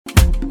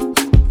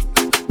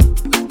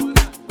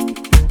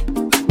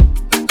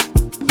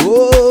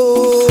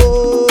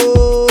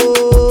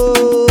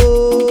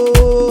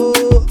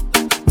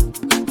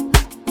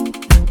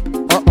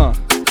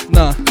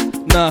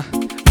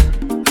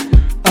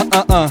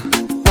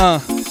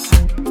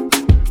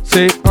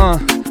Say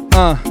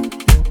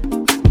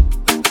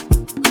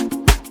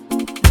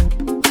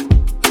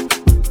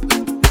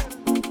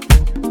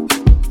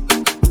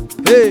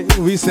Hey,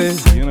 we say,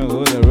 you know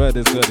who the red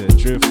is got a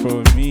drip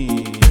for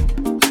me.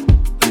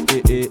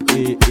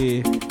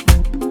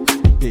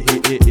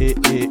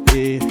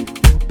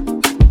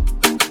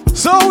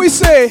 So we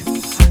say,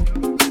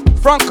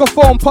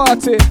 Francophone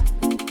party.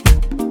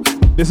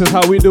 This is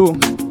how we do.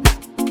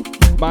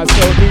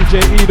 Myself,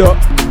 DJ Edo.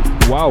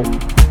 Wow.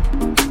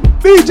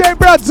 DJ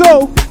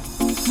Brazzo.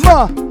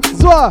 Ma,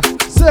 zwa,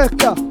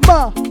 seka,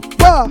 ma,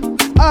 ba,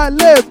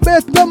 ale,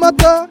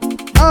 betamata,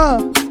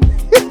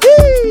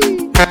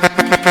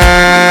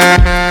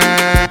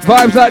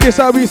 Vibes like this,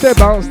 how we say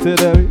bounce to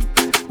the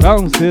beat,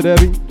 bounce to the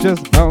beat,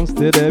 just bounce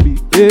to the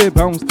beat, yeah,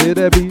 bounce to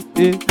the beat,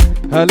 yeah.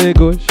 Allez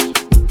gauche,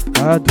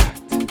 à droite,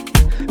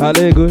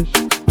 allez gauche,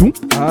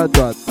 à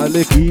droite,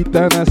 allez quitte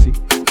nasi,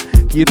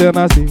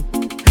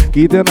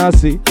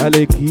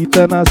 allez quitte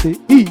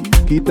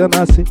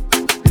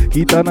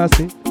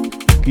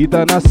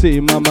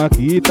nasi, mama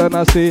quitte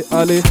nasi,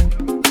 allez.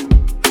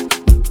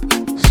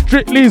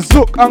 Strictly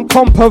Zouk and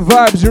Compa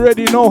vibes, you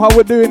already know how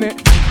we're doing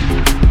it.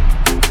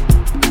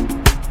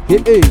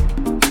 Hey.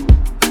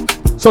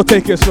 So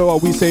take it slow,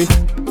 we say.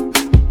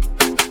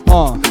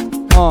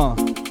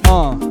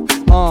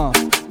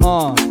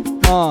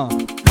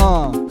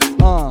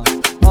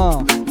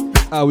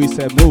 How we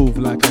say move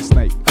like a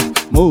snake.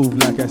 Move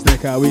like a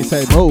snake. How we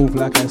say move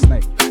like a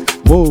snake.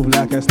 Move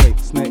like a snake.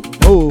 Snake.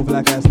 Move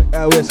like a snake.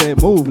 How we say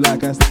move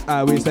like a snake.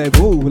 How we say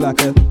move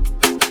like a.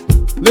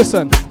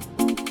 Listen.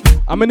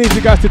 I'm gonna need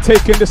you guys to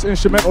take in this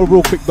instrumental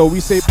real quick though. We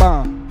say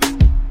bam.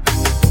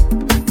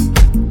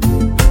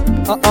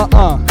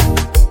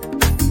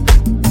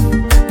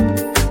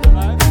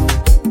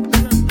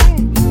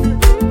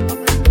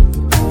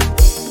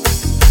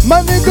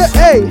 My nigga,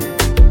 hey.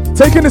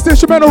 Taking this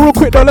instrumental real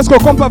quick though. Let's go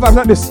compa vibes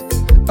like this.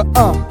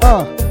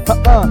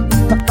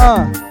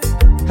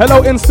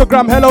 Hello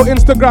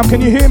Instagram, can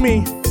you hear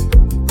me?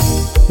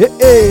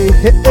 Hey.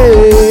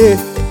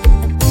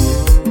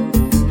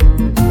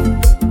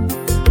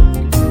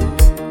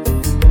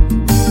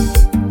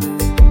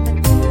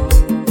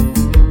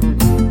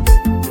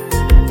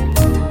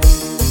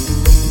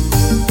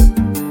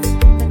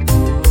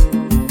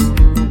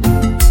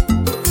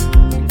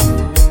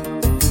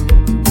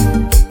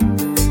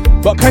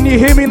 But can you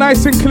hear me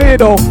nice and clear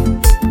though?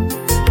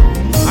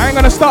 I ain't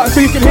gonna start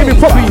until you can hear me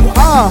properly.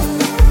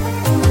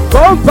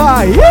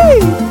 Compa,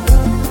 yee!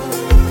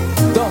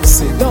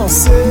 Danse.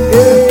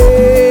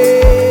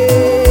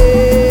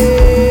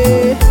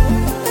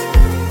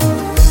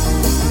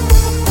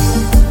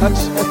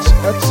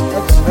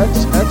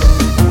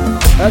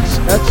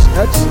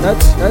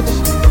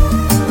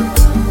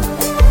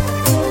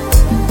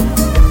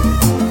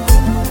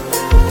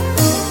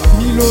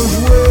 Milo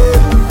joué.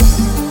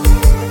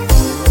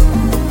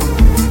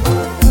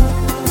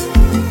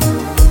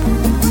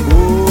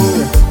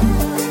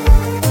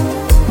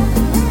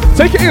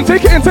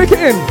 Take it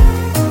in.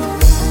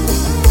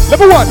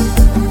 Level 1.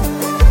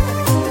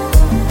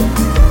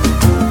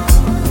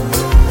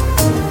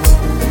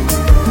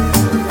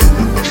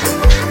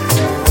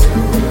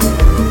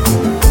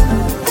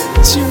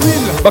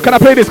 But can I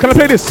play this? Can I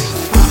play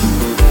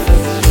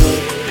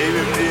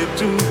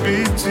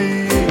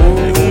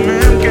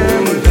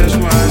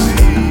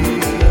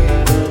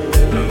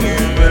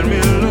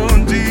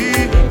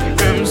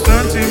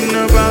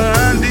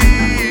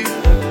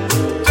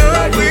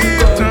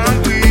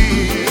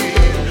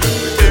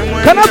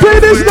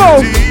this now?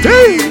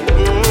 Hey!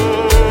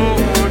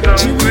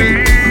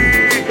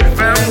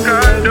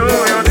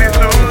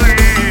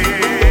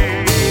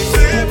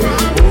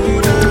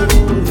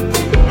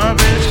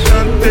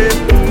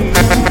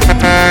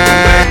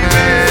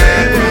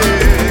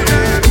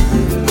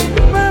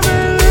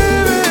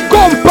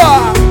 Compa!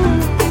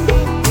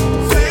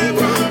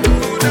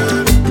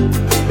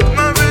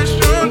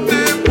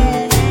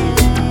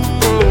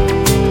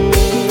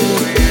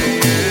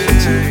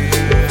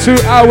 2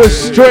 hours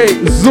straight,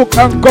 Zouk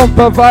and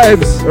Compa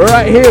vibes.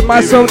 Right here,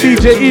 myself,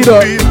 DJ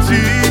Edo,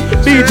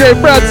 DJ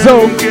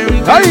Brazzo.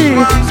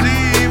 Aye!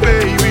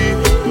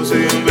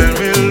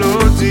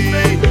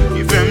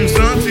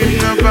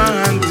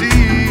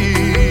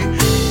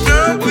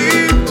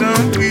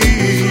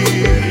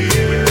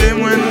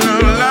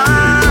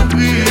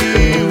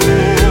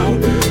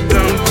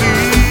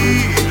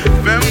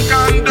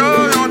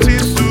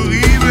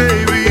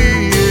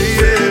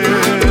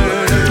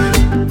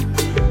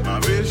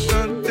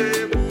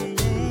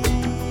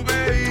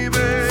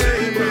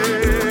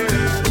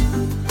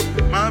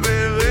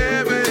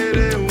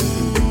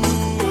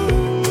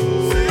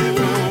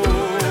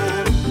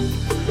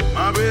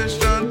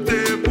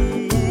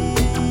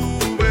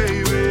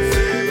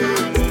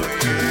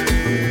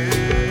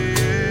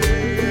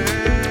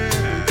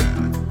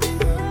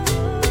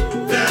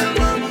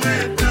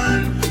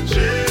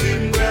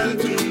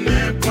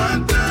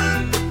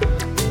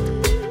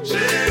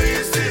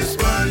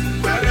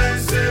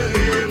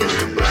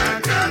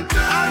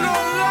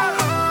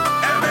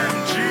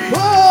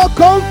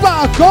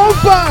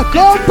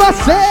 compa,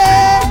 say.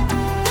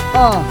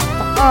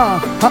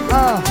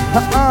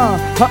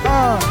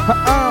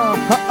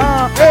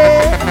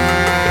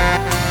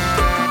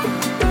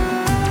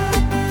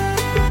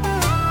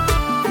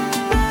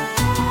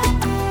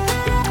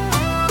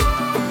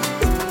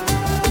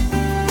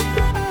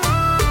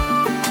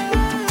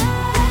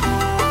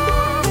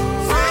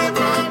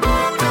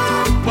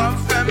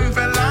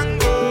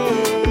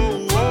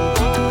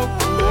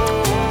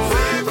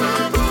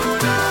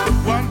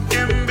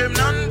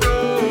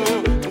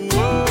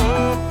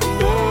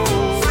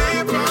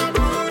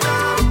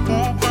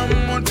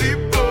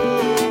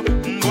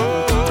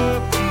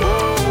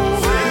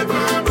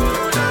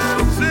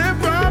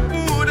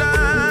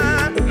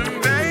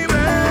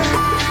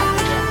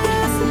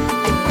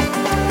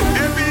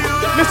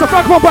 Mr.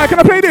 Francophone Boy, can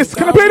I play this?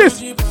 Can I play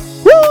this?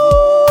 Woo!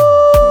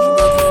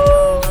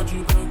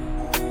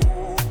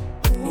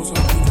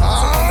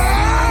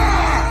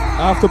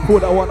 I have to pull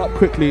that one up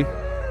quickly.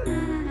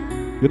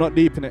 You're not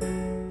deep in it.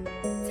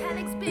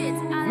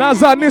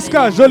 Naza,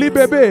 Niska, Jolie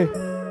Bébé.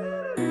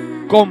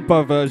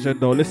 Compa version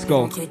though, let's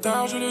go.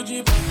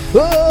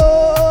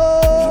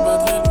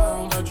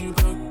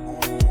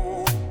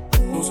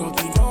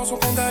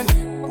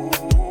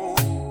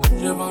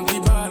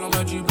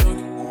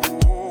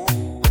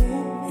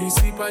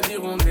 Ici pas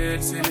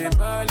d'hirondelle, c'est les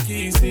balles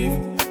qui sifflent.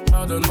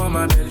 Pardonne-moi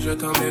ma belle, je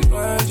t'emmène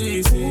loin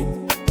d'ici.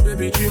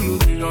 Bébé tu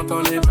m'oublies,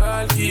 j'entends les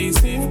balles qui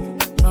sifflent.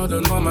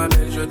 Pardonne-moi ma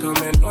belle, je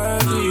t'emmène loin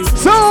d'ici.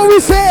 So we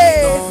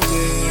say.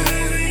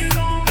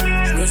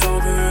 Je me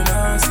sens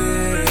menacé.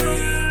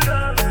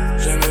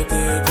 J'aime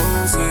tes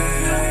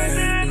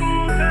conseils.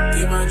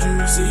 T'es ma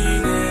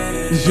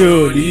juicinée.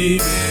 Jolie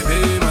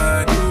bébé,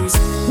 ma douce.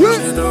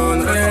 Je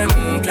donnerai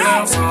mon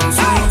cœur sans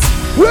souci.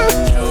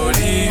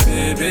 Jolie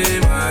bébé,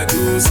 ma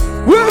douce.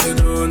 Je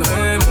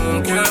donnerai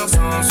mon cœur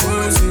sans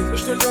souci.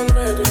 Je te le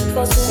donnerai de toute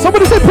façon.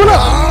 Somebody say pull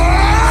up.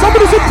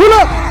 Somebody say pull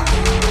up.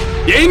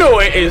 Yeah, you know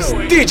it is.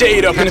 DJ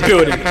Eat Up in the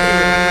building.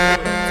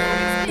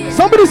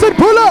 Somebody said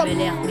pull up.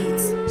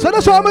 So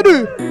that's what I'm gonna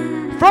do.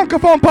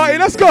 Francophone party,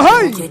 let's go.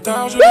 Hey.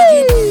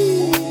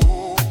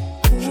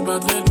 Je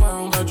battrai loin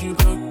en bas du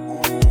bloc.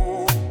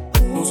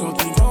 Nos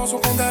sentiments sont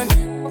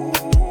condamnés.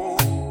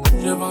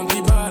 Je vends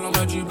 10 balles en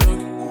bas du bloc.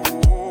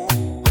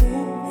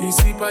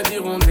 Ici pas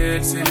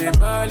d'hirondelle, c'est les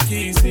balles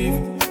qui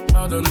sifflent.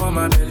 Pardonne-moi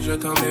ma belle, je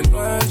t'emmène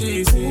loin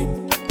d'ici.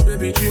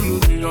 Bébé tu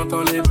m'oublies,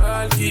 j'entends les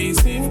balles qui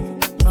sifflent.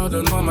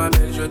 Pardonne-moi ma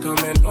belle, je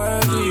t'emmène loin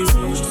d'ici.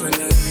 Je traîne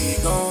la nuit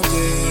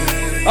gantée.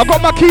 I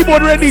got my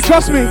keyboard ready,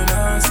 trust me.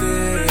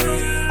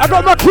 I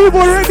got my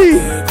keyboard ready.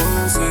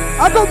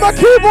 I got my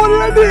keyboard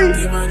ready.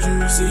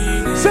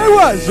 Say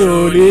what?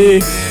 Jolie.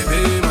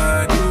 Bébé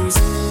ma douce,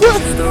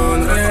 je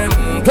donnerai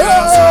mon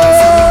cœur sans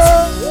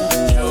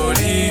souci.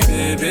 Jolie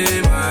bébé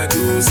ma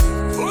douce,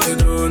 je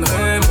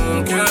donnerai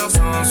mon cœur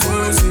sans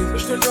souci.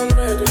 Je te le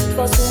donnerai de toute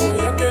façon,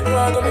 y'a que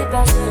toi dans mes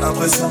pensées.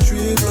 L'impression que je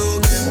suis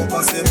bloqué, mon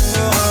passé me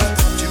rattrape.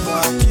 Dis-moi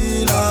à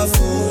qui la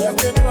faute. Y'a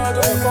que toi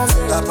dans mes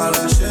pensées. T'as pas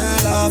lâché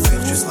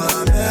l'affaire, tu seras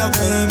la merde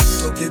même.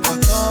 Toqué pas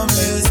comme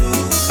les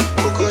autres.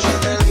 Coco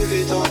Chanel Louis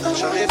Vuitton,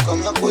 j'arrive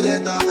comme un coup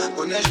d'état.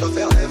 Monnaie, je dois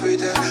faire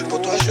everyday. Pour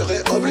toi, je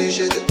serais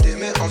obligé de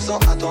t'aimer en faisant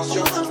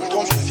attention. Je me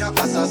trompe, je deviens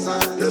assassin.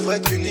 Le vrai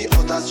qu'une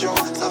irritation,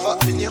 ça va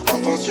finir en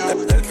pension.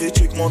 Elle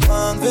critique mon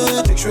train de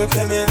vie, dit que je suis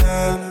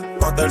criminel.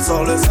 Quand elle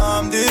sort le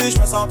samedi, je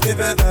me sens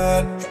privé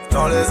d'elle.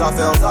 Dans les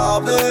affaires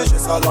zarbées, j'ai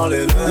ça dans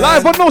les veines.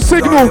 Live on no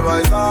signal.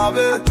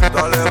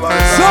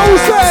 So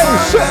say.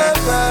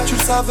 Tu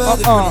le savais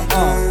depuis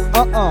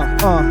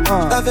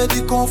longtemps. T'avais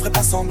dit qu'on ferait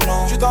pas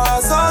semblant. J'suis dans la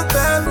zone,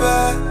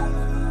 bébé.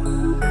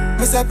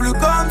 Mais c'est plus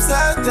comme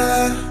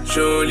c'était.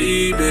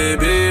 Jolie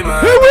bébé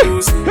ma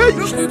douce,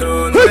 je te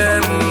donnerai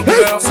mon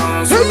cœur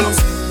sans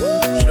souci.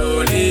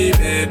 Jolie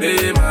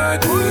bébé ma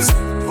douce,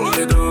 je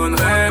te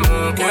donnerai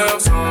mon cœur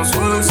sans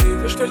souci.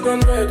 Je te le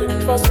donnerai de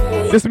toute façon.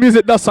 This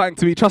music does something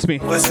to me, trust me.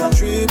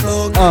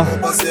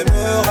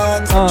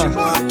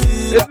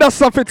 It does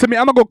something to me,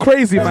 I'm gonna go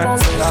crazy, man.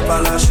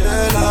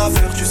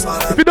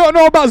 If you don't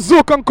know about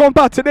Zouk and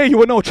Compa today, you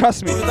will know,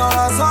 trust me.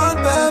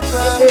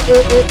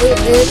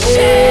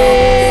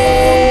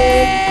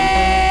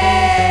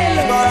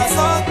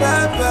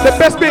 The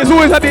best bit is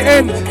always at the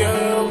end.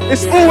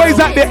 It's always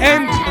at the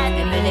end.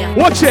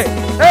 Watch it.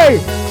 Hey.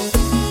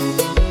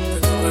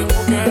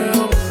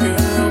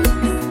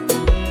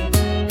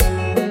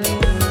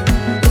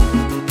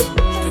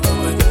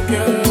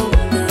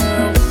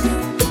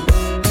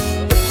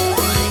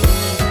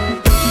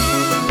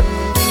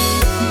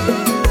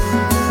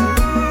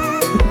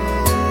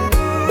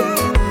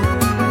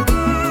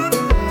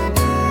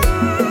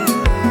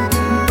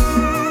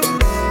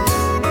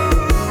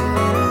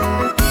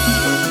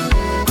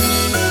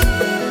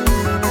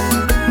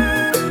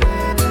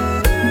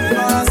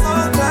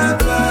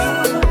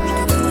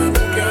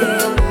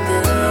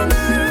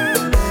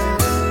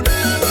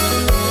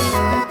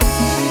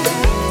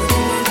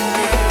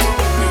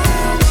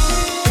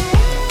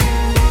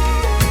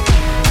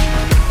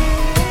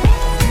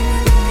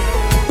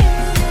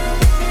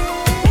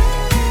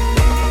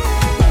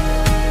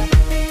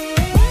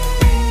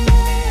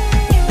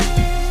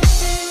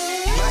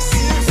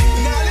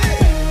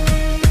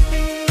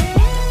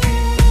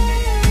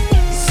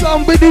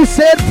 lady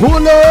said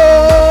pull up.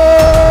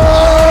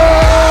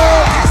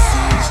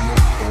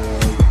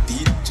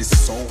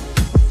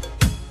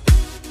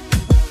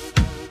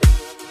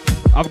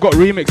 I've got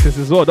remixes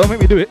as well. Don't make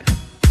me do it.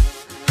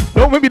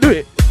 Don't make me do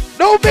it.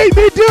 Don't make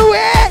me do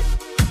it.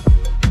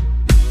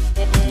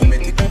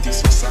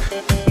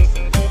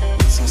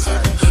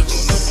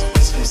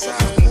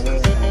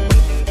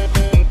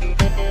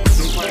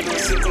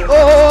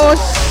 Oh.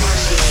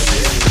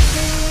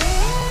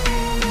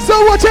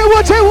 So watch it,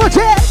 watch it, watch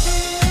it.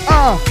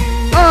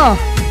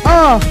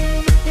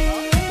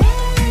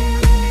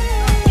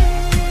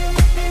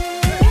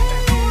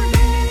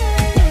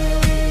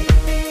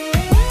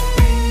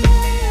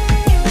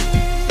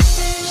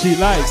 She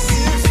likes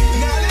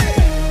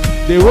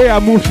the way I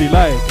move, she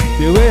like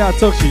the way I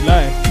talk, she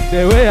like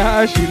the way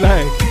I act, she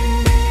like.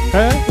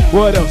 Huh?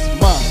 What else,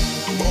 ma?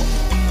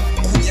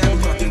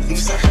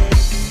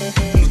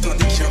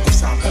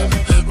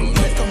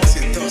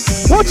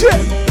 Watch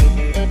it.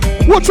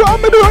 Watch what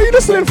I'm gonna do. Are you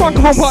listening,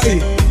 Francophone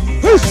Party?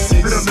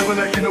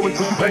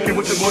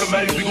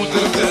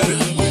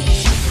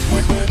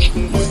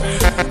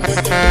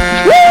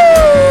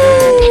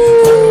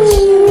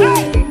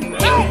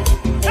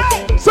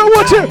 So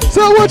watch it.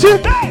 So watch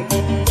it.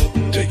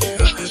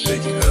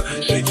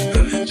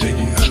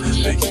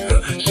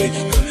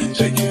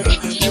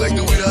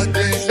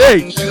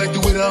 Hey. She like the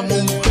way that I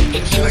move.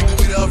 She like the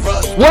way that I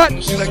rock. What?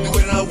 She like the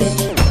way that I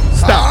move.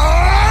 Stop.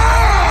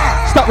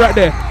 Stop right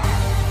there.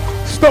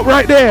 Stop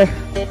right there.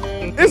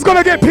 It's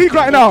gonna get peak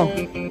right now.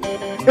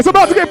 It's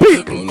about to get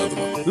peak.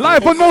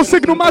 Live on No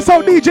Signal,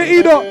 myself, DJ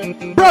Edo,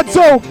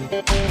 Bradzo.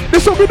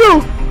 This what we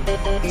do.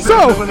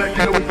 So.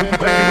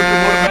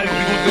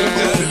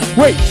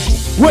 Wait.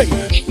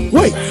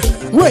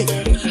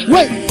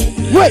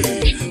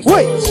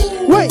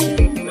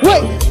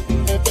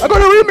 I got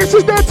the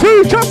remixes there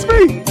too, trust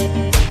me.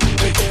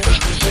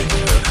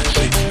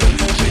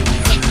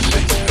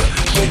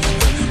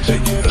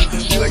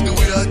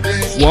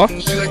 What?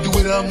 She like the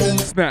way that I move.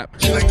 Snap.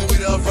 She like the way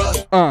that I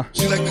rock.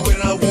 She like the way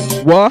that I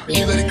woo. What?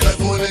 She let it clap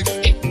for a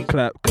nigga.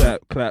 Clap.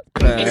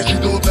 If you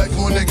do it back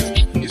for a nigga.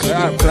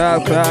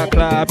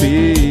 Clappy.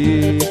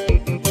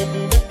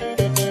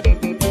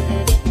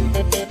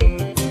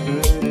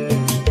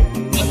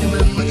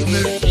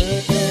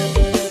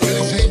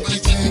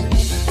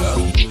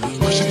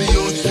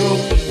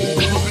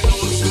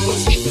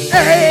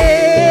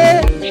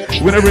 Hey!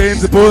 When it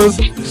rains, it pours.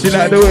 She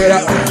like the way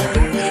that.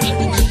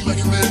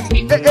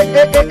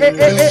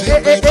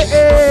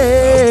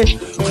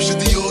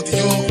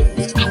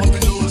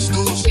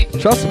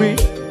 Trust me.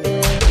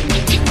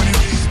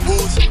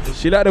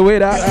 She like the way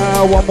that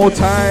one more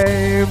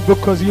time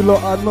because you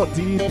lot are not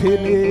deep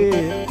in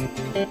it.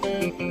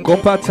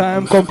 Compa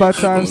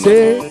time,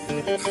 say.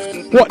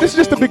 What? This is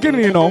just the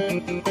beginning, you know.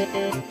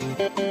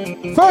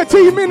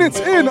 13 minutes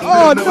in.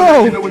 Oh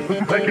no.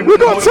 We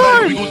got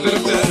time.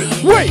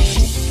 Wait.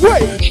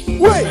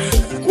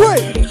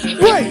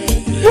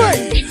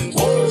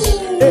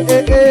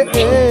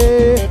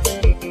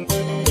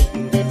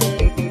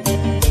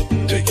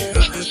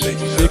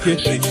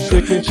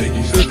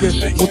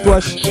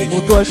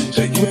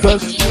 Shake it. Mutwash.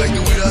 She like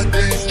the way that I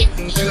dance.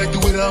 She like the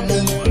way that I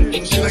move.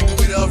 She like the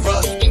way that I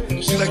rock.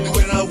 She like the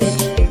way that I woo.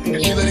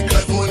 And she let it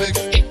clap for a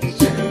nigga.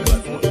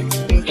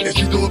 If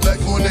you do it back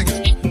for a nigga.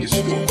 If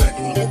you do it back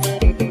for a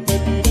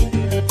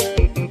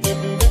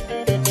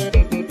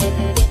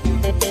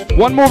nigga.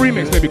 One more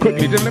remix, maybe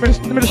quickly. Let me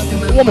just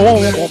one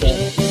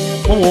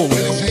more.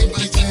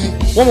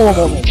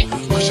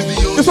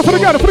 Just put it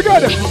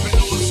together.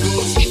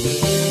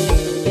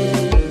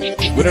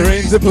 When it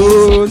rains, it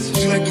pours.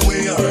 She like the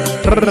way I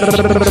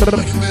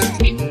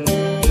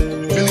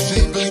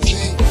Billie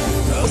Jean.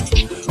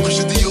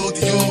 Pushing the old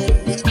Dior.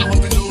 I'm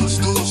up in those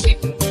stores.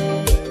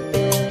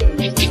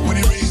 When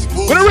it rains, it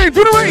pours. When it rains,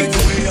 do the rain.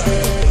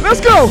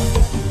 Let's go.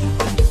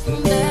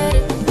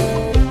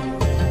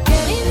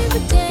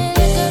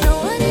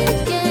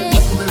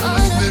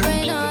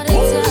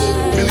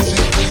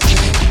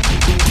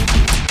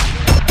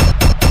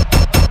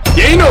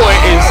 Yeah, you know what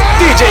it is.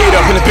 DJ Edo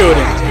up in the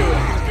building.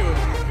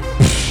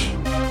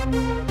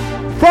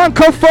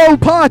 Francophone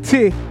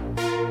Party.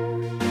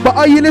 But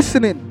are you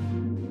listening?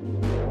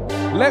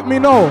 Let me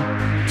know.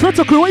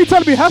 Twitter crew, what you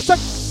telling me? Hashtag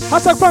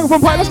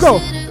Francophone Party. Let's go.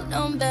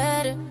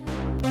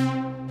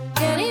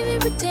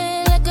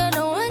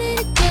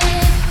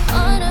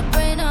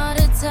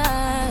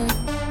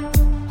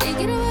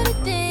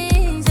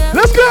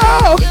 Let's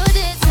go.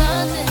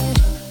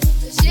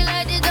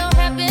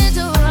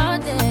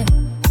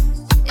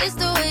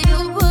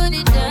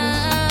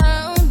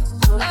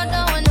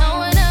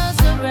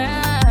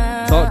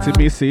 Talk to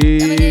me, see.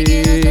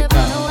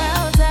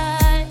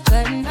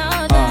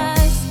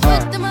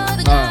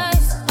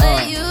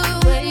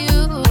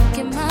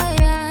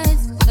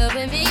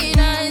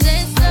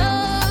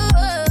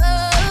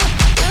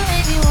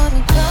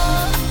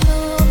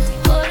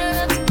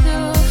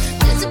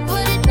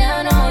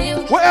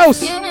 What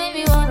else?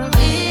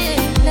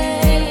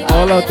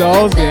 All of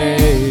those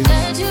days.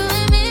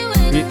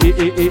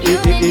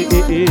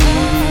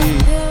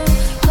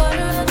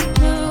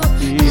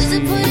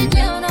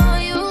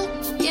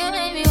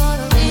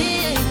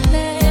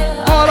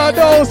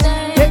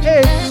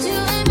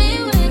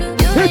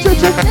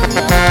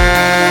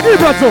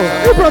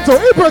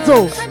 Ibranto.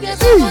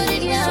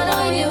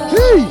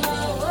 Hey,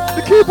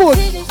 the keyboard.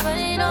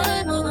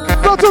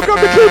 Ibranto, grab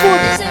the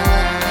keyboard.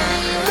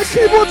 The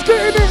keyboard's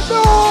getting it.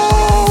 No,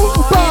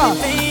 bah.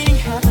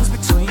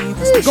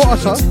 Go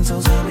Usher.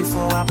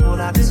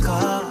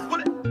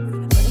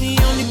 The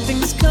only thing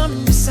that's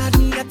coming beside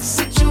me at the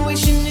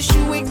situation is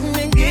you waiting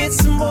and get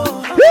some more.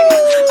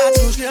 I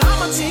told you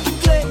I'ma take your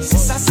place.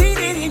 Since I seen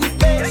it in your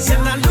face,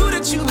 and I knew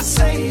that you would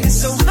say it.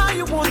 So how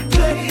you wanna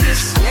play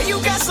this? Yeah, you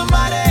got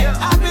somebody.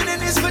 I've been in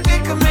this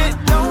predicament.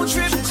 Don't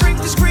trip, creep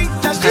discreet.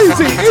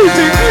 Easy.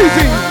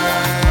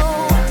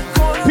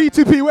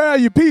 P2P, where are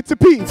you?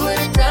 P2P.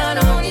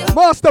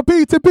 Master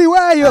P2P,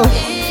 where are you?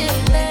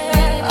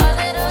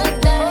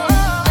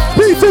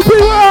 P2P,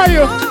 where are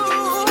you?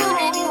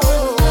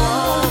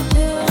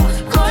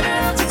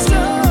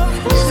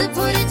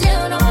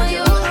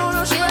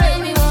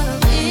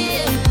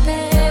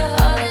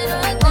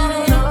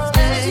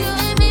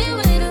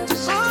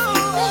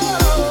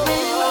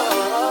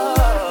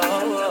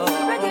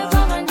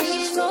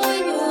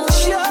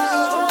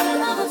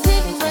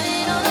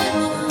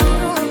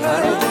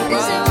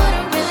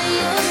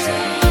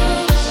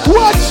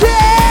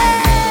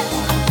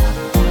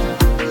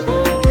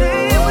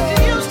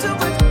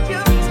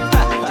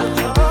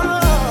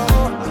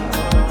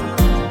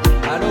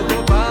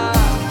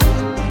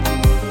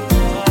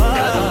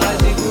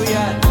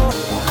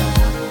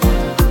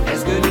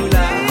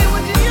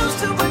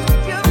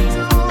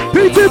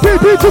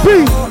 P2P.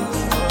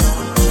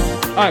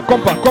 Alright,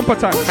 compa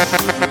time.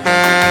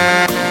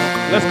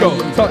 Let's go.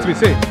 Talk to me,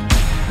 say.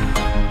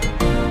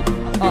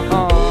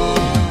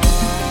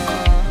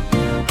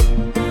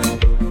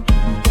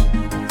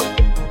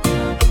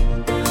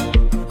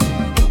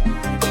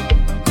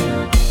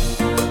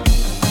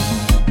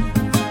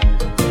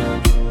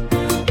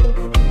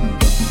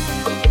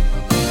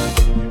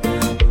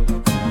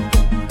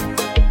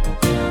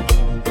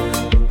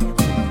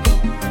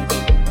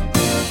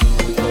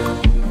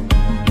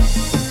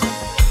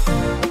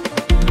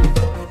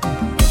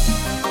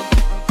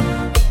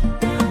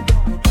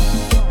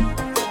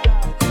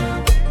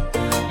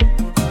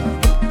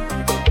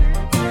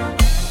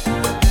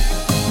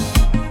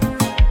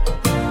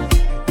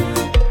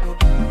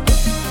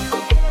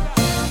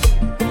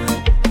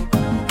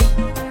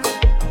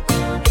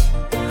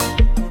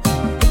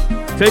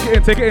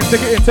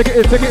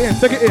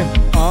 Take it in.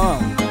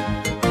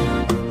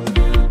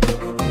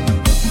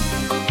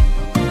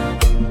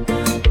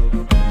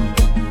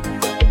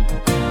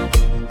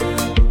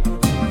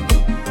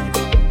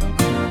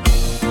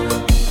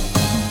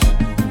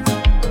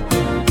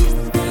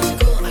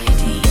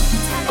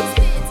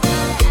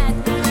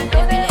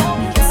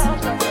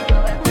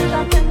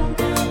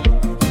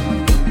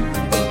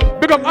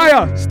 Big up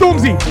Aya,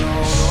 Stormzy.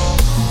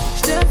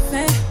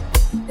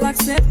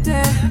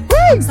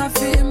 Ça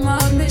fait mal,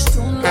 mais je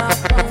tourne la page.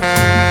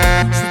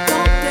 Je suis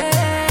tentée,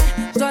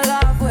 je dois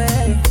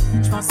l'avouer.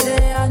 Je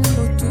pensais à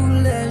nous tous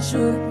les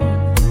jours.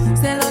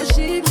 C'est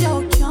logique, y'a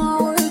aucun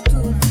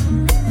retour.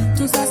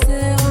 Tout ça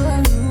c'est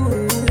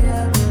renouvelé.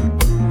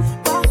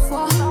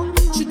 Parfois,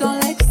 je suis dans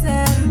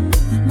l'excès.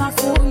 Ma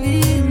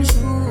folie me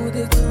joue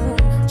des tours.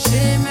 Je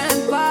sais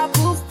même pas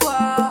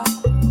pourquoi.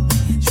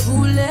 Je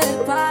voulais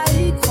pas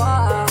y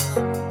croire.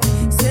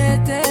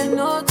 C'était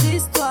notre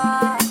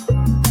histoire.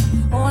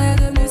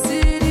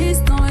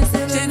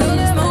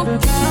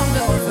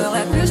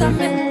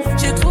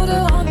 J'ai trop de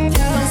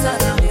rancœur, ça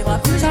n'arrivera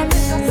plus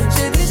jamais.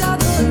 J'ai déjà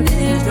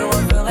donné, je le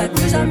referai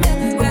plus jamais.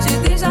 Ouais, j'ai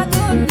déjà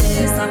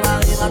donné, ça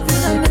m'arrivera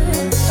plus jamais.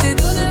 J'ai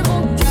donné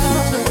mon cœur,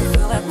 je le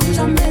referai plus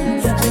jamais.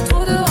 J'ai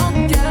trop de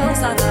rancœur,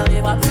 ça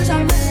n'arrivera plus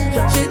jamais.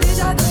 J'ai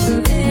déjà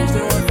donné, je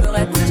le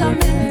referai plus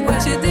jamais. Ouais,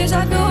 j'ai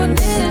déjà donné,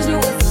 je le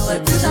referai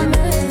plus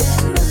jamais.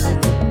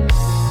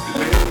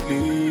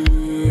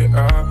 Lately,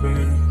 I've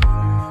been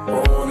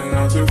holding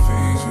on to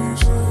things you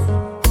said.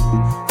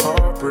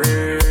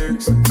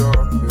 Heartbreaks and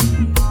darkness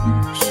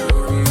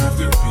shouldn't have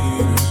to be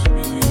this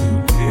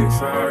mean. If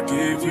I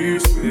give you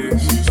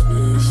space,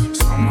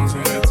 someone's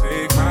gonna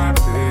take my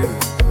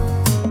place.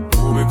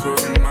 We'll be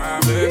cooking my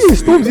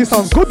best. Stormzy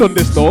sounds good on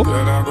this though.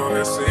 But I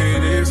gotta say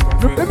this.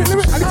 Let me,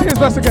 I need to hear his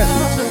verse again.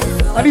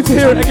 I need to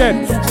hear it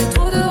again.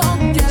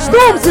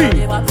 Stormzy!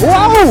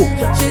 Wow!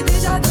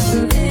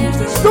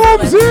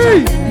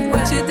 Stormzy!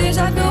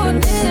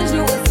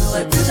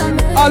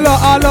 Alors.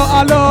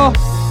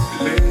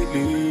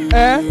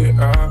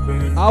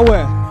 Ah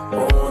ouais.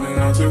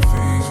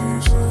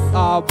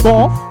 Ah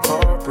bon?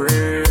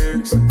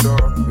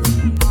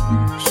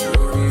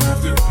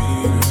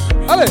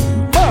 Allez,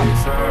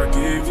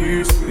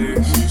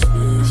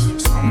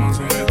 Someone's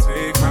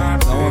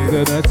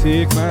gonna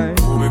take mine.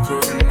 Oh my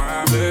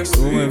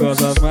God,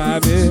 that's my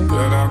baby.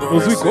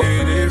 Ozwiko.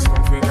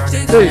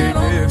 Hey.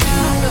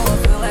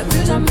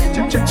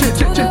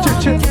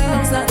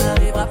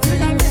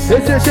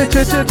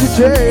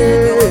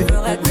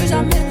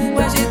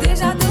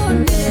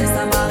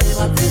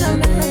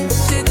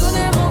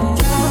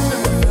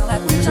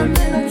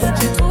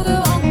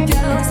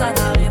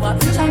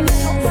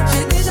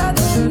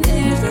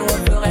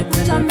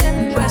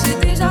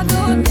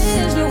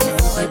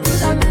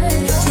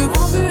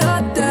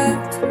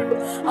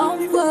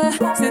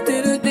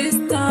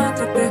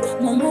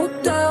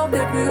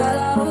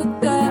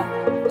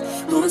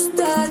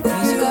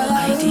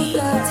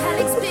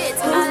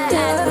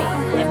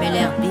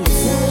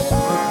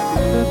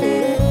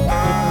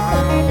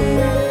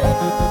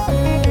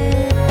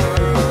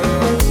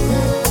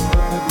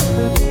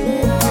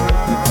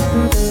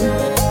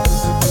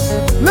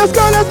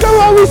 let's go,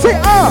 what we say,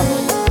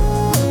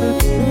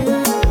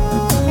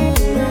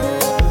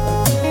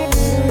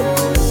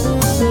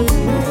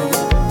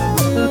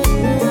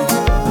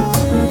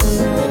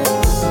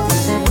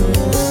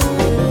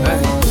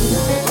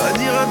 Va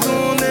dire à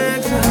ton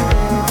ex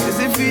que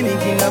c'est fini,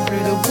 qu'il n'a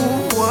plus de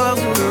pouvoir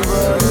sur le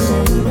bas.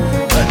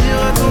 Va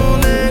dire à ton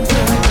ex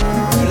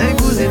qu'il a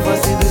épousé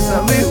effacé de sa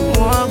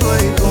mémoire, toi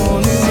et ton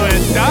union.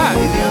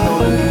 Et viens dans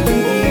le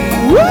lit,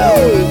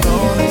 le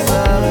temps ne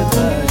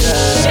s'arrêtera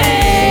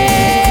jamais.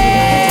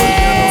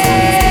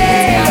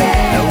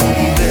 Là où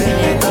l'hiver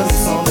est à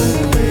 100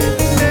 degrés.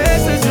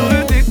 Laisse sur le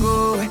déco,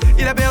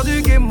 il a perdu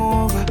game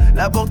over.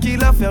 La porte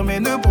qu'il a fermée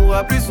ne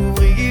pourra plus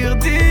s'ouvrir.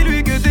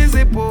 Dis-lui que tes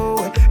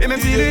épaules, et même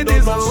s'il est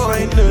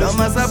désolé,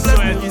 l'homme à sa place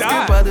ne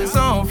risque pas de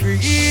s'enfuir.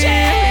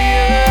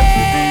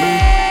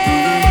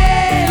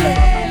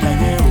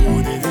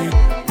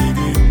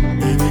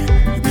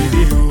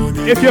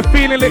 If you're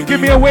feeling it, give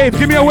me a wave,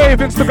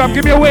 Instagram,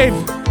 give me a wave.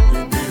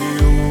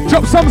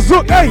 Drop some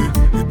zouk, hey.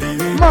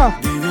 Ma,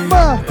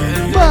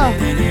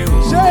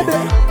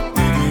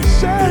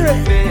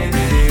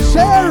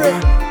 share it.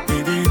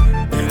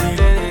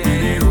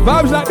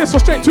 Vibes like this for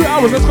straight 2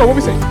 hours, let's go, what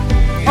we say?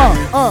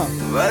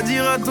 Va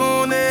dire à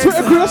ton ex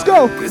Twitter crew, let's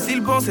go. que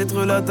s'il pense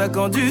être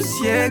l'attaquant du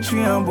siècle, je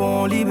suis un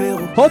bon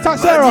libéraux. Hold tight,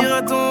 Va Sarah. dire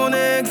à ton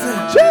ex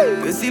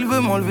que s'il veut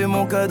m'enlever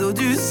mon cadeau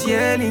du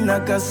ciel, il n'a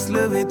qu'à se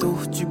lever tôt.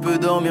 Tu peux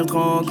dormir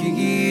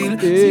tranquille.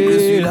 Si je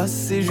suis là,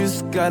 c'est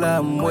jusqu'à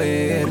la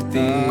muerte.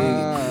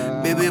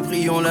 Bébé,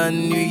 prions la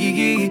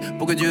nuit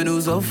pour que Dieu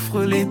nous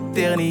offre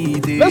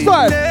l'éternité. Let's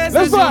vibe,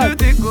 let's Sur le vibe.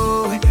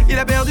 déco, il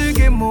a perdu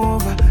game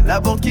over.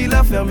 La porte qu'il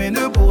a fermée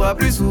ne pourra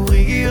plus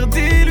s'ouvrir.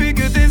 Dis-lui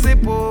que tes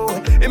épaules,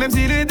 et même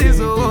s'il est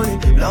désolé,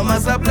 l'homme à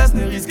sa place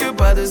ne risque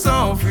pas de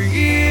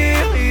s'enfuir.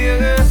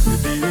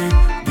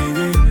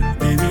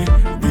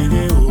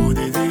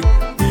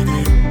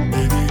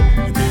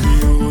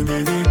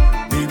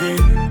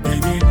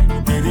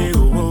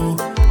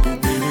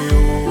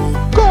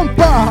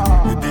 Compa.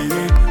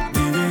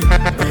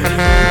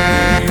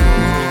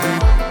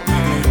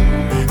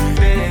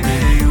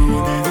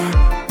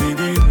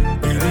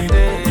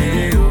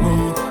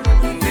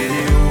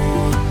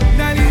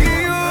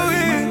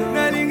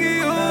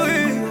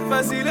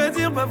 Facile à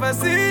dire, pas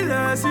facile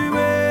à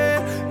assumer.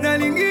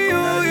 Nalingi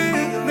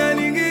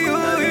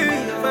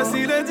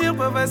facile à dire,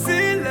 pas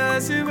facile à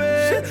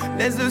assumer.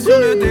 Laisse-le sur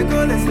le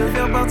déco, laisse-le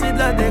faire partie de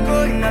la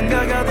déco. Il n'a qu'à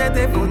regarder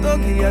tes photos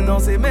qu'il y a dans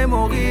ses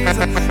mémories.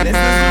 Laisse-le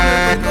sur le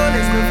déco,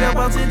 laisse-le faire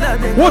partie de la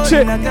déco. Watch it.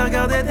 Il n'a qu'à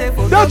regarder tes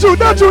photos. Don't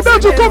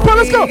you, compa,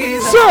 let's go.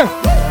 Sir.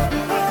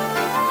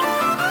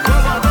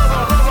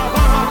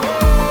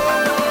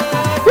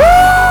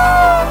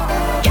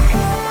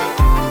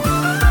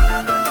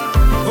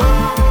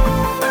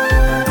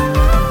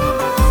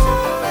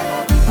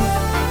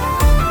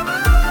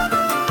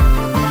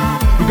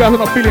 You guys are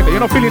not feeling it.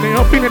 You're not feeling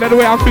it the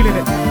way I'm feeling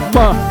it.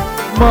 Ma.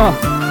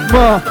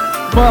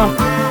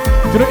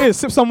 Do you know what it is?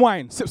 Sip some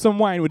wine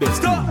with it.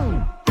 Stop.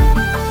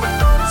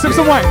 Sip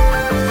some wine.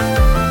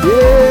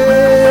 Yeah.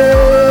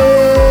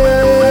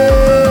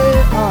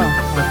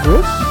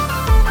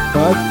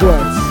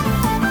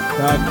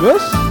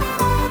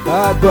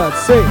 Bad words.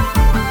 Say.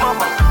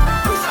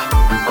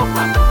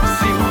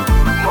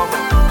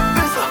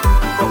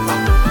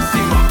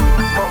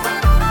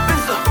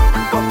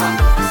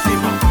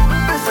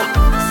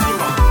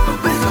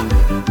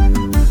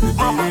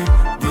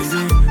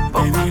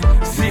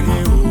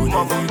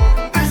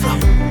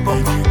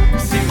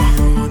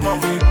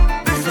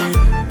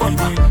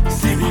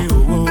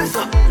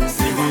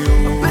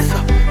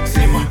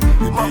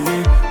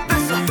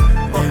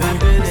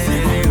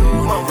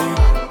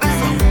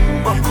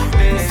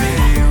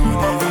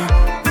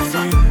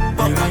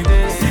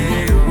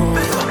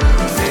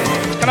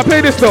 Can I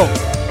play this though?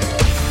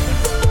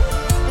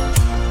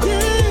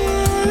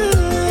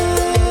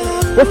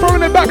 We're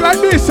throwing it back like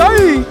this,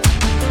 hey?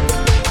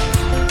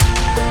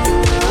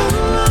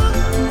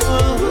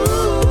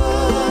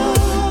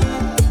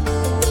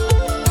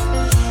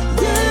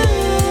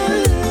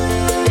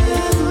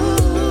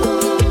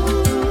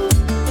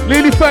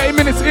 Nearly 30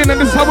 minutes in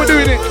and this is how we're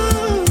doing it.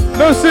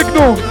 No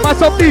signal,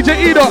 myself DJ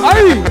Edo,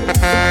 hey!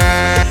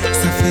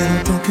 Ça fait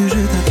longtemps que je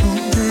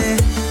t'attendais.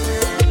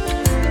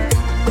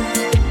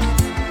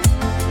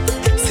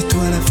 C'est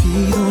toi la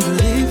fille dont je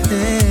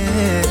rêvais.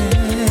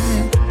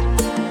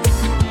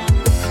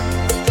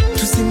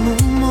 Tous ces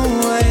moments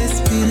à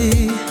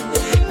espérer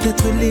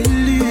d'être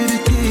l'élu de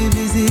tes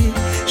baisers.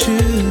 Je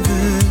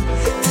veux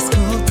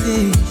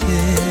t'escorter.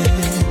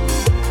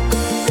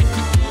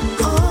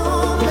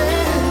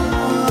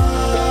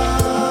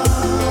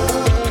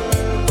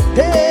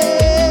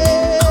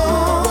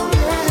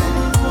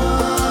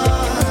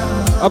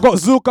 I got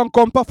Zouk and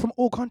Compa from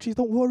all countries,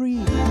 don't worry.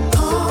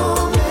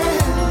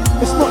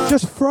 It's not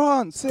just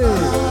France, eh?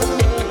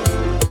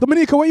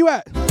 Dominica, where you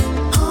at?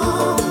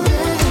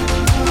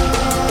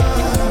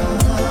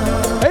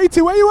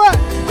 Haiti, where you at?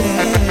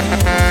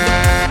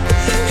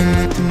 Et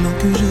maintenant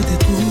que je t'ai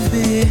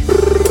trouvé,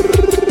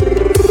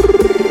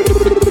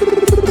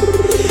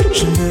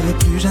 je ne vais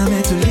plus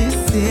jamais te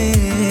laisser.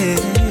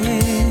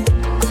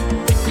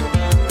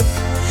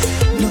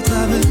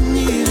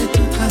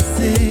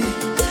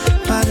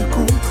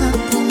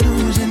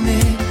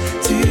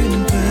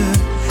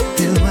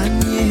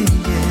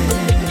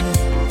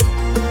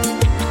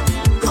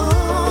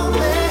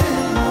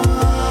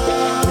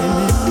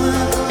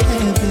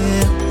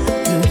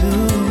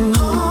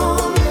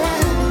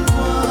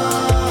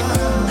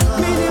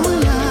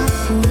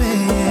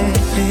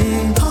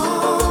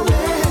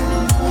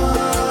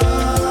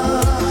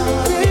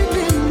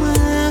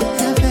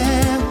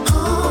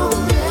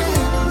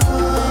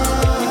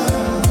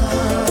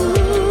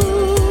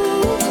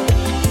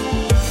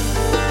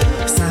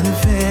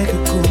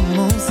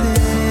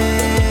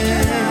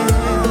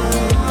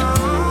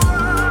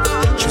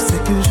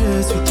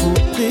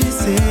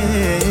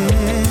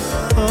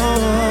 Oh,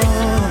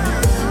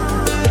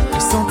 les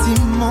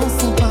sentiments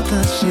sont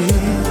partagés.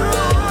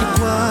 De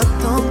quoi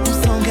attendre pour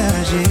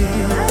s'engager?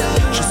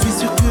 Je suis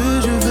sûr que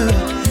je veux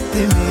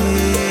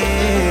t'aimer.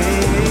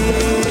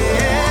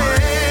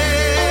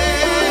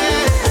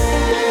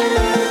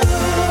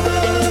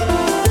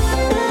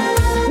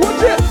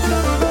 Watch it!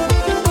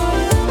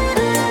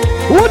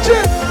 Watch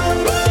it!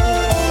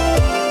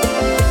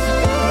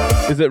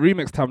 Is it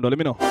remix time though? Let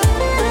me know.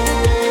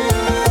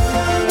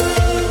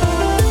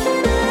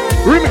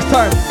 Remix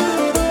time!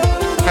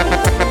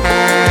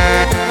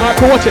 Alright,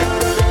 cool, watch it.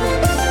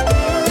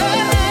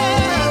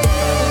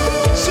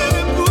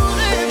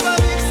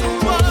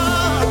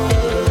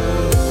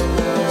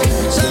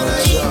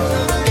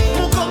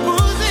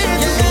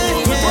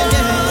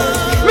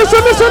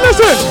 Listen, listen,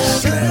 listen!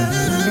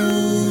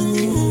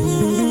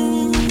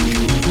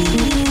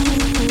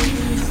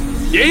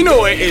 Yeah, you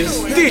know it is.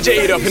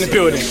 DJ Eat Up in the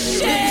building.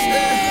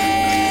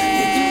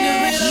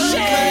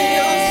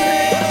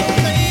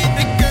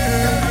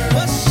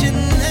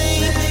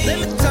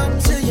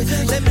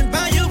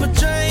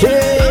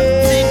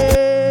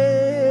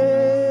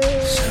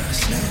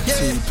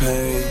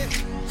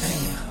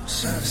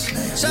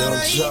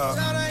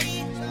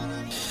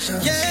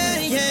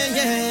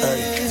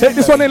 Take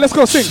this one in, let's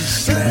go sing.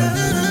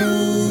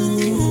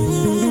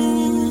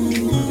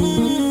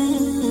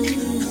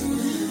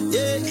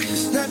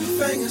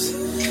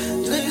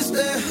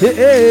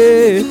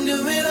 Yeah.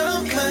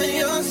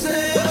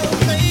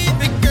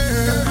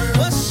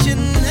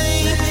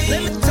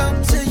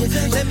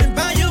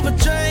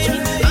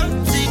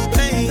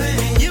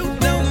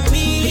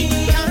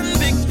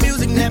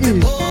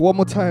 One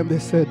more time, they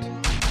said.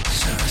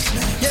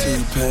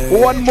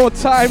 One more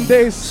time,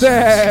 they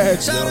said.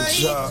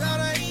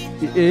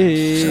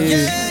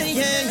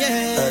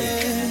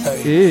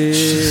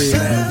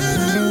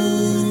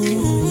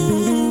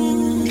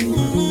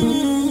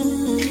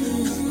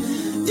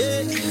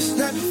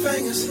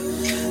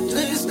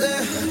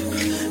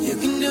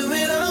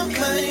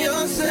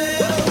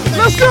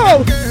 Let's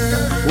go.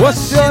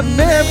 What's your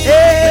name?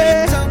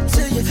 Hey.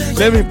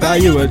 Let me buy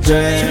you a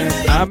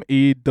drink. I'm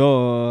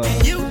Edo.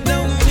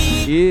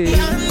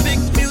 Yeah.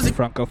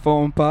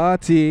 Francophone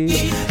party.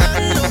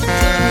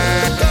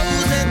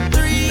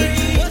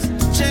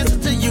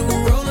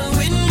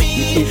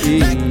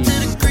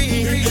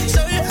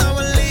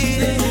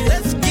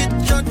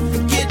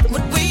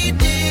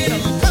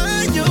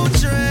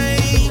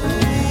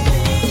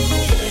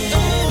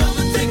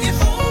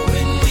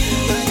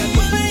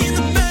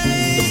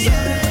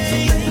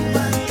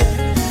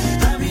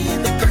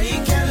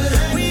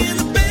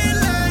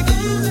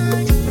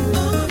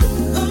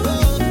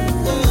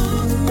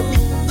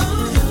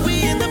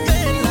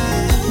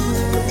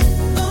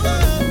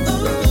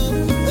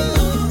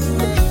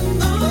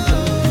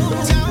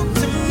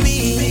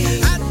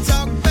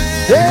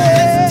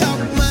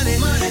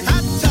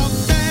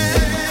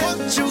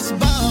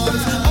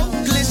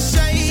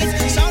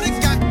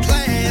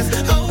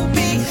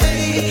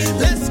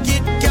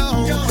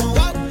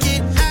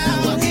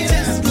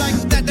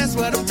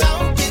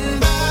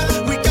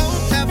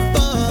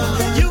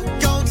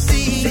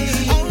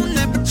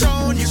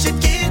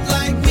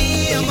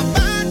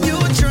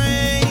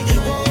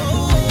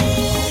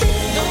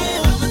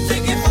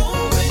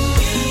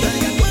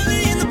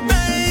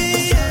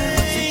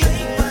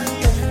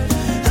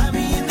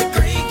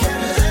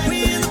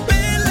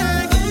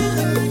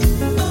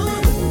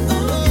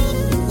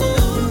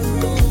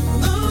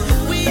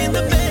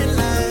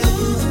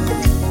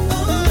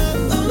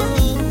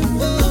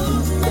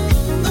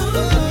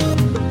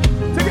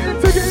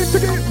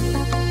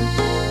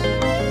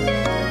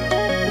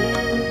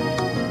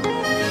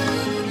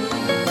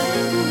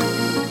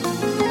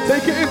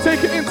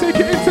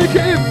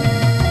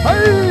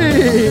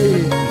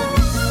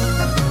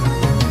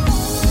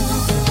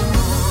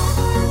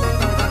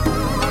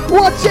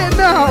 Watch it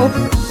now.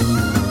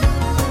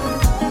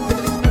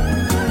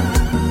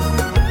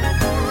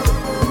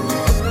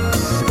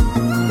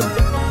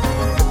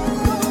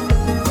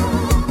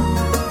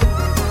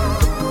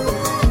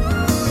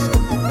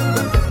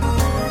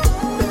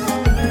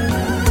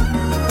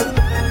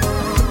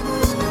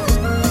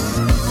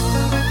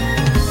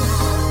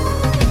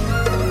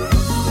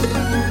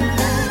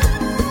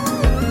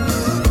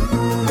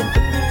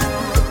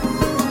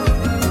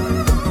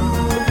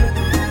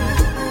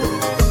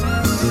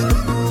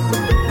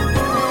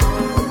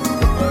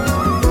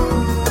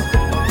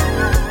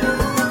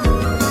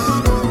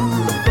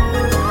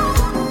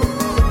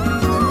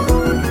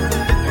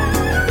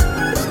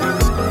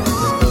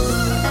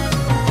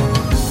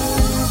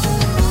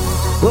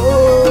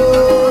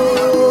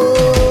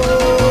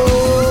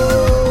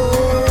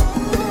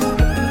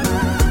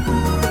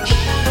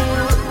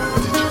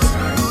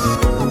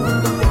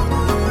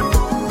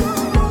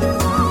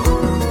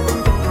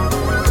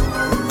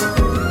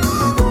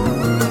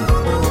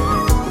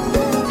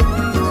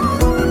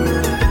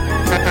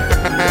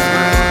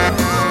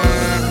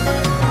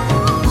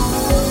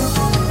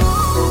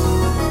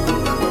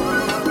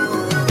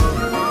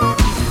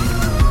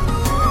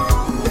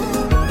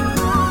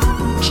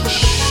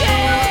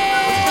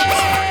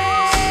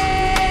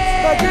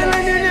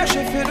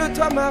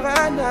 toi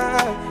Marana.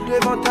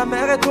 Devant ta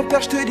mère et ton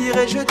père, je te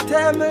dirai je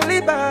t'aime.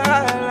 Les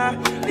balles,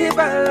 les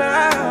balles.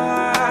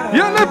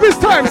 Yeah, let this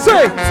time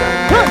say.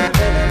 Hey.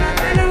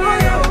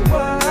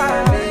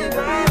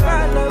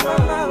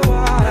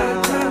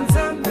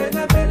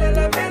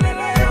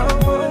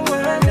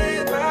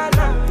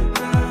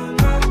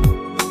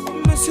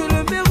 Monsieur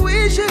le maire,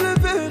 oui, je le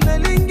veux,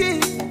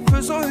 Nalingui.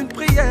 Faisons une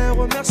prière,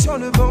 remercions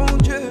le bon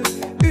Dieu.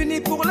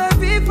 Unis pour la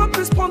vie, faut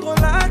plus prendre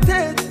la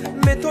tête.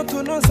 Mettons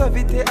tous nos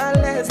invités à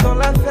l'aise dans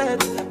la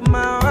fête.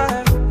 Ma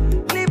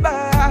les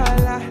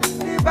balles,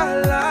 les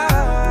balles.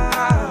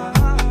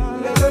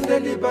 Les donnes de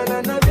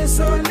Libana,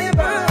 Naviso, les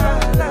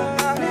balles,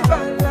 les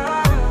balles.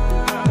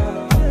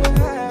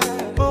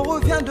 On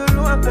revient de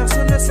loin,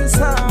 personne ne sait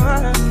ça.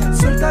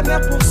 Seule ta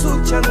mère pour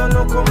soutien dans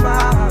nos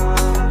combats.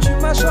 Tu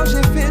m'as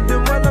changé, fait de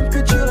moi l'homme que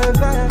tu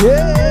rêvais.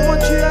 Moi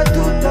tu as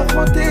tout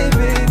affronté,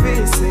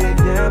 bébé, c'est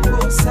bien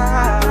pour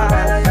ça.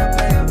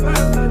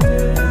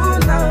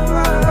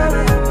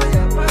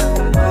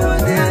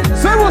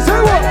 Say what,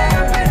 say what?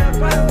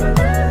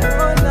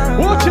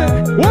 Watch it,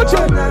 watch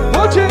it,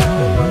 watch it.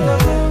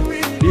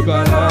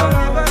 Ibana,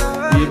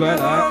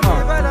 Ibana,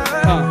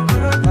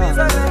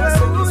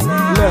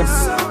 left,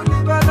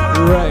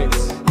 right,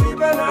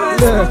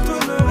 left,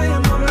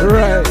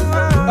 right.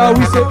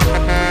 We say.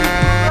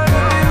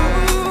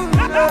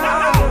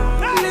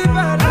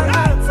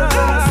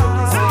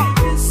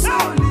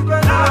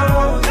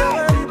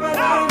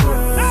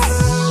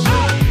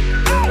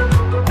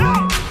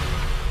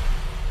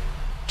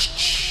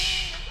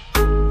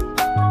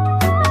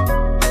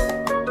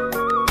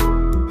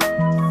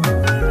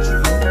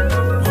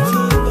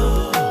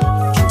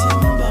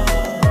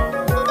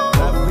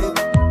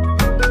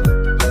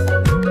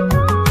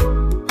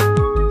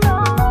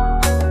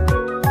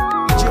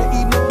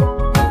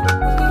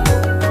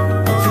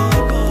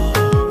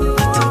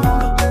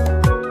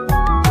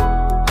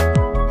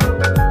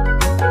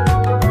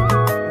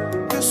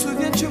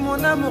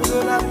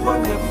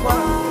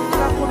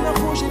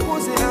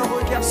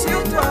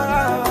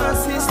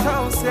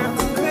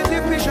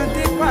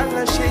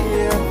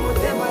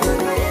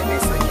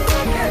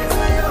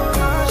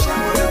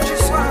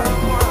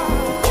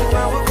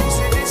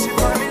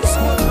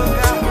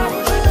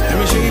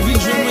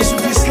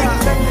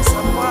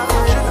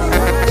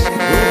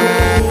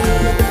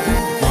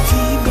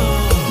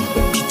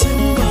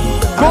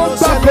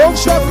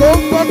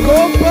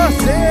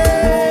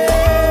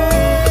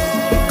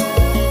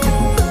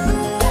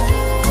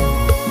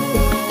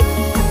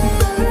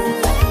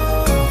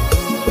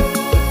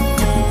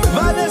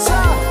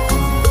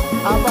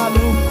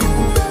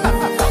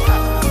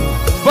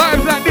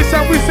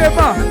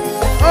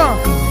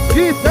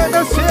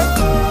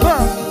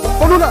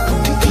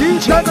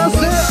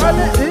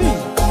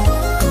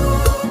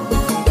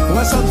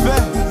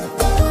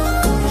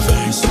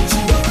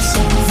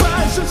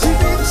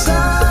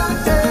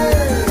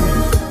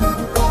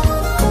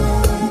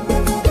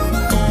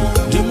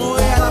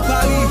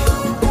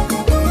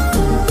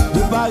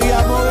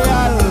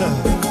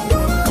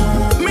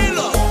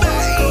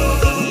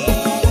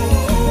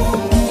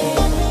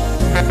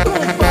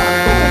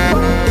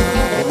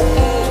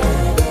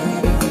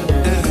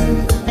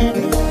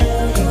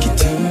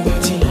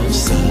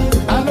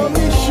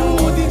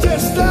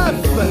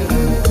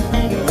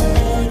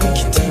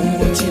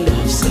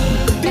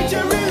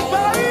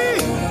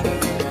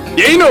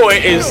 You know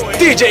it is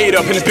DJ Eat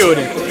Up in the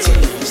building.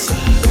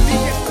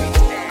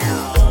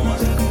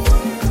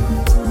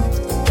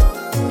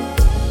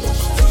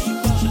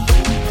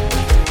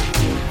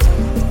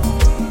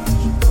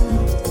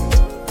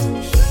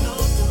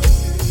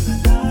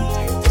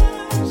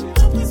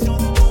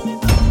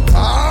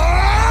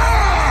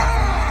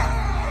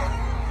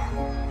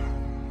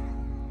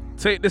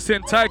 Take this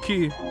in,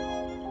 Taiki.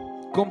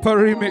 Compa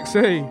remix,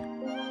 hey.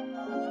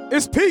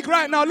 It's peak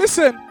right now,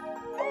 listen.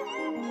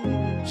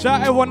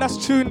 Shout out everyone that's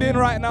tuned in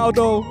right now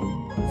though.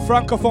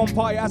 Francophone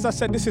party, as I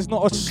said, this is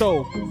not a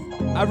show.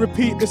 I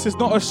repeat, this is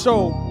not a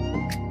show.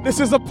 This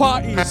is a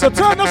party. So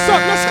turn us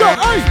up, let's go,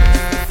 hey!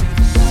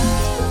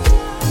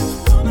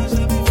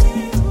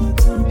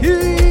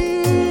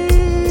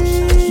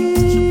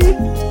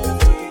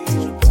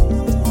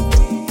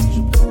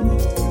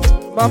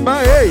 Mama,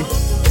 hey!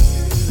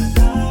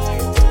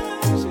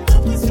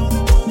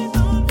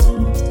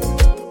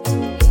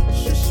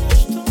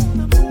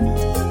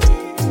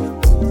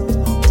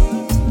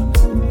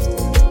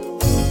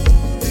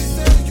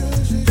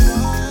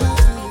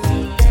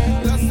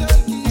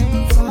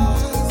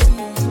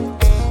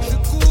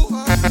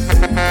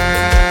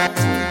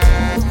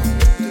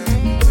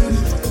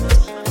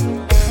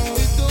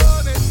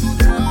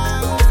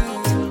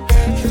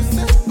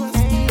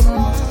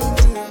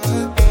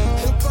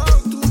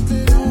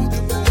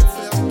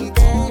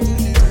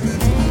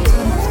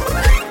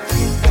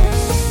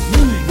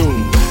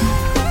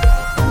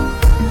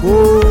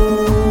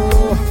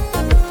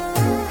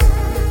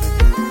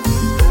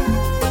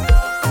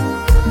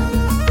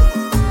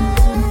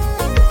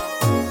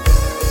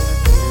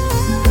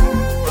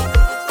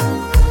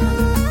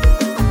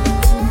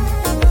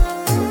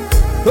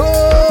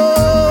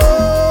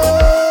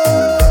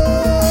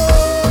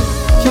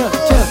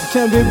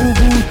 des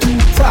boubous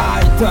tout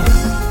tight.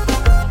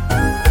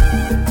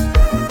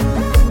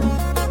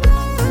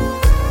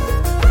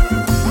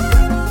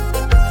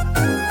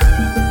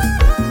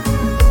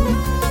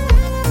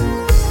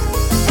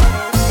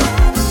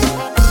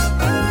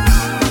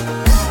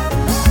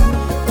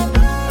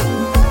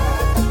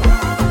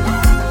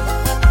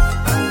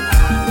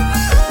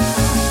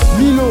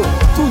 Milo,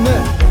 tout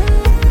neuf.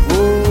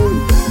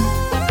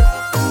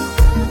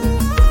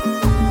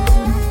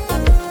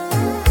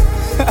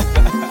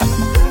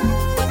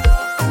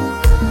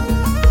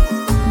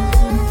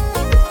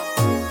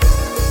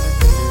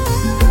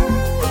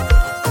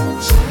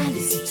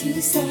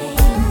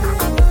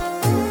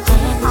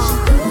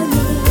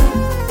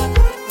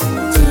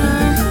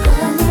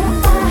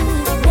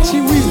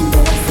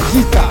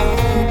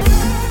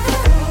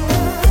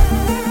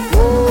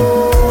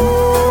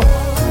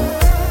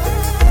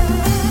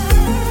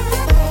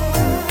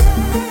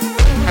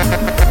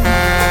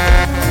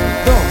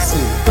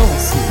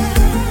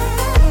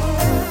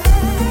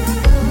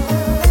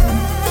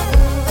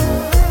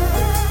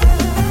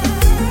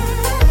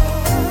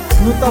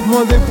 Nous t'as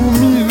demandé pour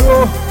Milo,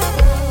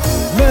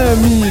 mais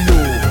Milo.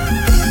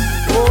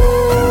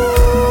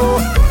 Oh,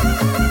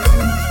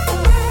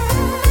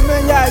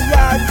 mais ya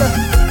ya.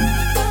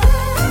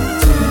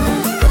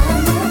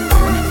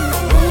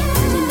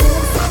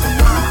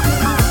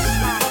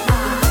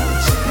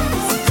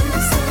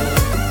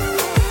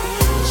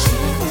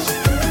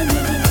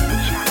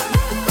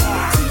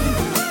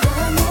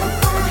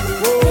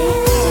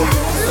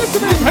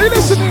 Hey,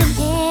 listening.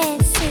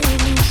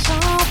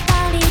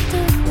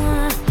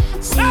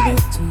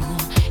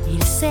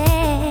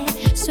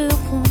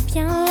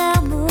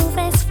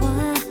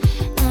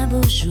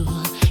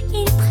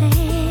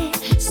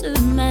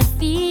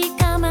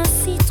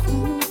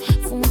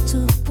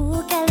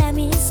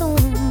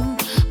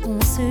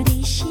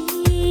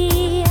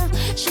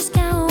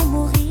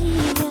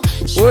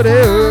 What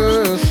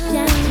is?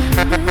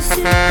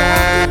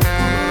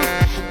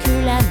 Que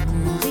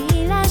l'amour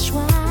et la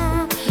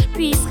joie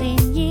puissent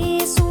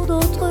régner sous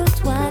d'autres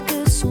toits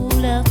que sous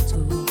leur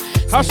tour.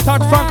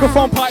 Hashtag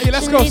francophone party,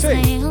 let's go,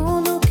 say.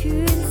 En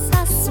aucune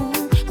façon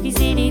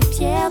briser les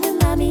pierres de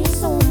ma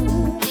maison.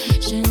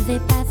 Je ne vais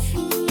pas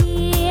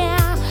fuir,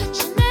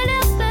 je ne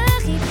leur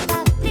ferai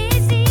pas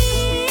plaisir.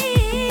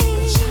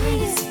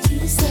 Si tu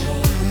sais,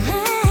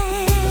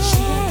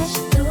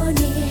 j'ai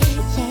donné.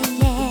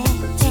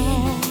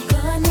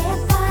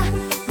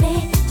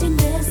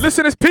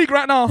 Listen, it's peak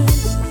right now.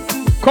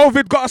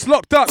 COVID got us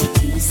locked up.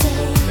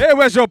 Hey,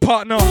 where's your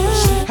partner?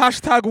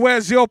 Hashtag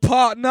where's your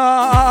partner?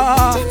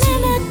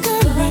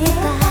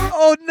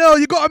 Oh no,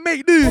 you gotta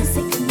make do.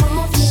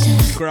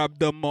 Grab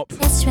the mop,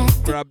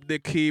 grab the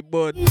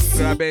keyboard,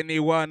 grab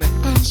anyone,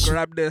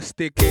 grab the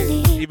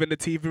sticky, even the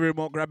TV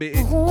remote, grab it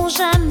in.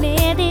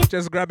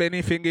 Just grab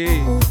anything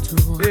in.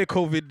 Hey,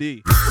 COVID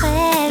D.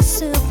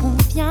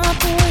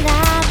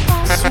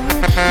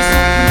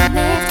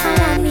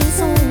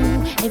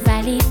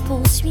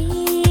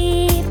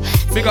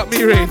 Big up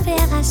me, Ray.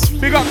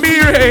 Big up me,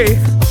 Ray.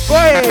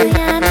 Hey.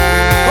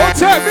 Don't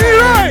tell me,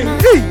 Ray.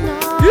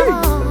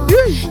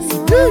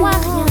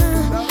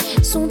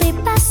 Sont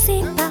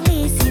dépassés par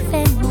les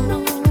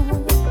événements.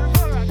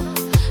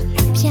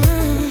 Le bien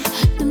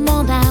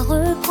demande à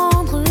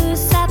reprendre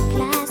sa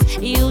place.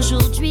 Et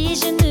aujourd'hui,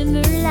 je ne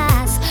me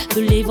lasse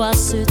de les voir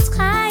se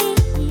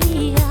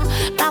trahir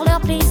par leur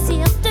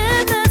plaisir de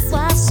me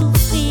voir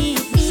souffrir.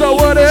 So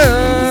what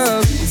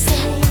else?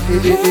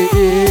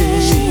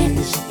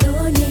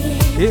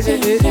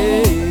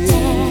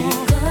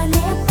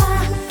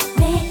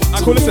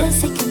 Uncle, listen.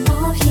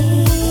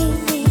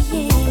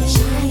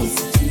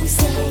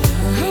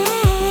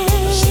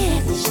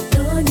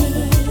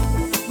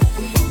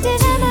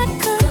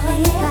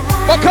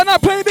 But can I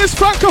play this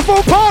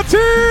francophone party?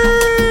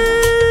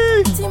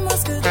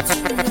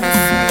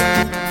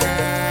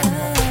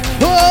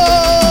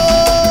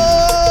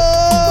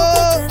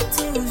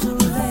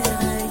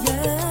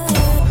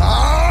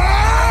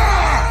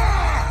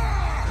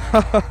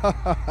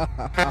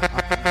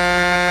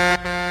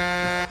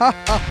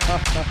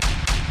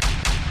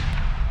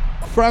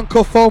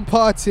 Francophone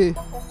party.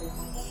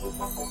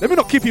 Let me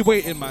not keep you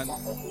waiting, man.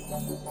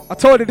 I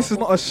told you this is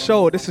not a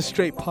show, this is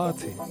straight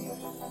party.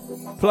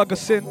 Plug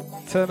us in,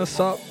 turn us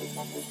up,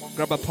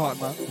 grab a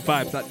partner,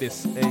 vibes like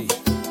this. Hey.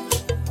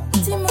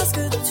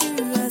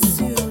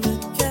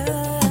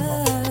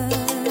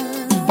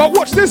 But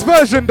watch this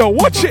version though,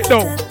 watch it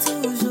though.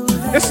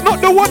 It's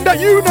not the one that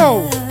you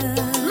know.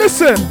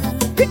 Listen.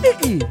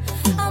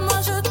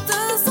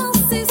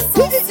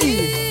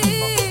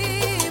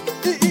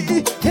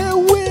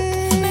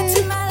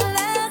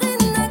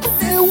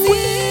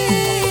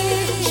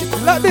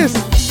 Like this.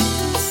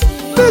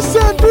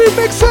 Listen,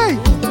 remix, hey.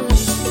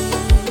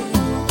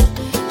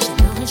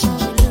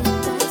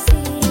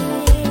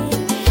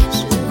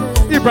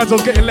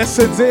 Bradzo's getting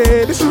lessons,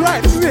 eh? This is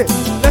right, this is it.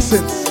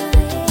 Lessons.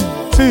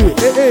 2,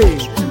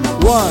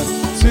 1,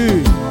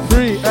 2,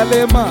 3,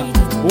 allez ma.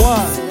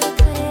 1,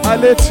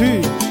 allez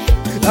 2,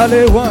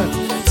 allez 1,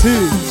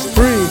 2,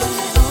 3.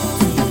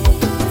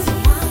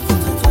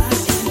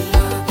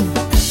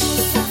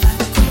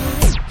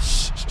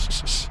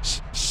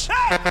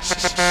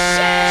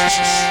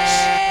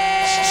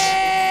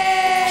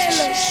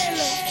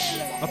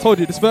 I told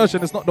you this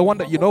version is not the one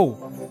that you know.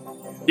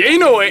 Yeah, you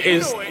know it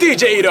is.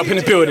 DJ Eat Up in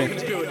the building.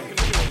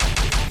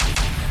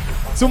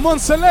 To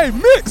Monsoleil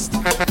mixed.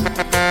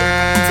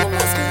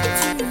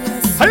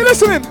 Are you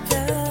listening?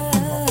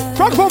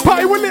 Francophone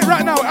party, we're lit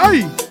right now.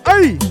 Hey,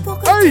 hey,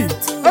 hey,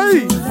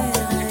 hey.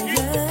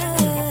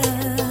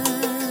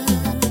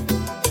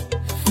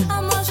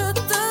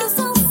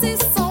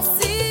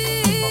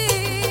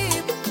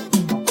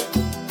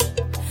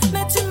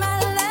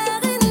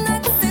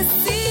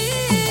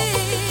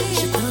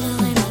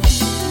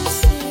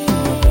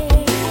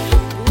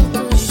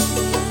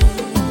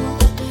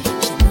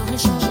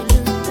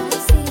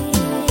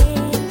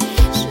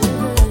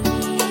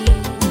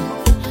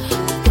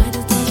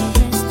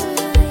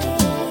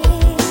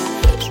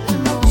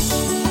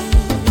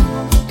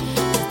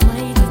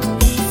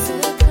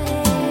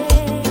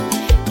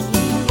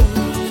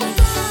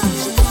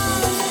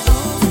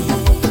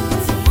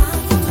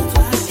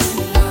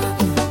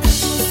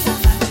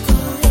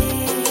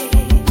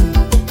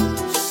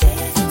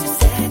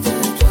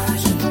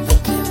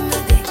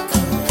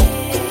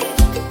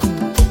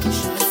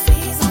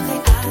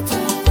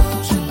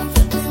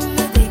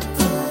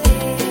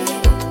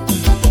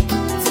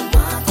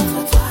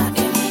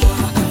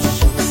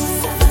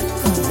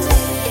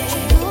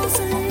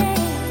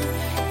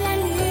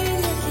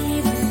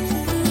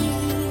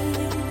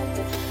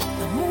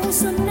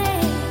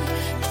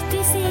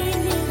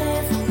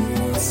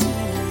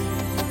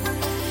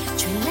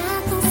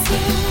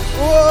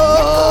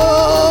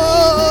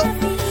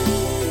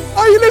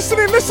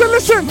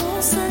 Listen.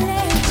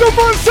 To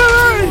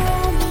Monsoleil.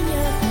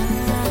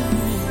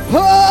 No,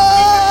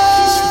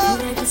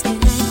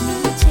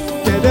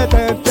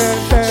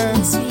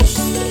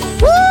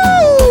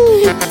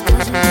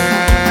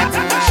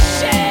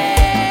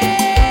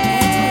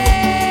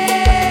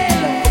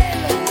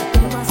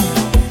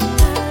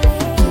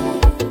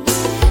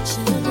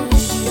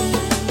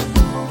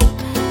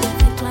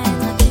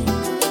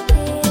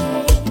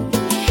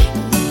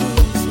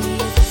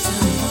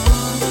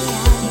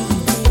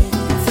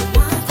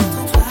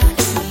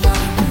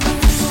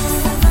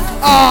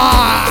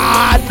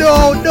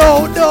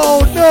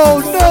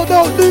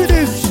 don't do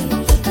this.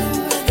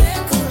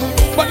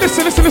 But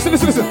listen.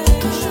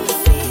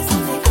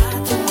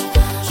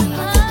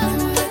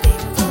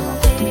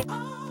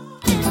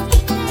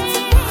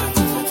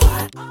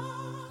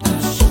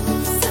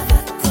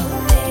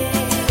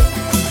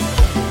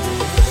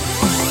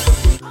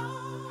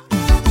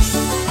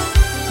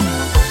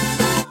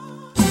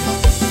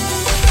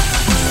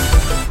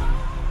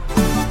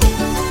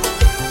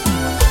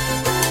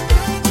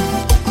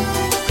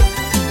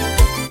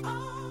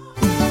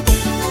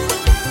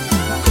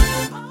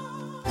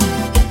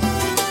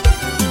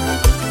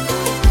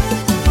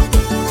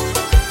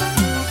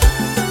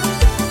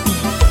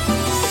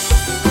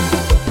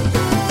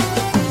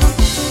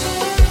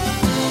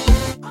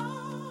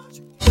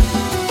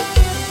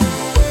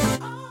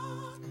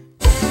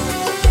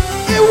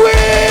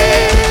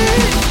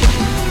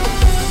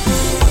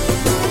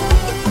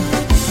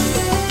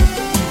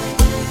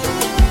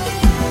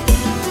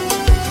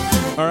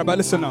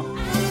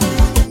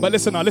 But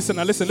listen now. Listen.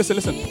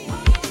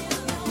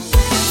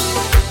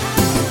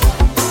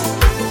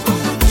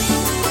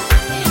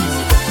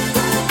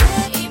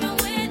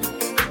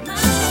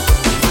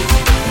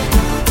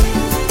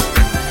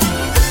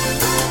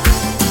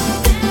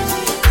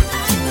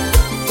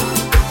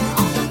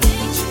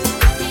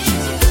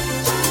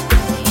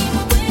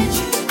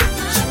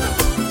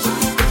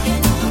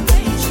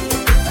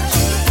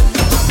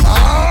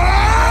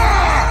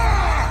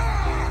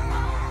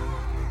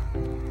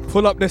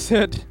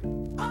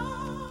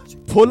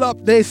 Pull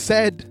up this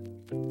head.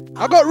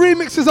 I got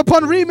remixes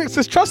upon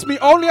remixes. Trust me,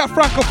 only at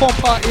Francophone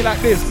party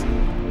like this.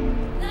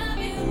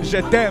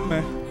 Je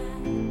t'aime.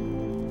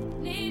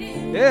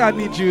 Yeah, I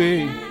need you.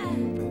 Eh?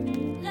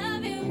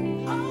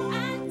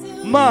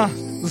 Ma,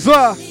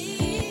 Zoa.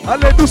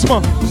 Allez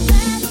doucement.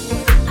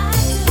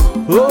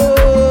 Oh.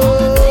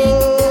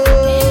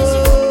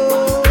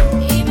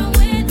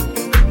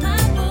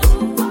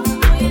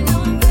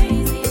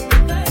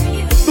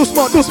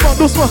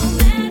 Doucement.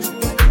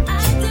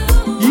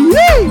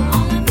 Yeah.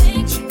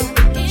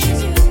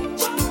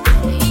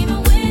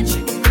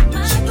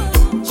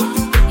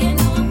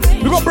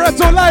 We got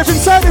Bretto live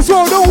inside as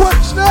well. Don't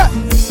watch that.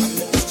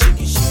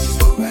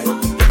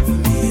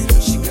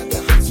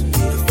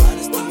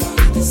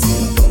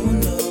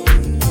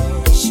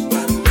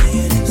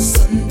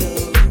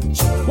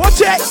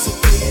 Watch it.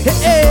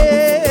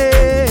 Hey.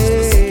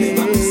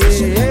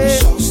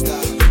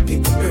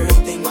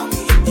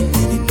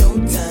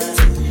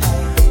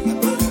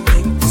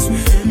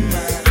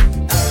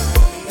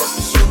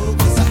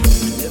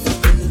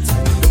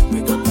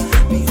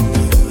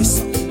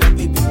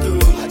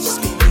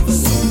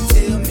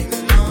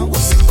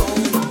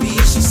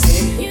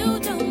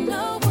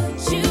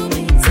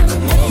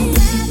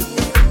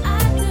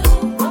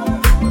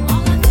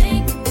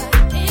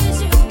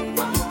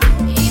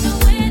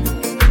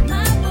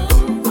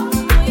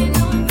 You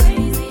know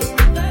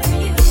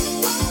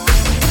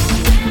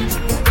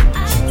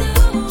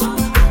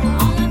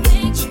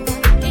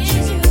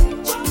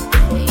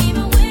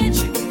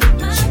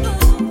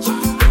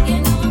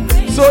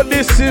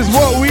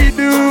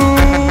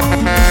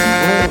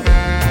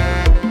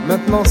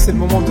maintenant c'est le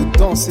moment de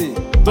danser.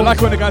 I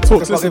like when the guy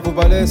talks. Préparez vos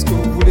balais, ce que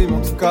vous voulez, mais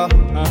en tout cas,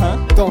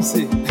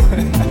 dansez.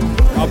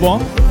 Ah bon?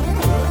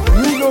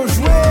 Milo,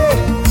 jouez!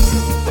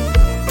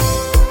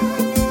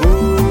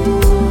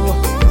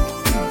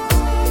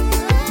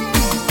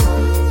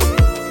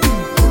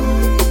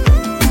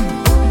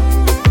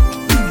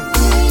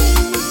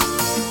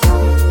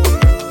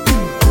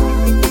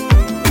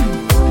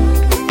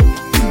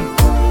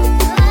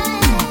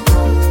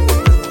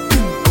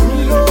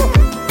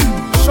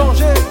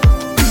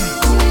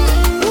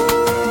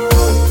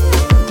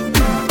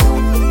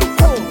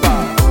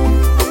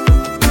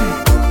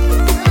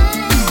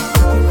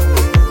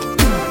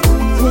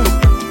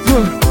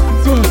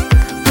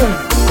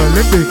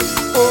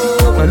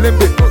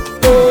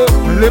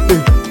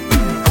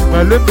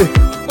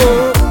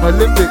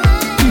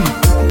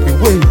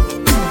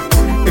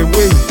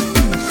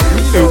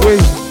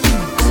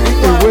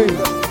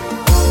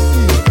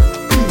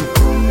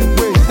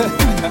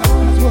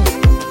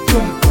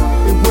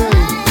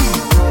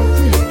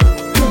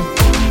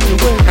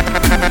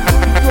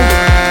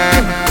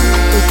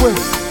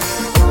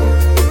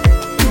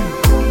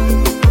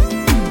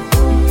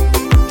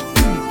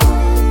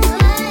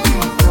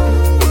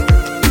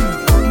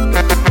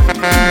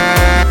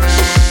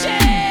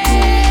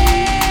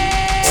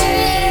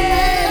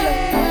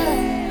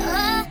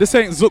 This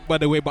ain't Zook, by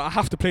the way, but I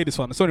have to play this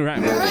one. It's only right.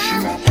 Here,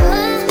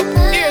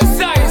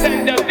 Size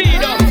and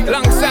Davido,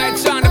 alongside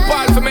Sean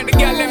Paul for make the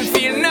girl them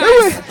feel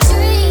nice.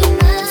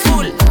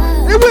 Full.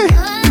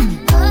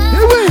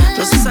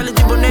 Just a solid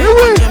bonnet,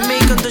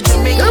 Jamaican to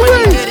Jamaica,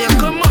 Nigeria,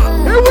 come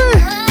on.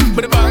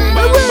 But bang,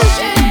 bang, bang.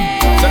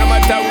 So no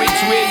matter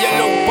which way you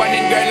look, one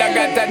in girl, I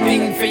got a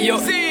thing for you.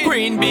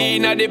 Green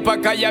bean at the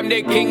pack, I am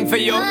the king for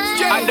you.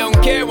 I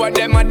don't care what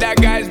them other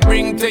guys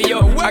bring to you.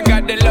 I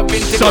got the love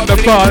into the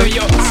fling to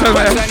you.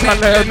 What's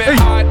me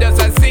hard as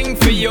I sing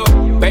for you.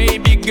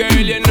 Baby girl,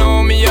 you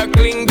know me, I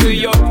cling to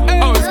you.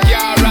 House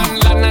car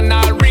and land and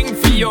I'll ring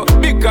for you.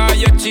 Because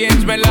you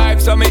changed my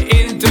life, so me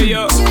into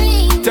you.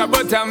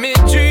 But I'm a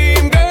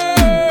dream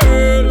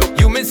girl.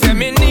 You me say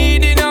me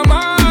need in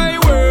my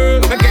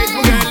world. My case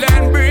my girl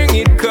and bring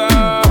it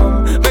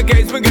come. My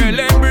case my girl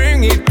and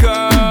bring it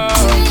come.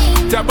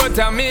 But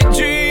I'm a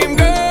dream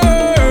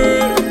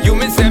girl. You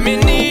me say me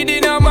need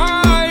in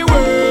my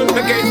world.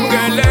 My case my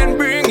girl and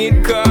bring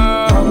it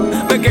come.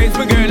 My case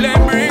my girl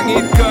and bring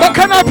it come. But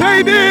can I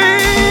play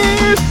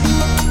this?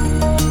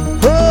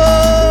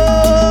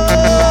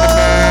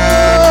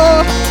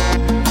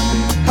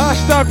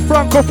 Hashtag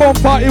Francophone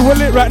Party, we're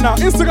lit right now.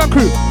 Instagram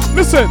crew,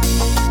 listen.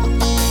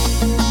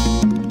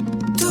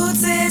 Toutes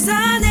ces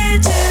années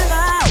tu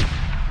m'as.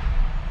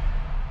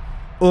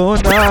 On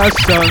a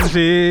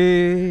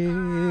changé.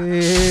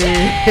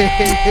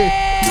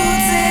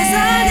 Toutes ces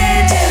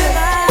années tu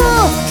m'as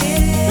manqué.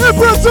 Hey,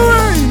 Brother!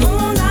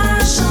 On a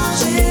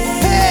changé.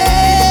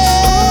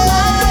 On a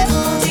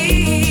grandi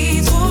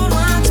trop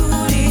loin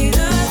tous les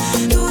deux.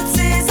 Toutes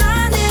ces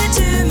années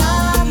tu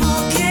m'as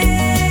manqué.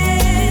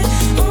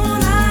 On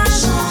a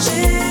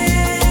changé.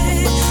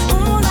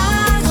 On a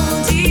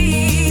grandi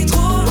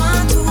trop loin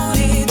tous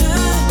les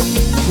deux.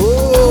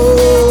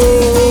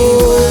 Des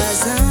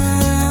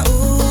voisins au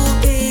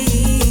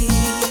pays.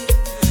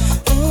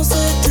 On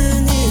se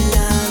tenait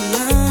la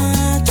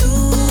main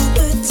tout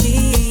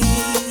petit.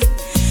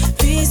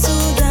 Puis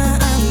soudain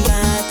un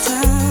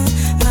matin,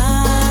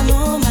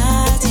 maman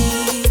m'a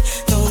dit: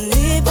 n'en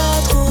aie pas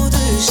trop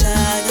de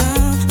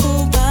chagrin, on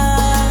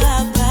part à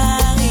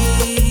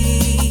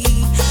Paris.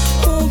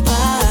 On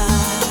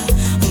part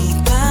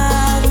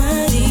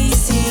loin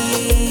d'ici.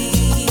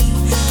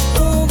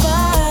 On part.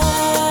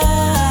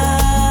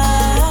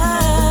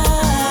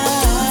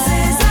 Toutes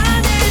ces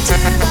années tu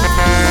m'as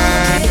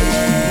manqué.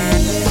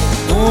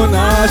 On a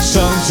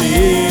changé.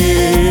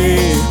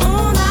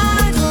 On a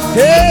grandi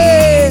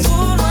Hey!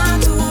 trop loin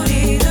tous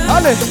les deux.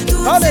 Allez,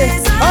 Toutes allez,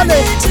 ces allez,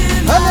 années tu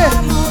m'as allez.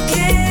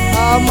 manqué. Ah,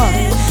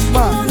 On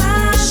a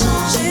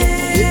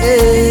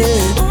changé.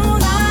 On a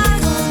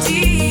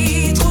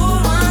grandi trop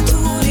loin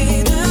tous les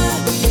deux.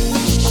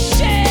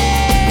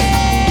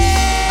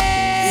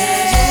 La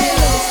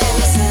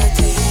violence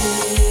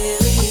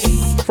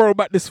atterrit. Throw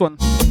back this one.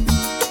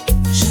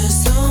 Je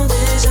sens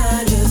déjà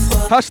le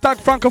froid Hashtag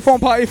Francophone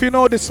Party if you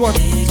know this one.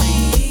 gris.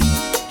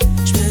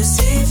 Je me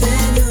suis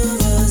fait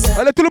nouveaux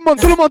Allez, tout le monde,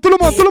 tout le monde, tout le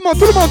monde, tout le monde,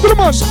 tout le monde, tout le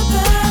monde. Je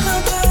perds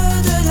un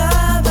peu de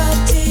là-bas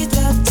petit à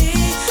petit.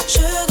 Je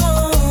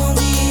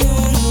grandis, on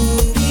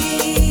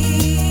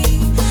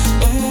oublie,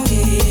 on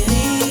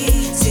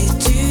guérit.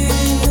 C'est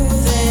une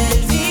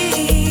nouvelle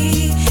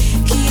vie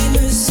qui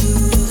me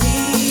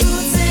sourit.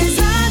 Toutes ces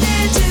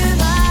années tu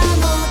m'as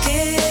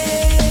manqué.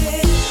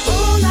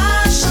 On a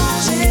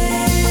changé.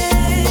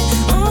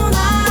 On a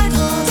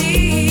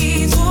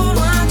grandi trop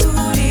loin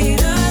tous les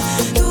deux.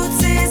 Toutes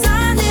ces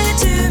années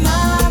tu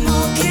m'as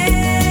manqué.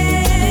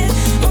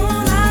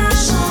 On a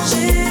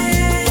changé.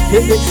 On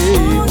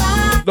a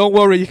Don't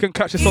worry, you can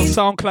catch this on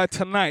SoundCloud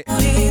tonight.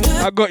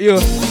 I got you.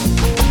 déjà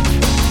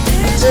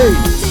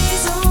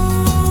 10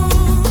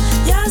 ans,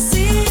 y'a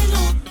si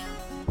longtemps.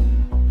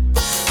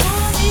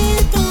 En y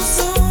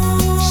pensant,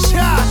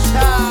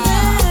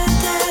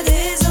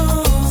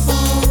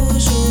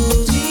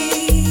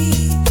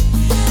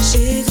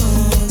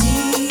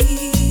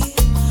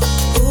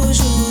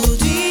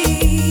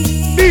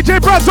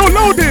 ones all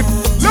loading.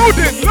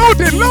 Loading,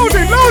 loading,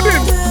 loading,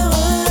 loading.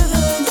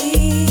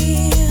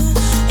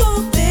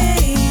 Au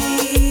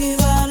pays,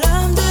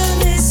 voilà de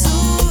mes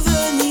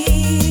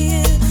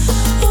souvenirs.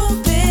 Au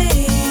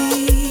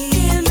pays,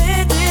 il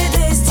m'était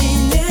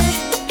destiné.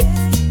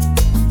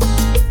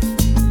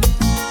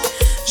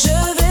 Je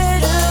vais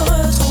le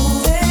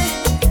retrouver.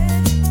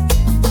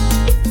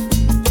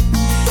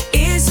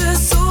 Il se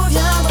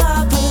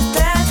souviendra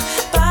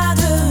peut-être pas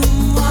de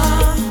moi.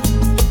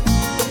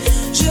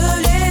 Je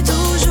l'ai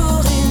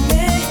toujours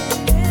aimé.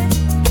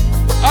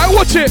 I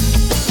watch it.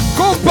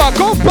 Compa,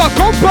 compa,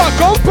 compa,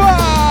 compa.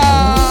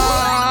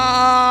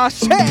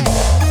 Shit.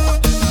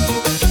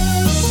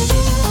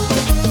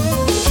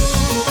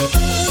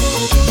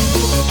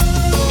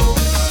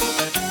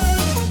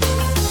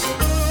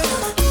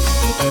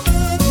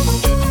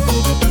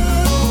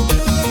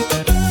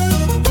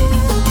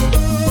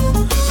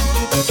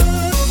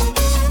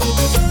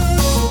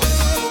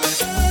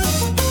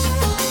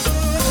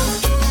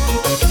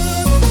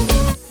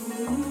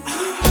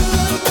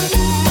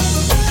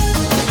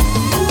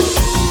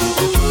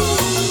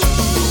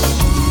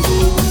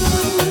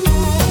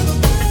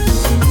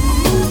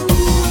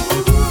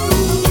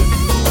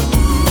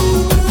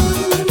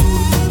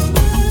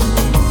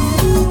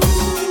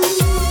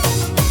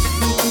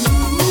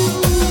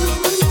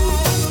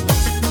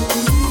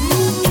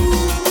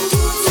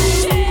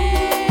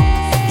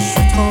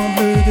 Je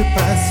tremble de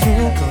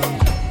passion comme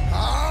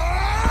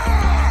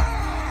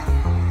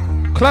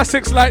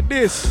Classics like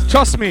this,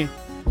 trust me.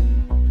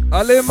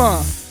 Alema,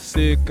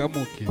 c'est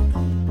kamuke.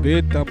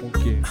 Beta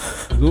muke.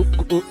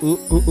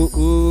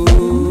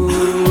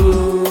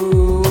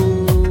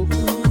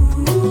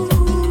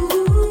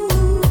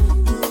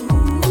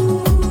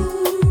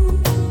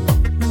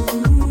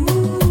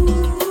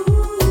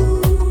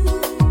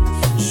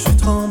 Je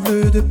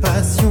tremble de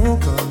passion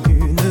comme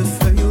une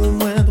feuille au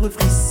moindre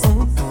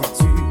frisson quand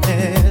tu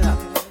es là,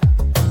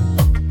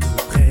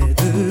 tout près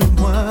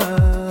de moi.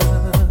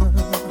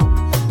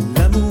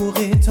 L'amour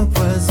est un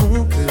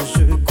poison que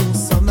je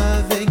consomme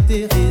avec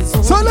des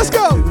raisons. So let's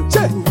go.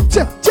 Che,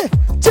 che, che,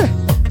 che,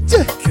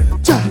 che,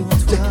 che,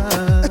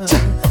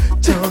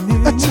 Comme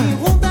une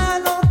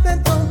hirondelle en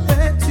pleine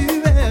tempête, tu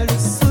es le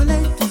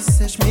soleil qui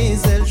sèche mes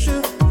ailes. Je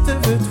te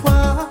veux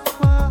toi,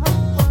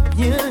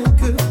 rien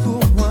que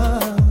pour moi.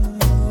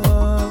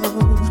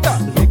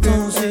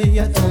 Longtemps j'ai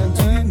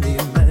attendu, mais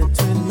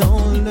maintenant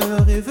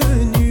l'heure est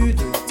venue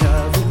de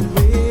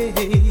t'avouer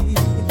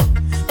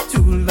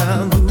tout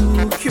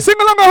l'amour que Sing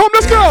along at home,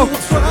 let's go.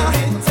 toi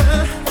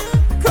éteint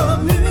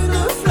comme une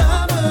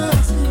flamme.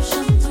 Je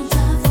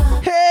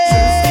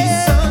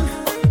frissonne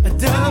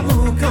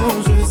d'amour quand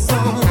je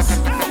sens.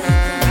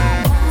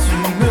 Tu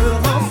me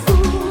rends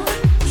fou,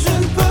 je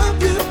ne peux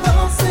plus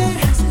penser.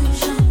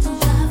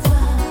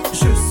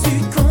 Je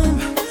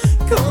succombe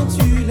quand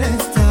tu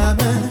laisses ta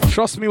main.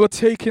 Trust me, we're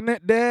taking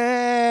it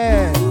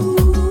there.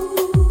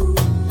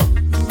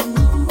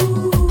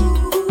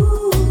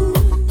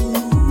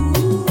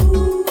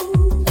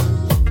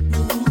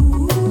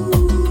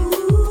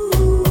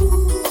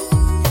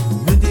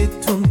 Ne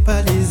détourne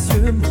pas les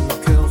yeux, mon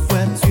cœur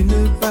voit, tu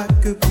ne vas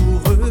que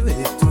pour eux.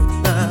 Et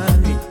toute la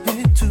nuit,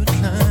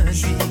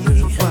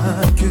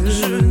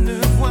 je ne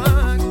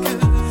vois que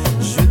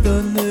je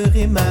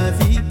donnerai ma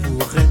vie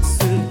pour être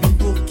celui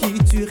pour qui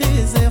tu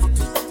réserves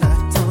toute ta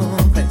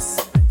tendresse,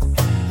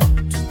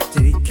 toutes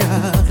tes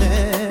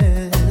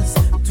caresses,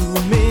 tous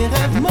mes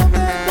rêves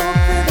m'emmènent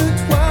auprès de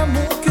toi.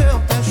 Mon cœur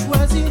t'a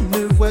choisi,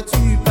 ne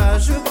vois-tu pas,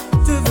 je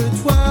te veux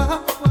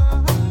toi,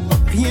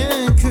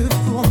 rien que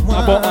pour moi.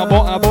 Ah bon, ah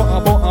bon, ah bon, ah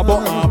bon, ah bon,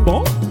 ah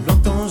bon.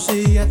 Longtemps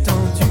j'ai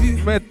attendu,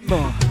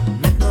 Maintenant,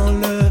 maintenant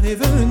l'heure est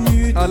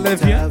venue de Allez,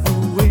 viens.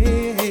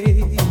 t'avouer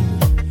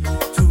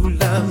tout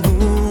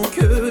l'amour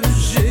que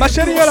j'ai. Ma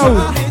chérie, pour elle est où?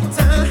 toi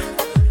éteint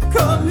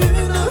comme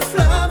une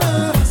flamme.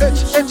 Je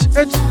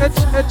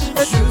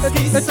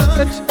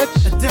frissonne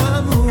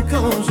d'amour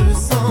quand je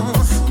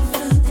sens.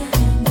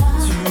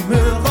 Tu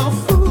me rends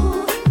fou,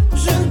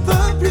 je ne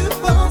peux plus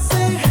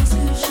penser.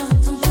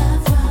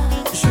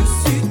 Je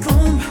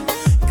succombe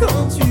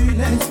quand tu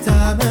laisses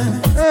ta main.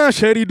 ah,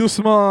 chérie,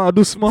 doucement,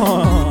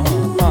 doucement.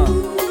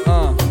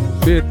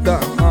 Beta,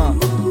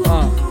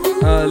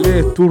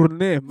 allez,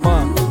 tournez,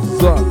 ma,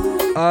 za.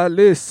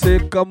 Allez,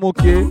 c'est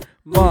kamuke,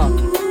 ma,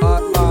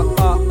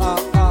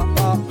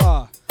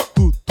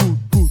 tout, tout,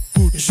 tout,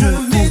 tout, Je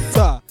tout,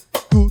 m'éteins.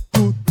 tout,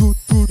 tout, tout,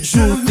 tout, Je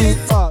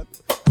m'éteins.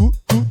 tout,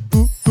 tout,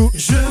 tout, tout.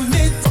 Je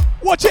m'éteins.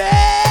 Watch it!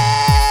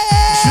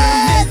 Je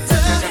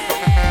m'éteins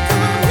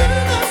comme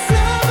une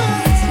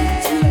flamme.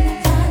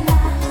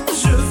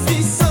 Je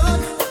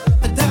frissonne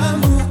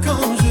d'amour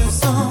quand je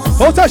sens.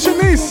 Hold tight,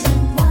 Shanice,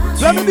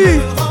 Lamidi,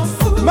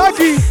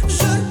 Maggie,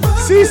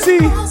 Cici,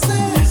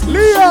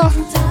 Leah.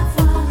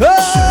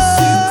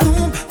 Ah!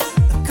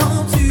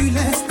 Quand tu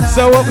laisses ta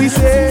So what we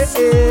say?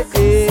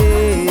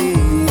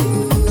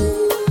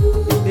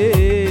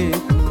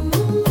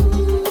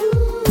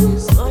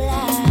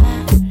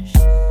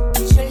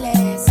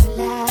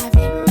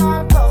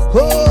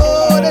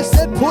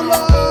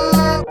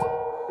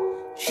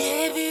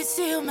 J'ai vu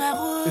sur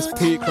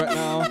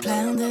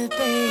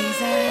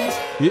visage.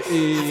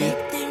 Avec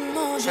des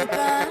mots, je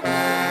parle.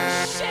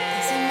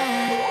 C'est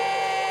mal.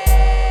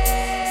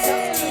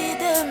 Sorti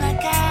de ma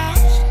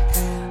cage,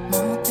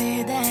 monté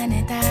d'un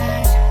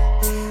étage.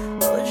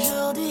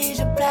 Aujourd'hui,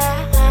 je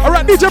plage.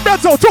 Alright, DJ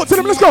Benzo, talk to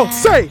them, let's go.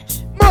 Say,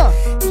 ma.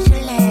 Je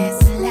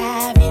laisse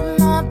la vie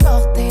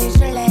m'emporter.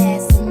 Je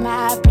laisse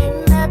ma vie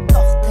me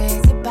porter.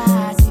 C'est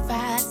pas si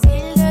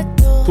facile de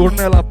tourner.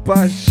 Tournez la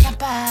page.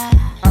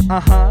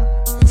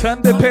 Turn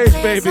the page,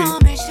 baby.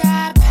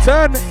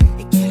 Turn it.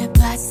 Et que le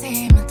passé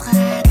me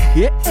traque.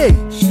 Yeah.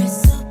 Je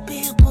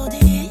soupire pour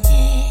dire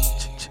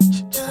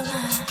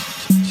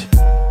dommage.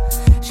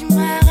 Je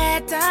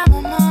m'arrête un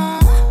moment,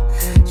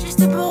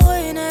 juste pour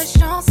une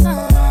chanson.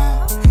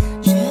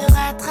 Je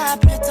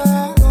rattrape le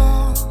temps,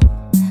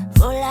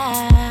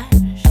 volage.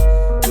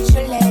 Je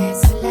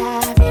laisse la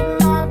vie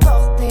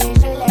m'emporter.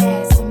 Je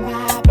laisse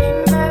ma vie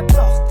me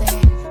porter.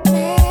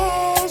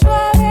 Mes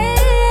joies et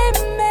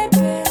mes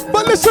peines.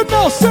 But listen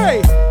now,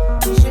 say.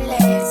 Je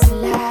laisse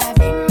la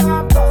vie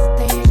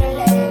m'emporter. Je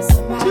laisse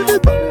ma vie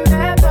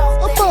me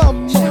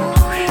porter.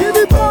 Give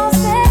it back.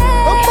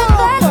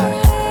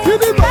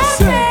 Give it back,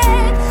 say.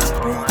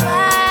 Pour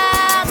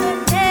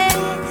pardonner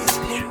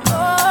les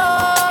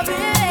mauvais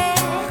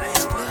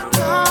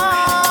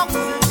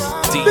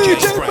temps.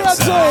 DJ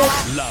Benzo.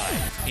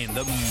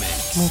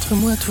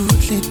 Montre-moi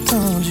toute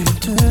l'étendue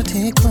de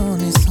tes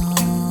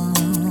connaissances.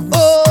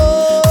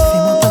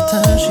 Fais-moi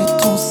partager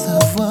ton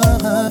savoir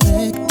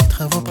avec tes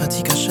travaux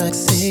pratiques à chaque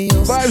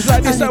séance. Vibes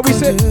like this, À how we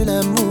say. l'école de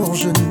l'amour,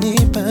 je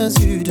n'ai pas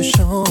eu de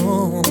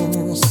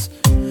chance.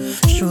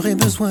 J'aurais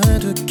besoin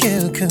de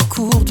quelques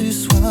cours du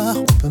soir.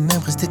 On peut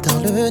même rester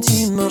tard le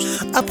dimanche.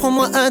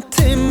 Apprends-moi à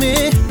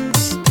t'aimer,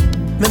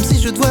 même si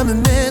je dois me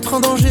mettre en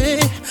danger.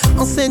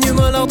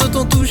 Enseigne-moi l'art de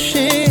ton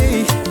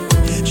toucher.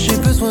 J'ai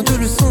besoin de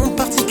leçons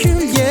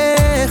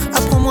particulières.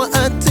 Apprends-moi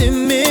à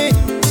t'aimer,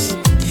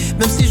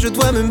 même si je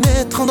dois me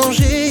mettre en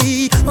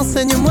danger.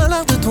 Enseigne-moi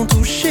l'art de ton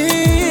toucher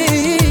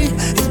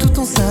et tout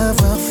ton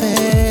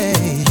savoir-faire.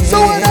 So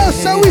what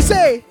else shall we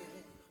say?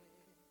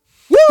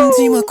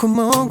 Dis-moi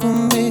comment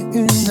gommer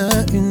une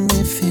à une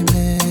mes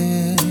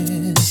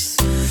faiblesses.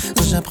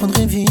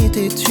 J'apprendrai vite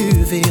et tu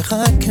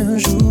verras qu'un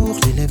jour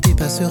l'élève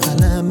dépassera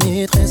la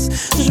maîtresse.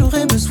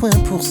 J'aurai besoin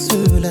pour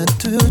cela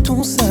de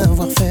ton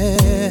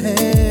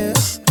savoir-faire.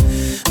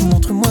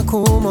 Montre-moi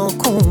comment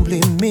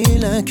combler mes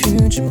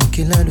lacunes. J'ai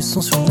manqué la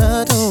leçon sur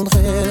la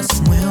tendresse.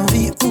 Moi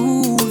envie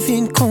ou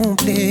vine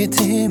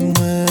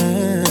complétez-moi.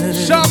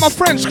 Shout out my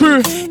French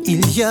crew.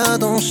 Il y a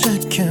dans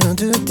chacun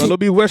de tes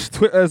Lobby West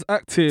Twitter is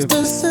active.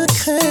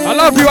 secrets. I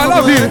love you, I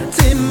love you.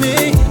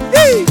 T'aimer,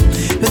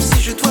 même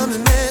si je dois me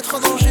mettre en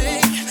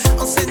danger.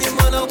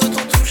 Enseigne-moi l'art de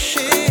ton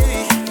toucher.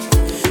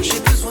 J'ai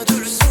besoin de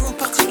leçons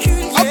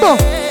particulières. Ah bon,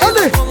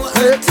 allez.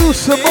 Allez,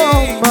 doucement,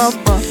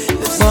 maman.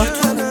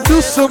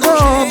 Doucement,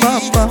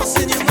 maman.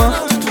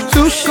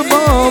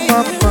 Doucement,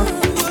 maman.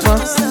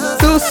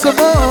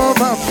 Doucement,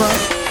 maman.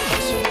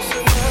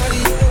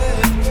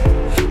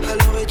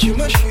 Alors et tu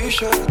m'as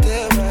chuchoté,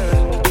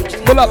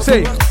 ouais. Pull up,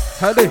 say.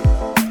 Allez.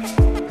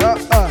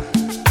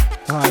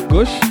 À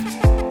gauche,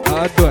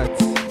 à droite.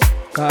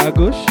 À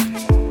gauche,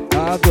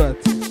 à droite.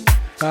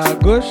 À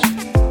gauche,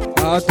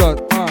 à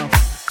droite.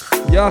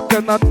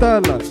 Yaka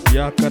Natala,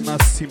 Yaka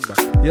Nasimba.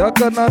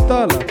 Yaka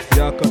Natala,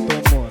 Yaka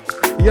Tomona.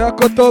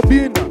 Yaka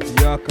Tobina,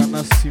 Yaka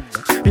Nasimba.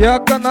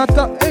 Yaka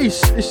Nata,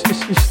 ish,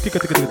 tika.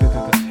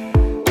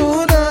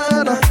 Oh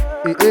na na,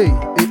 hey.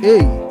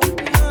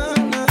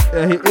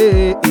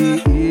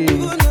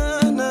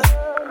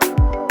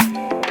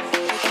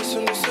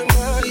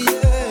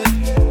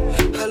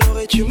 Alors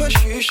et tu m'as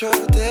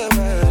chuchoté,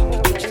 ouais.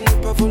 Tu ne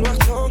pas vouloir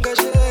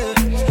t'engager.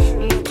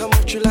 Notre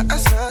amour tu l'as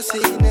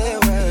assassiné,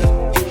 ouais.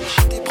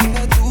 J'étais prêt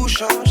à tout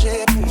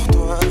changer pour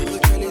toi.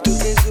 Recaler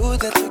toutes les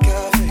autres, être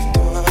qu'avec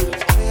toi.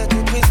 Prêt à te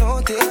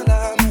présenter à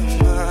la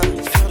maman.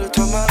 Faire de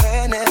toi ma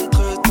reine,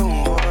 être ton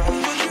roi.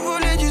 Quand tu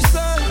voulais du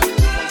sol,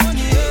 on y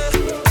est.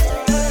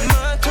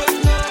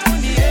 Maintenant on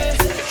y est.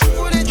 Tu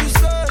voulais du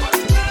sol,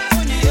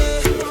 on y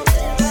est.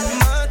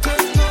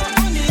 Maintenant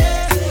on y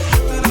est.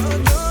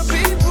 Tant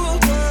pis pour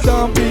toi.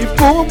 Tant pis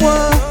pour moi.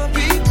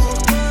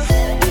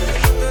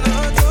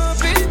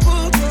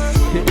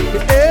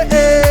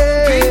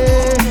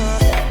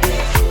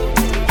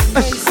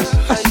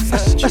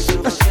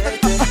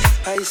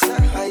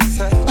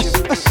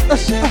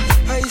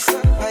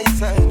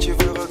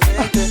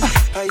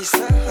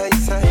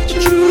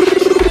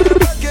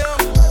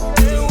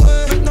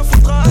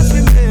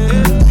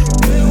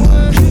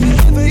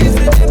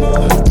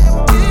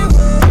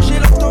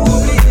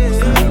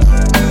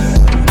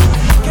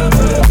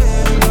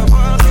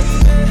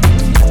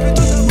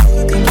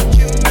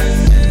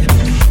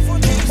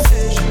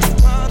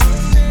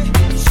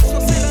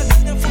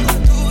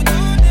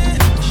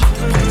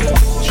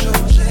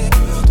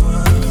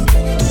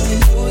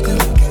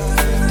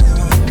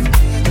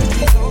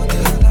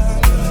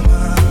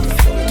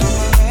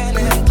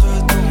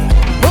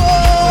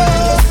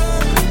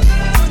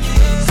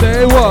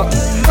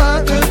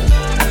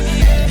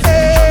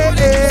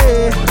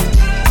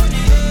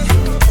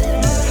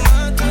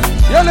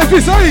 les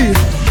fils, allez.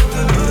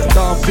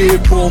 Tant pis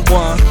pour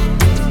moi,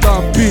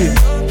 tant pis.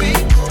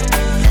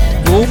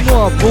 Pour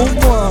moi.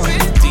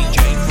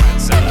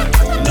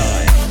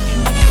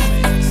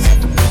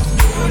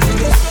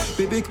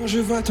 Bébé, quand je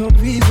vois ton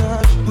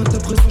visage, en ta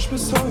présence, je me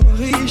sens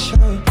riche.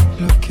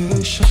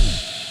 Location.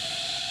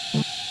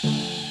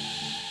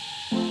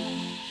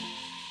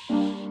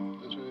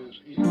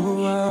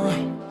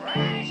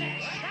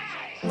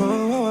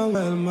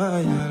 Well,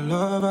 my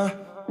lover.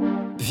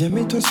 Viens,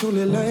 mets-toi sur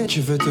les lights,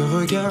 je veux te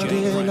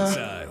regarder là.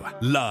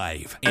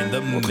 Live in the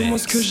mix. Comment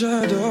ce que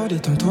j'adore,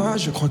 détends-toi,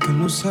 je crois que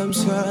nous sommes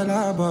seuls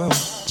à bord.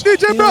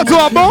 DJ Brazo,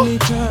 à bord. Oui.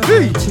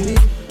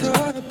 Ta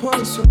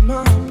peau sur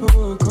ma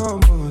peau,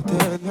 comment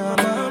t'es là.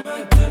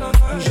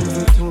 Je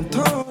veux ton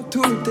temps,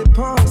 toutes tes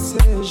pensées,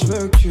 je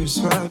veux que tu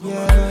sois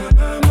bien.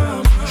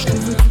 Je te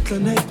veux toute la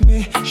night,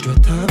 mais je dois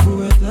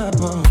t'avouer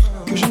d'abord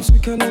que je ne suis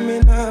qu'un homme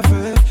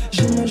énervé.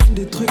 J'imagine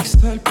des trucs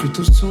sales,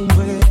 plutôt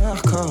sombres et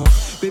hardcore.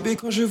 Bébé,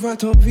 quand je vois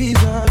ton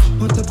visage,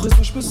 en ta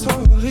présence, je me sens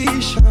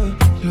riche.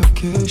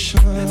 Location.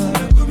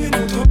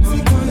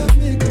 C'est quoi la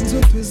vie comme ça,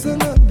 tu es un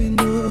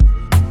albino.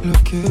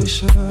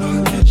 Location.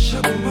 Moi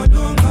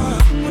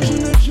je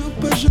ne joue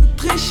pas, je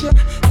triche.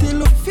 T'es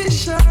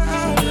l'official.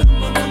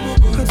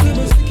 Quand tu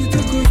vas se quitter,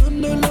 couillon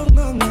de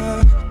l'ornana.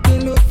 T'es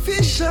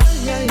l'official.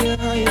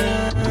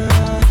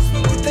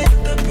 Bouteille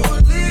de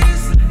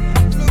police.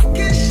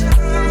 Location.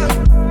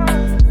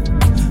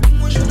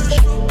 Moi je ne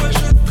joue pas,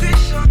 je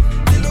triche.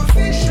 T'es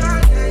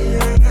l'official.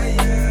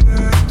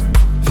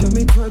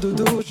 Ferme-toi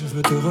dodo, je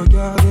veux te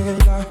regarder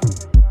là.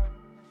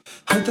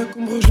 À ta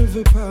combre je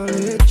veux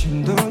parler, tu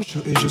me donnes chaud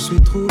et je suis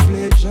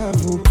troublé,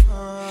 j'avoue.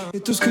 Et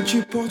tout ce que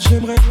tu portes,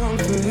 j'aimerais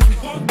l'enlever.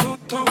 Prends ton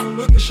temps,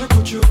 le chaque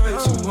fois tu rides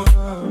sur moi.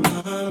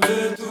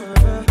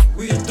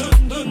 Oui,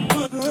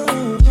 donne-moi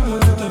tout. Dis-moi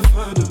que t'as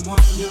faim de moi,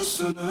 bien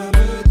sonne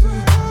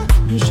tout.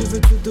 Je veux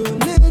te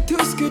donner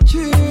tout ce que tu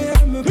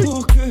aimes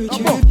pour que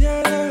tu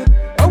viennes.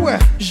 Ah ouais.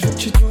 Je veux que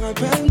tu te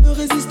rappelles, ne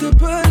résiste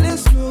pas,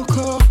 laisse nos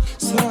corps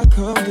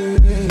s'accorder.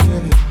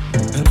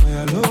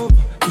 Alors,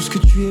 tout ce que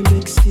tu es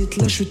m'excite,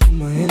 là je suis ton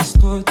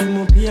maestro, t'es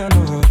mon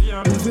piano.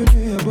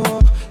 Bienvenue à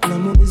bord, là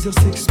mon désir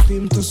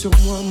s'exprime, toi sur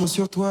moi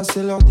sur toi,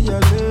 c'est l'heure d'y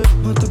aller.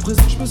 En ta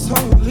présence je me sens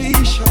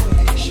riche.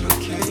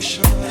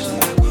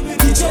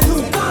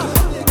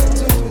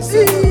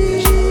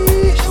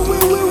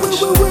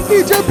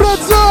 DJ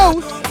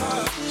Brazo.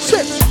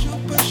 Shit.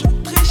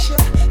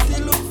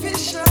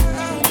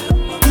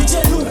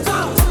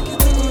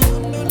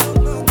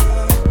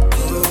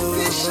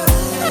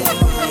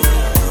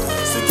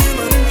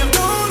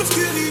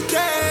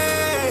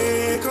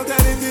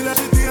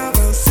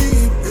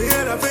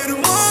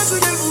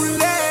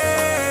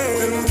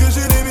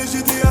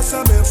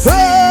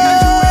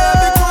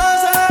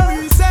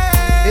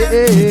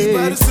 J'étais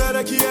pas le seul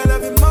à qui elle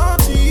avait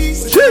menti.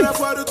 C'était la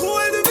fois de trop,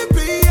 elle devait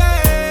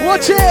payer.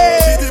 Watch it.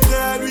 J'étais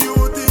prêt à lui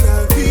ôter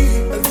la vie.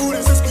 Elle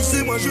voulait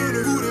s'excuser, moi je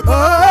ne voulais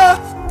pas.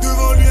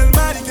 Devant lui, elle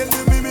m'a dit qu'elle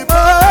ne m'aimait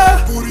pas.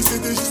 Pour lui,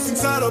 c'était juste une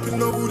salope, il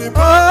n'en voulait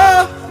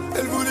pas.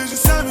 Elle voulait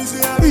juste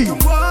s'amuser avec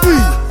moi.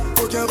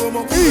 Aucun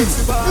roman pour elle,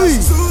 c'est pas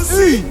un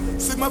souci.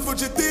 C'est ma faute,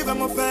 j'étais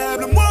vraiment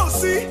faible, moi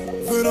aussi.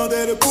 Venant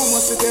d'elle, pour moi,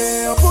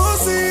 c'était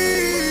impossible.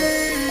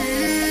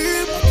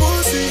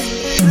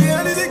 Impossible.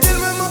 Réaliser qu'elle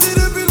m'a menti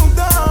depuis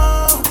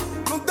longtemps.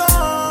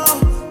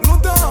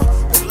 Longtemps.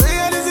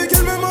 Réaliser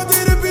qu'elle m'a menti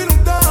depuis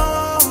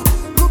longtemps.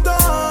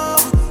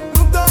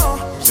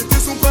 J'étais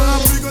son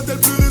parapluie quand elle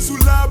pleurait sous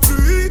la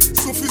pluie.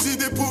 Son fusil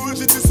d'épaule,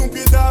 j'étais son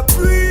pied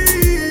d'appui.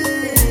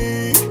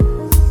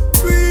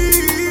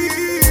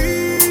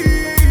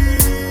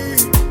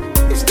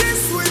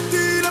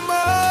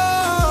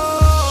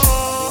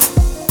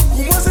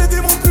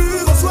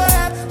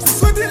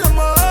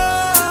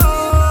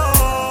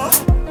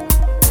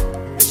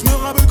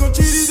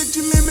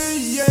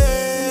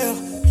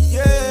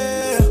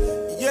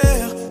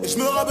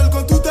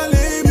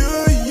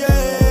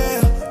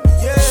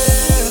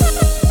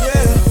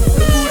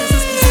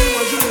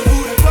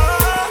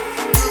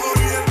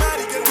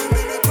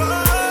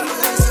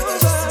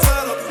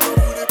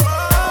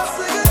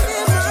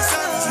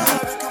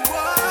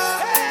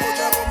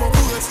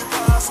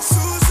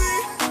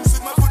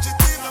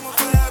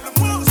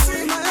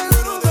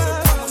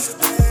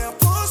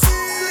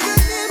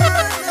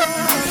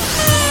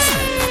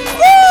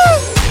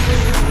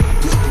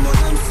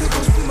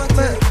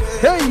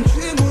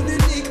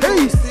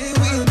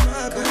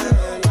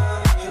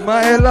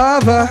 My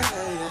lover.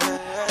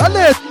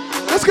 Allez,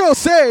 let's go,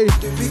 say.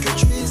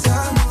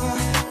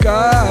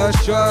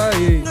 Cacha.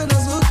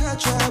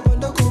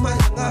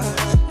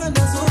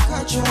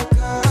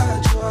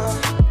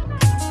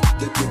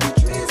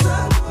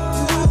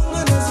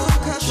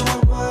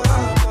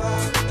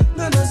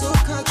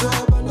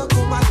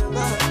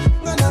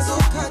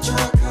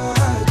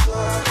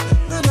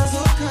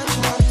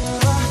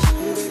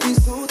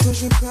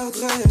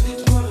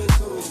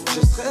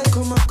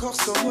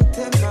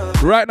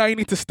 Right now you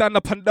need to stand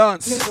up and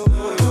dance.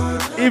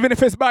 Even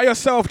if it's by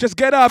yourself, just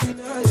get up.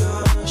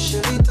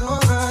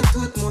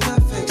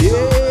 Yeah.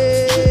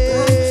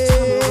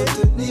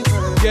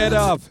 Get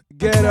up,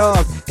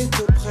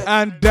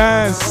 and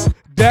dance,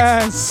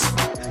 dance.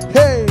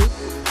 Hey.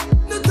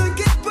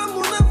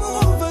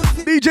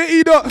 DJ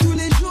Edo,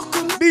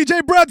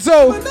 DJ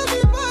Brazzo.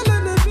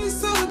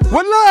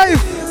 We're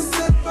live.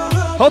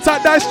 Hold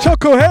tight, Dash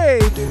Choco, hey.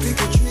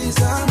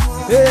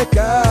 Hey,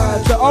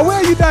 God. Oh, where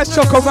are you, Dash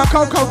Choco, man?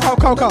 Come.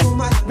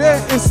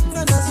 Where is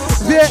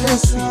he?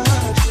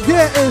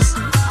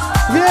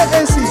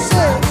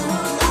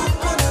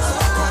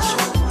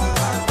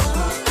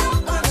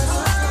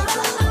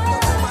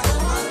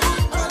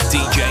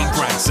 DJ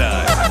Brazzo,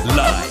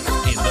 live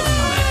in the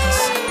mix.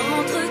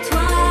 Entre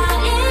toi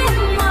et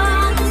moi,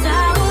 ça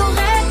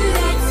aurait pu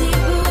être si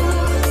beau.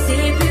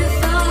 C'est plus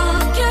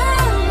fort que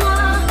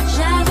moi.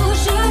 J'avoue,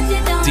 je t'ai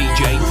dans DJ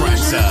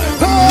Brazzo.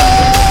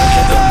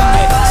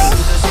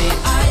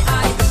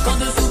 Quand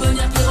de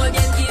souvenirs qui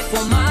reviennent, qui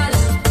font mal.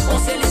 On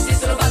s'est laissé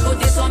sur le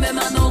bas-côté sans même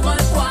un au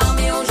revoir.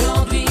 Mais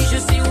aujourd'hui, je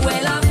sais où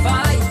est la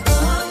faille.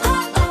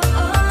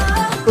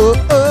 Oh,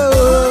 oh.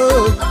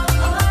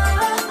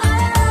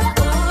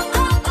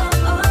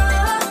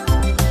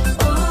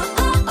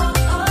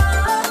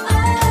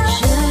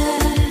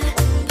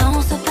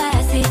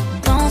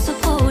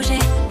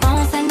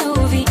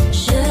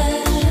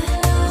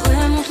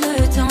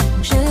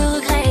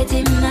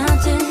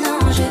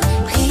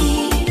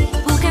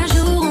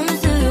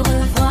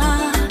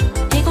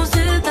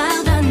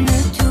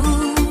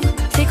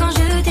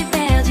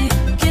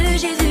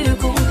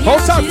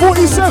 Hold tight,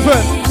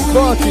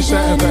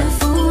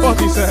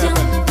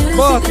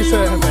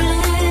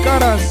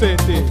 47.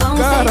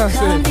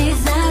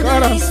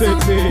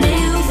 Carancete.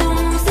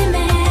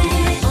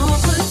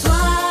 Entre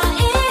toi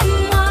et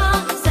moi,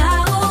 ça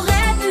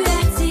aurait pu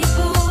être si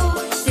beau.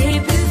 C'est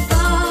plus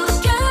fort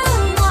que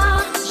moi.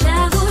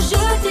 J'avoue,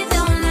 je t'ai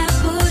dans la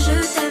peau, je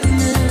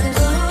t'aime.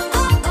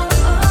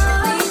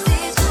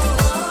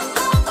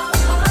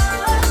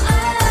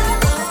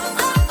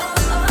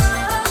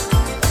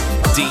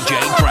 DJ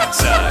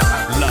Brazzo,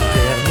 live.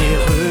 Dernier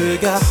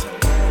regard,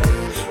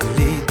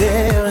 les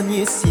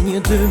derniers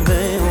signes de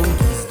main en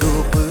guise d'au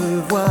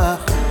revoir.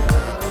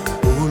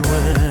 Au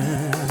loin,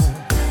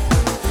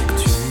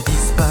 tu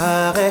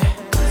disparais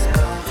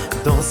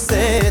dans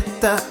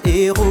cet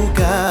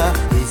aérogare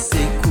et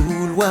ces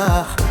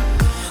couloirs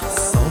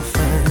sans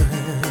fin.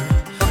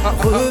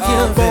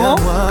 Reviens vers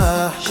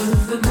moi. Je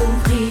veux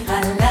m'ouvrir à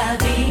la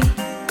vie,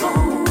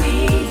 oh oui.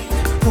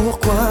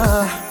 Pourquoi?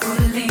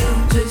 Voler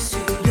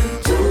au-dessus de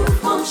tout,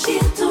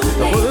 franchir tous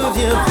les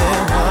Reviens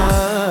vers moi.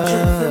 Je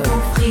veux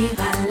m'offrir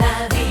à la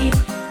vie,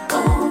 oh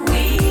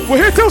oui. We're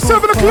here till 7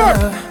 o'clock.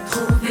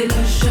 Trouver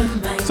le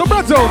chemin. So,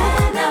 Brazzo,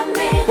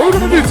 what are we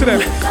gonna do today?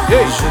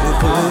 Hey. Je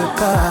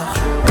repars,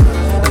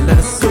 la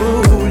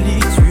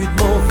solitude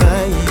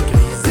m'envahit,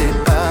 grisée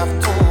par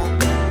ton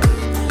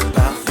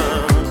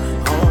parfum.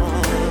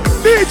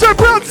 DJ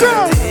Brazzo.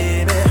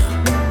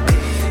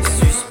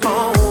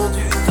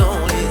 Suspendu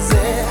dans les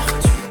airs,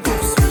 tu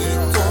poursuis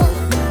ton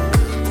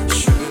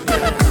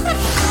chemin.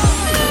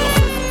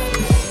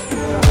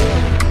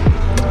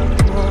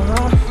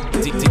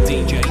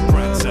 DJ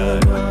Brazzo,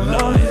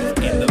 live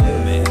in the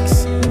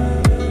mix.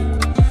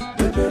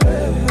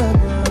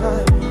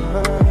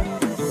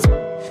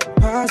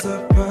 Pas à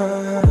pas,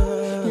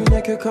 il n'y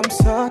a que comme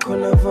ça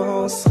qu'on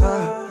avancera.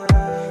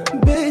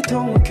 Baie,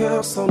 ton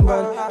cœur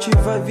s'emballe, tu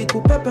vas vite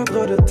pour pas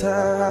perdre de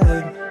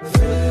time.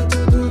 Fais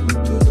tout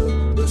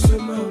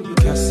doucement,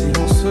 car si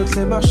on saute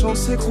les marches on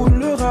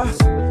s'écroulera.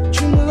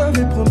 Tu nous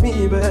l'avais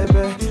promis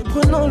bébé,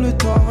 prenons le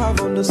temps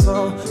avant de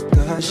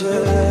s'engager.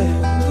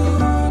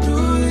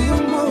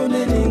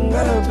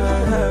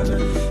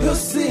 Yo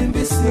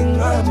simbi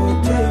singa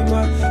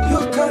motema, yo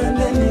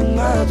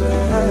kanelinga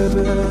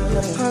bebe.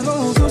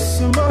 Allons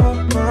doucement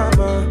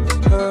mama,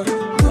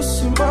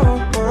 doucement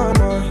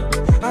mama.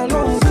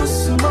 Allons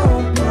doucement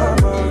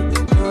mama,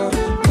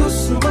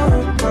 doucement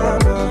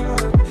mama.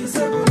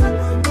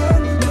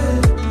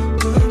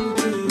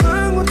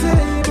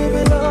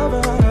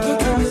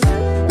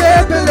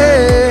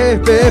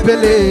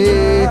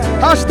 Bébélé.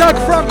 Hashtag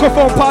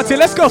francophone party,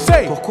 let's go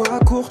say. Pourquoi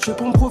cours-tu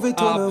pour me prouver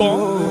ton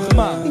amour?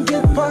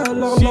 Guette pas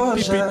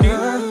l'horloge, le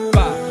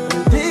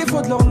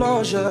défaut de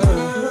l'horloge.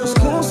 On se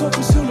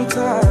concentre sur le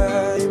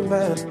time.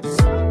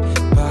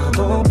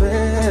 Pardon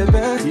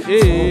bébé,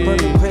 faut pas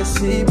nous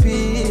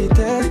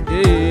précipiter.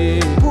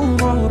 Pour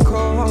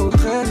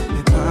rencontrer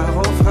mes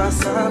parents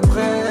face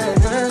après.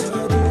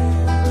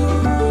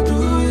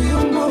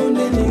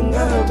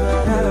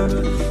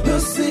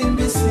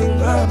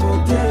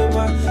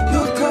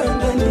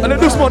 Allez,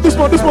 doucement.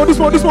 Allons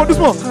doucement,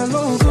 doucement.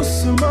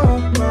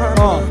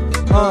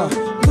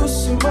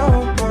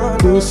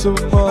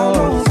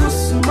 allons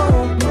doucement,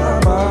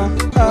 mama.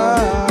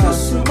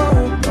 Doucement,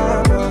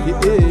 mama.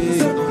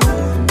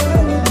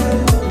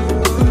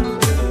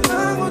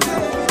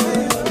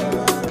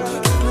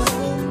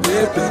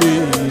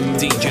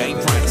 DJ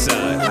Brazzo,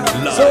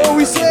 live. So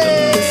we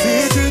say.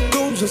 Si tu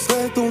tombes, je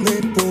serai ton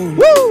épaule.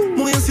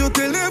 Mourir sur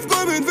tes lèvres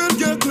comme une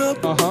vulgaire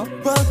clope.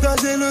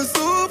 Partager le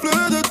souffle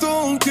de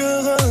ton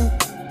cœur.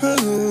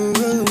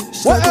 Je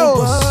serai ton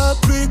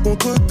parapluie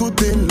contre toute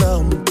tes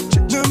larmes.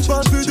 Ne me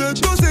parle plus de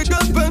tous ces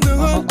cas de peine,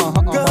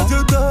 car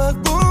Dieu t'a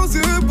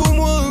posé pour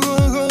moi.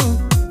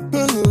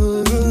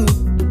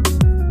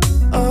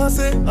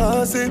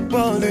 Assez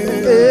parlé,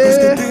 plus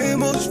que tes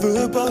mots je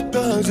veux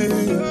partager.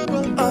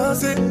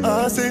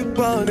 Assez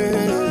parlé,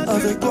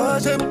 avec toi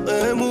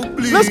j'aimerais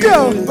m'oublier. Let's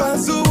go!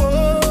 Passo,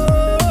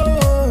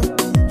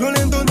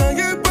 Lolendo n'a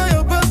pas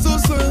y'a pas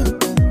sauce.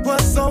 Toi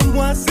sans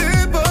moi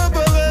c'est pas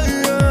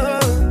pareil.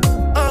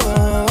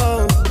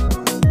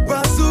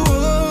 Passo,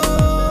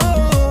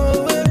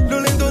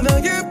 Lolendo n'a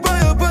pas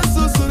y'a pas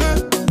sauce.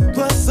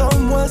 Toi sans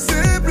moi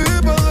c'est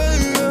plus pareil.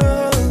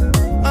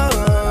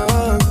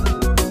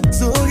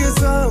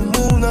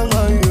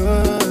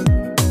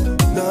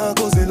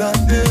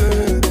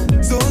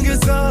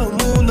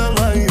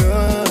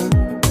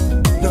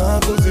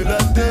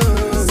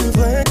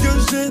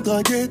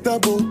 Draguer ta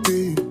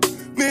beauté,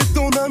 mais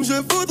ton âme je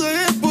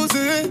voudrais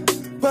épouser.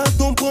 Pas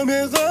ton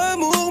premier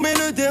amour, mais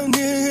le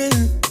dernier.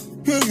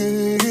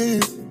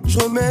 Je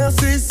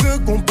remercie ceux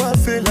qui n'ont pas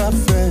fait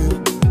l'affaire.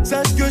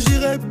 Sache que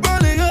j'irai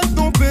parler à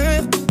ton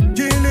père,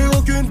 qu'il n'ait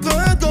aucune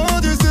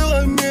prétendue sur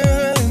la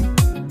mienne.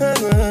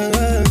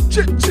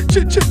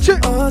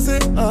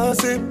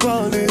 Assez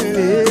parlé,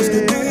 parce que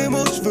tes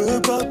mots je veux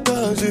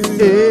partager.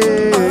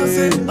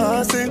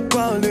 Assez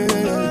parlé,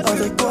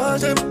 avec toi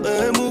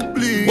j'aimerais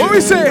m'oublier. What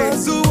we say?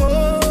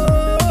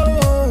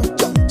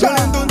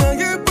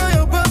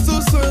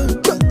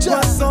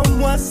 Sans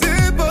moi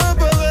c'est pas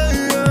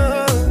pareil.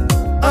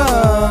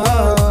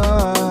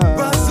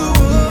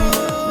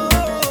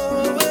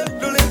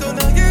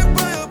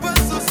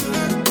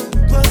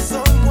 Toi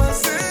sans moi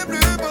c'est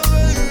plus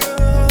pareil.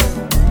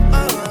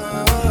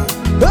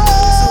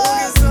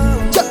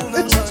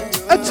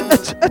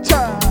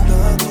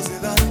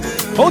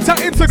 Hold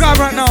tight Instagram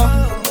right now.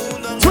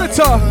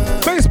 Twitter,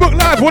 Facebook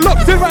Live, we're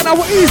locked in right now.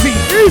 We're easy.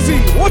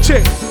 Watch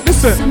it.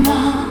 Listen.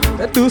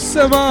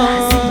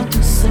 Doucement.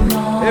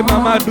 Et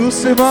maman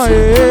doucement.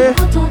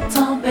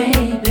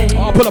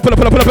 Oh, pull up. Pull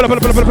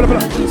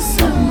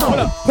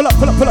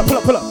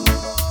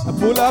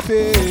up,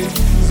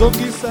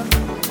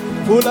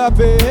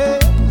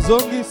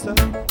 Zongisa.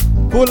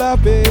 Pull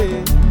up,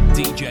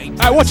 DJ.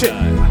 Alright, watch it.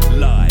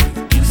 Live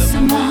in the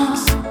mix.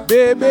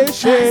 Bébé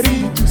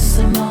chéri.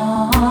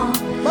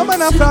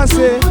 Maman en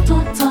français.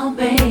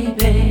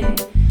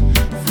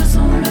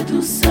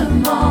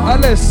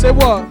 Allez, c'est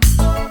moi.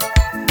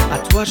 À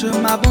toi je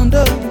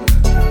m'abandonne.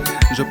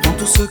 Je prends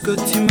tout ce que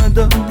tu me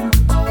donnes.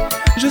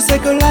 Je sais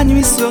que la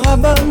nuit sera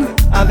bonne.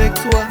 Avec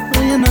toi,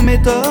 rien ne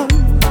m'étonne.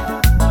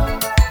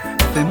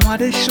 Fais-moi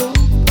des choses.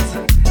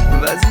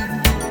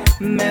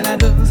 Vas-y, mets la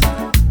dose.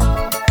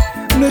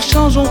 Ne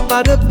changeons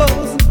pas de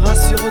pose.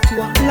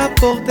 Rassure-toi, la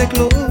porte est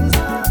close.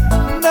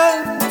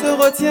 Ne te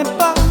retiens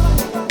pas.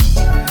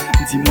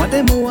 Dis-moi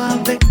des mots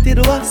avec tes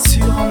doigts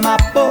sur ma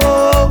peau.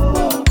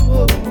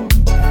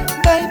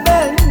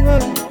 Baby,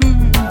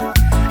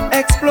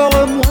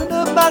 explore-moi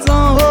de bas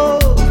en haut.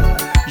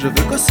 Je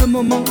veux que ce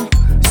moment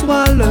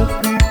soit le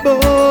plus beau.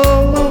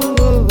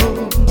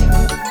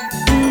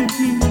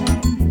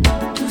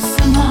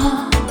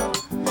 Doucement,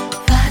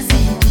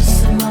 vas-y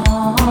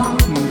doucement.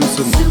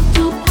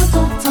 Surtout prends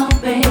ton temps,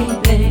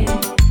 baby.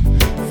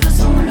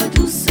 Faisons-le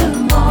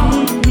doucement.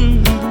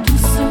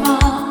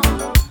 Doucement,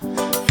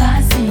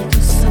 vas-y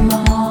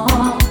doucement.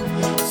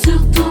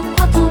 Surtout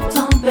prends ton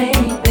temps,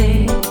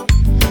 baby.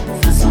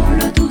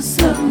 Faisons-le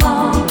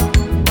doucement.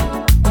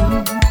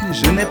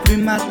 Je n'ai plus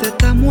ma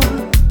tête à moi.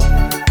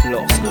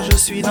 Lorsque je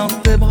suis dans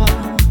tes bras,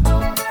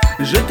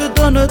 je te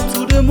donne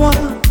tout de moi.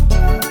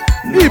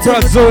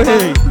 Ibra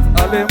Zoé,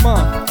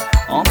 allemand.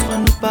 Entre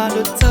nous pas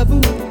de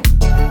tabou.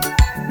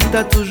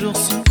 T'as toujours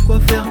su quoi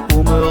faire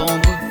pour me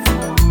rendre fou.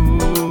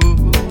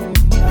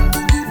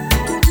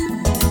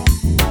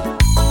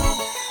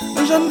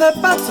 Je ne vais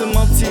pas te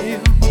mentir,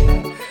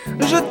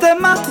 je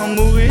t'aime à en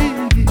mourir.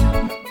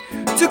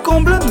 Tu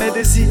combles mes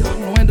désirs,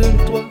 loin de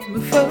toi me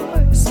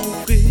ferais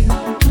souffrir.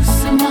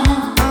 Doucement,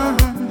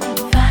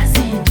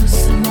 vas-y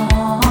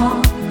doucement.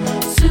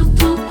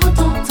 Surtout prends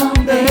ton temps,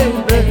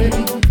 baby.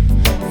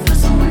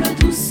 Faisons-le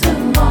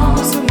doucement.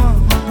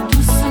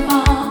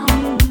 Doucement,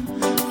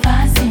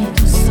 vas-y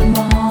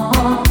doucement.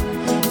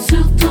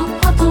 Surtout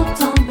prends ton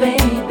temps,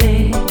 baby.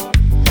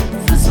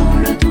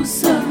 Faisons-le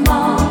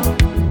doucement.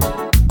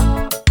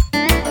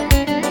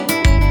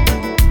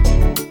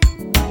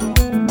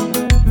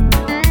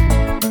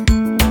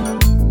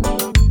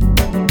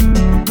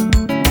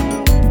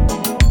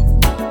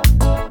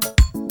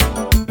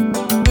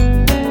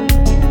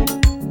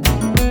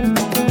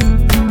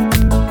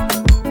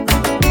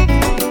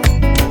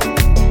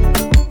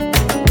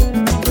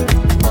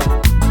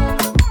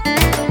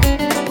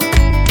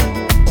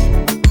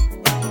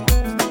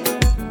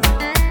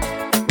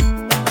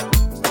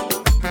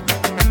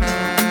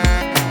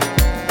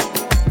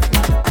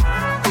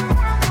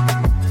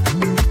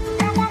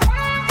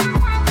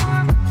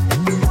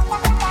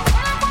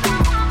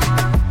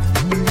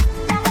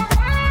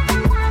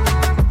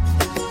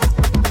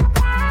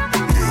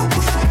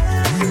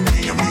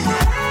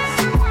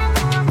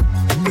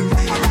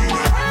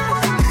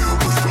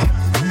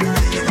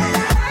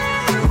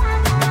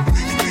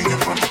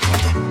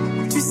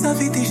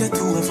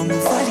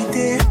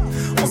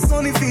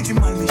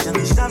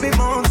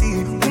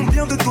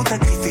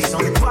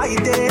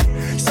 vérité.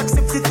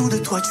 J'accepterai tout de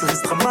toi, tu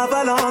resteras ma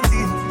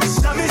Valentine.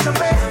 Jamais,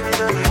 jamais,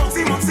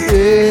 menti,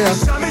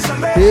 jamais,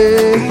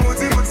 jamais,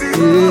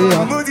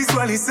 maudit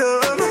soit les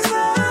hommes.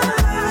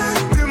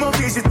 De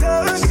manquer, je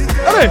donne.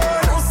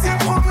 On s'est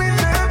promis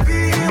le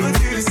pire,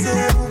 tu le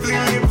sais, oublie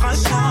les bras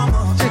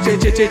charmants.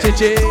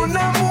 Ton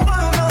amour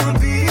un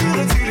empire,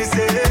 tu le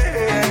sais.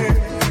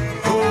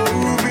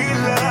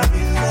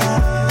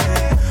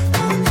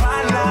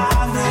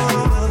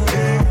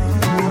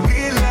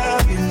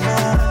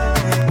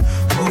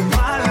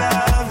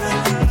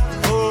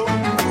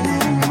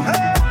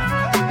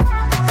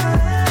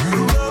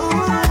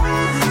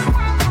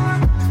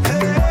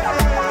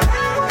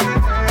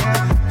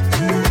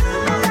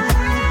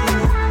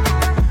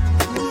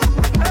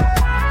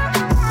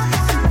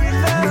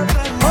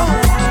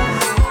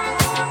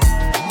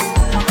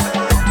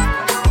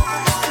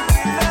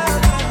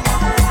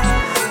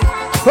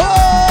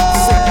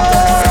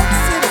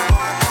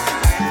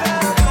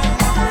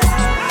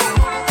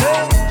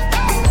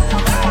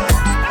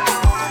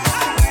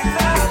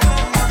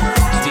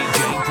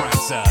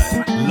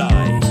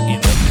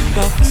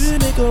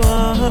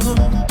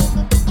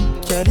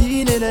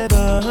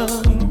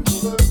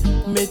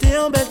 Mettez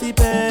en belle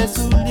type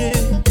soulier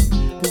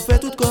pour faire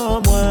tout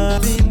comme moi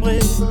vibrer.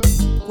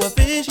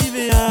 Coiffé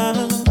JVA,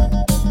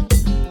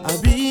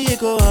 habillé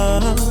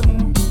Koran.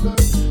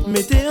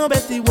 Mettez en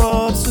belle type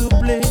walk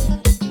souple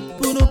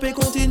pour nous peut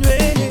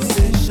continuer.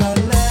 C'est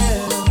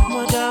chaleur,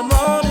 moi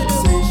j'amore.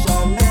 C'est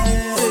chaleur,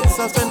 c'est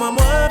ça fait moi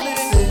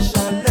c'est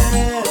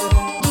chaleur.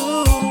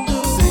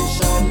 C'est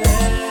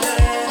chaleur,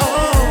 oh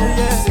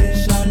yeah. C'est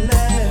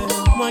chaleur,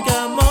 moi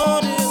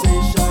j'amore.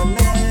 C'est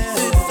chaleur,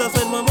 c'est ça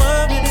fait moi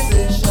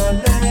c'est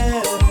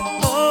chaleur.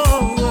 Oh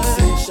ouais,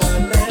 c'est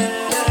chaleur.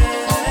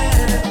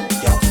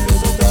 Car tu es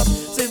au top,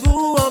 c'est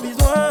vous en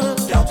besoin.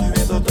 Car tu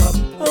es au top,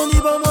 on y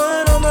va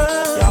moins en main.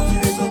 Car tu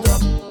es au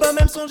top, pas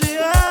même songer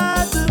à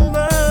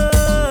demain.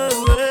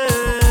 Ouais.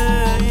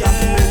 Car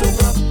tu es au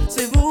top,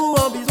 c'est vous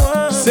en besoin.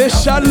 C'est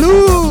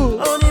Chalou.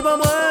 On y va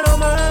moins en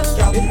main.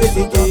 Car tu es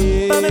au top,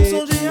 pas même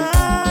songer à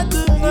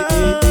demain.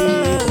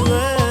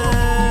 Ouais.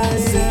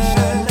 C'est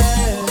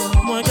chaleur,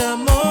 moins qu'à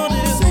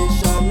manger. C'est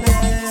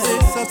chaleur,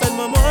 c'est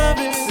certainement moins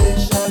bien. C'est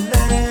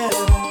chaleur,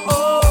 oh,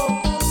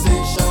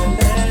 c'est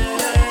chaleur.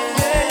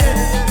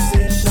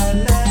 C'est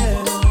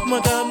chaleur,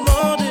 moins qu'à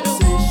manger.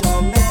 C'est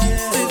chaleur,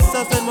 c'est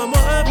certainement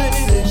moins bien.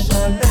 C'est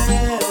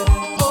chaleur,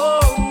 oh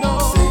non,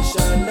 c'est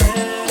chaleur.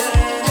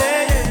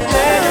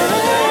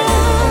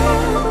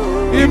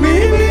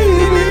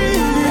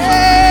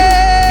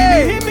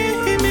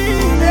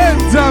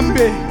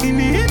 Zambi.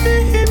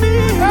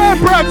 Hey,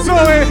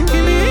 Braxoe.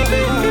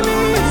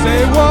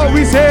 Say what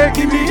we say.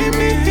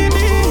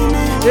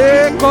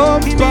 Hey,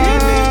 compa.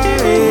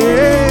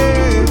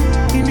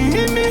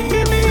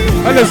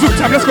 Allez, zouk,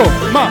 time, let's go.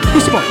 Ma,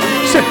 doucement.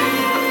 Shit.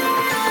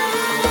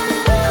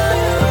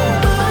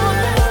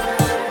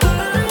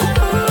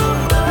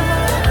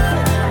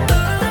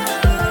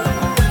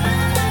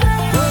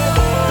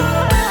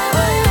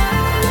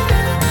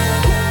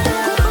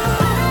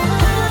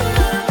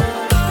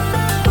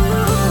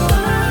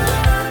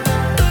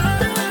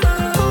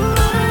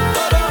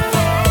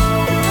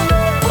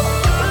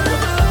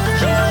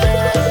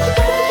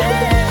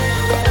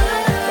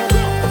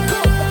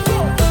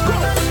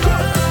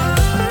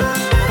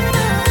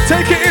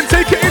 Take it in,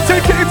 take it in,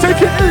 take it in,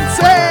 take it in,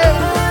 say.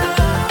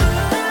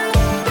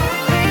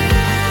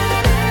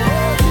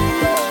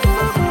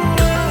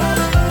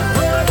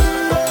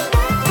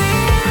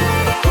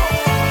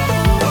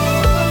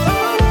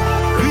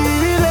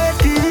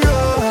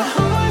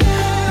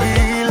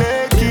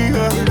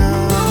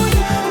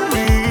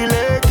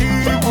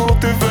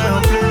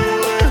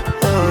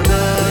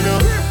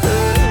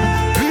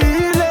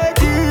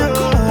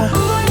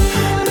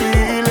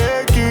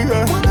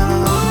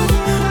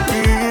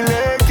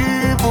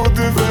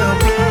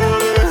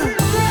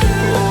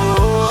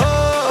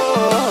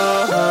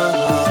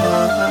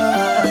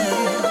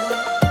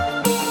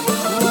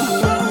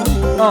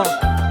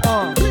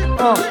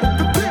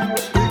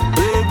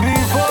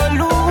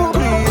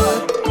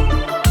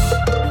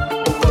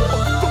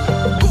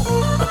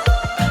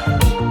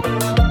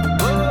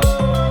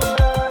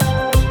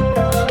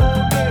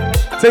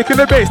 Taking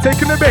the bass,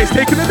 taking the bass,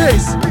 taking the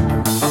bass.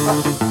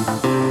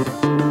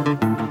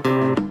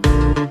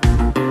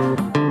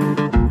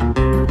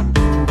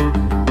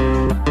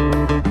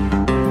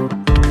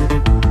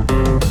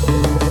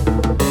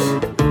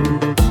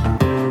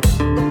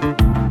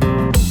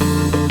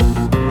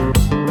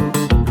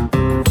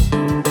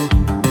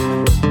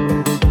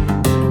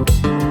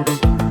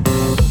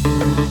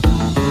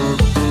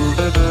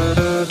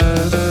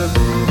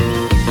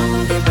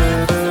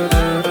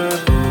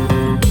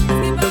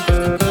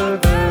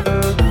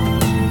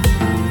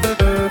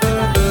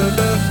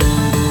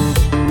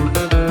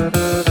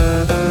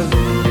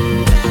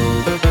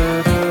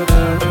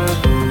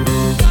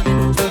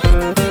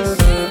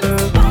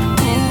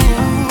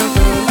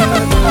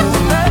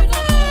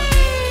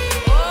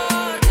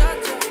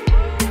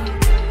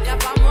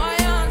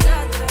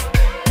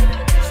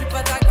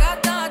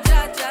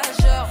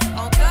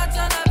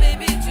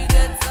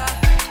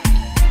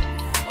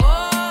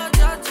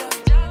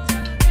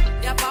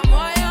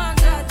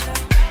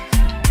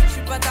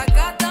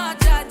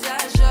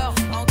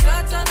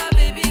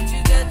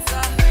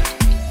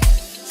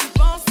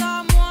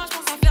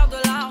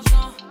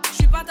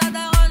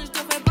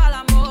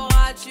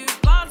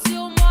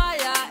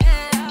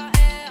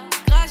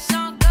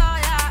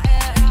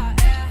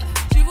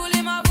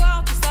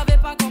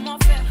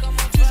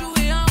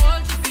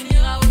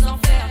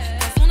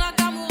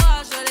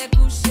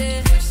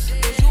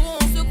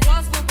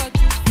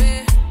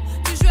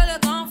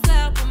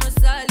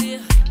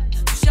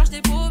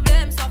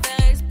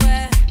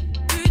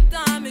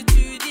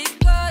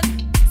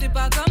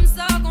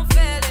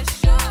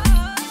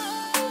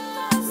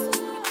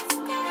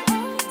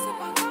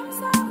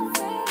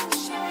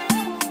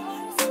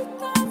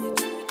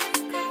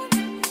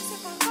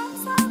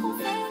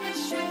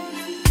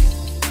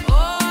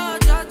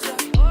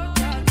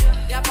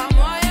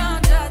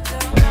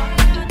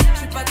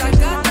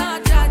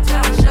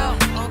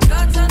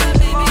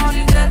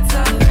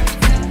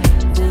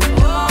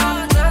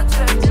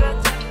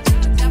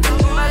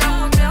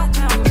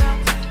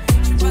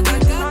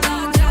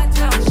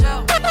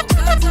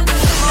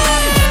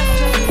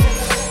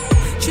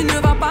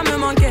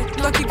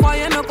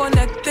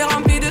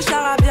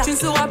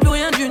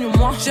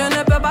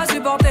 pas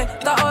supporter.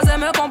 T'as osé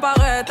me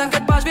comparer,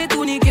 t'inquiète pas, je vais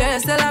tout niquer.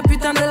 C'est la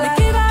putain de la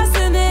qui va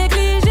se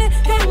négliger.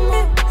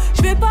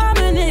 Je vais pas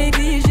me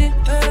négliger.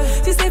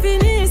 Si c'est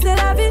fini, c'est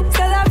la vie,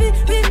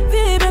 vie.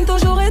 Bientôt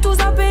j'aurai tout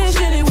zappé.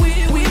 J'ai les oui.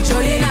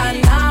 Jolie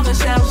nana,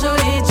 recherche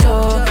joli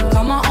Joe.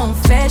 Comment on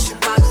fait, je suis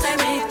pas très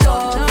mytho.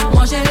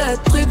 Moi j'ai le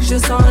truc, je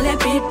sens les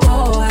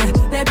pipeaux.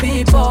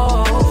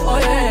 Oh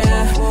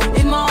yeah.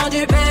 Ils m'ont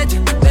rendu bête.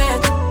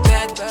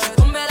 J'suis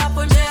tombé la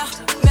première,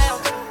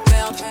 merde.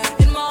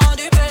 Ils m'ont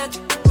rendu bête.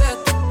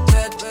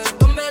 J'suis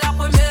tombé la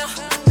première,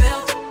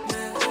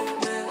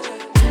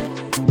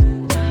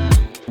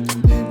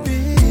 baby.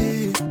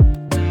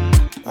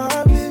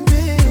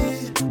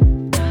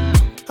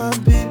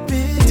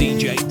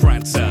 DJ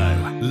Pratso,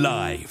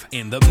 live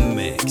in the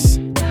mix.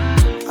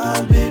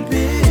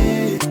 Baby.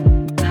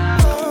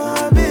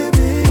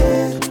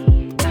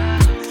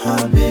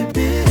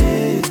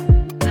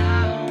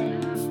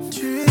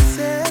 Tu es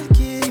celle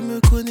qui me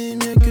connaît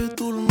mieux que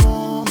tout le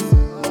monde.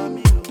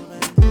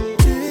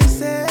 Tu es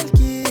celle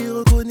qui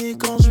reconnaît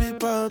quand je vais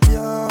pas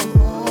bien.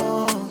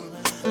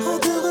 En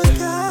te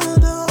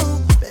regardant,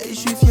 je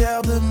suis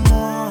fier de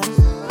moi.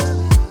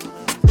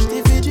 Je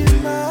t'ai fait du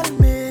mal,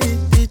 mais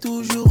t'es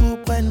toujours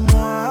auprès de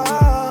moi.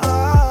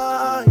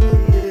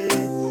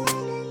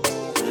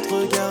 Je vais te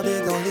regarder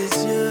dans les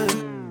yeux,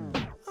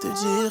 te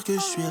dire que je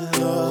suis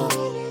là.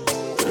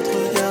 Je vais te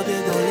regarder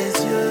dans les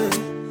yeux,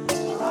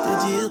 te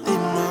dire t'es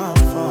ma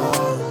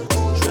femme.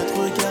 Je vais te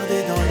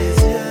regarder dans les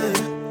yeux,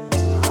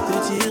 te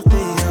dire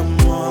t'es à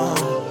moi.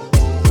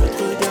 Je vais te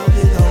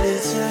regarder dans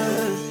les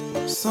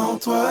yeux. Sans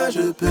toi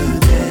je peux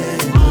l'aider,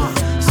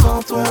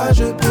 sans toi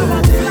je peux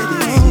l'aider.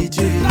 Si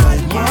tu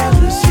l'aimes, moi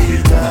je suis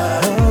là.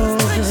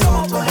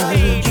 Sans toi je peux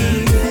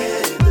l'aider,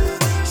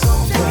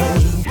 sans toi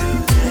je peux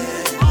l'aider.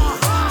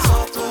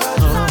 Sans toi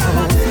je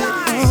peux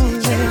l'aider. Si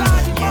tu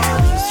l'aimes, moi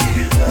je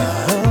suis là.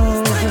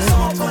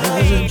 Sans toi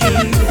je peux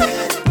l'aider.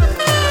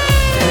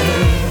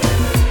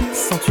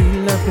 Sens-tu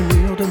la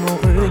brûlure de mon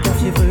regard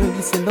fiévreux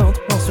glisser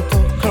lentement sur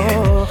ton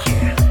corps?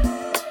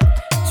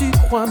 Tu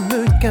crois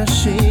me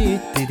cacher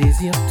tes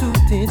désirs, tous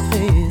tes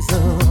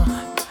trésors.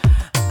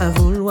 À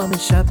vouloir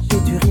m'échapper,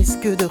 tu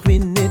risques de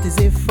ruiner tes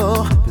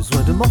efforts.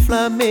 Besoin de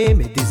m'enflammer,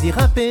 mes désirs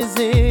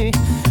apaisés.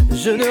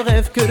 Je ne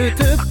rêve que de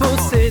te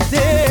posséder.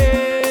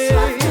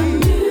 Soif de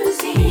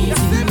musique,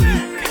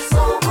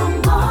 son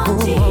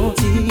romantique,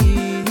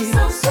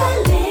 sensuel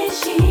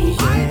léger,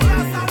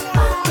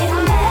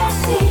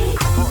 énergie.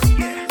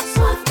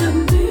 Soif de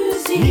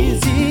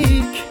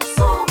musique,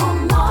 son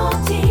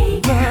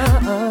romantique,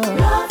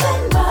 love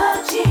and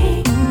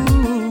magic.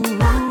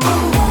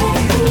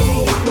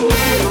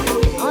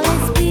 En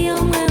l'esprit, en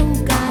moi, ou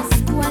qu'à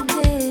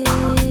squatter.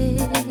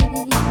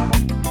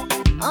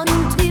 En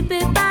nous tripé,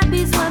 pas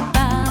besoin de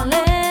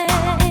parler.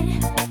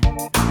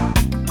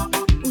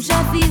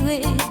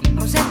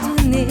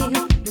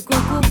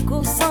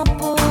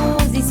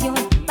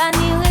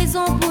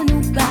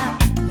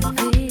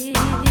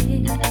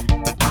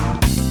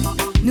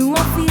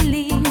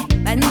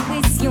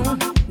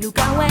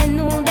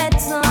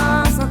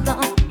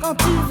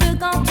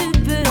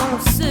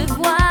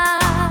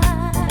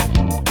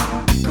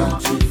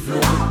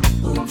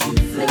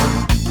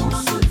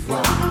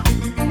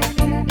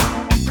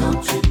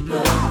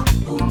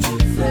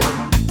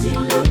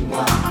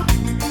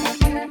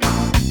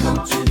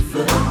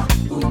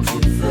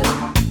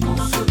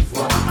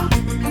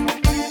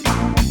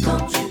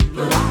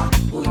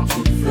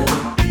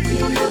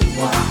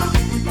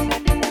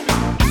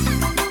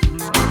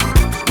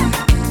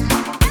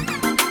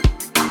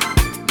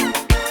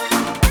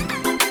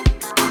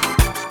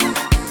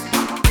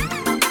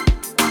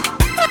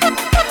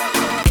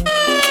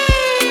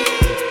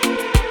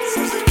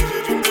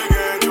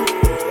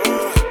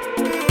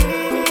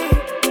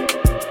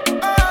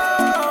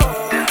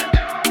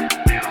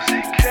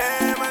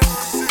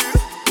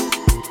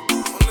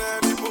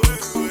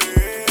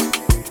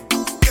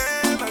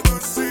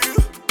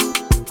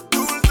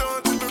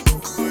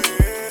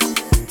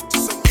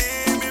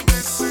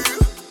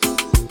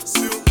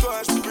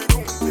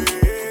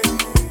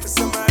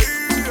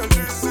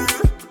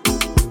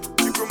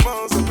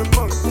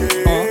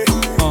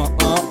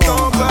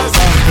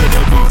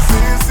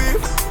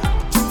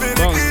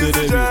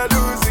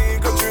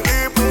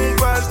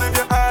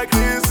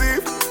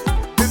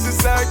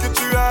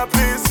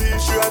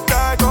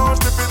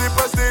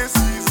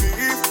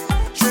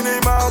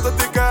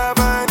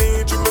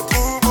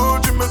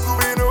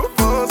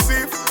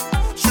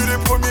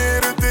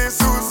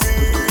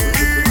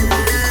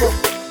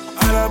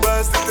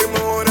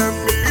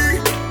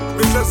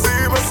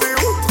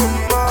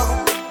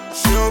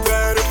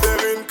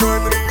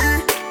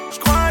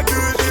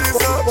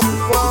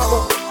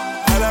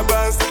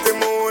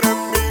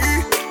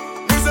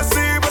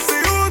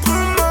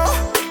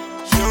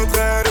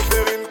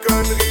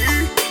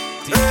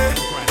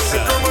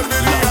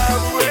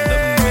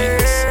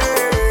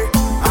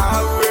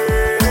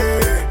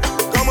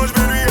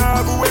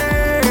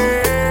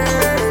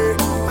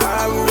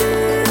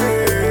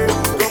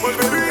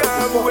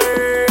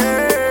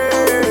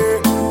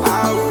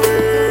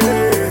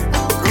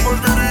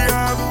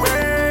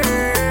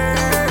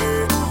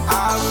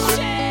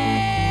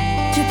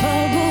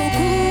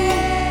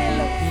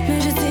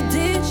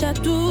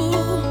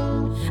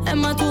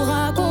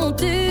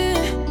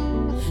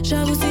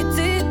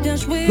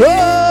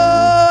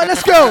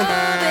 go.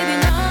 Baby,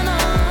 non,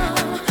 non.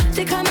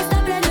 C'est comme s'il te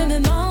plaît, ne me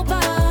mens pas.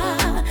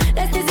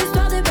 Laisse tes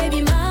histoires de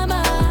baby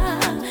mama.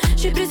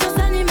 Je suis plus sur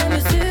ça ni même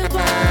sur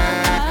toi.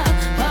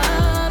 Oh,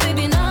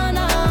 baby, non,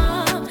 non.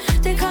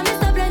 C'est comme s'il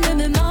te plaît, ne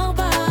me mens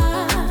pas.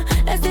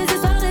 Laisse tes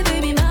histoires de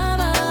baby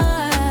mama.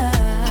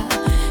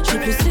 Je suis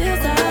plus sur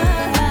ça.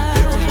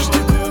 Je te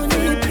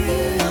connais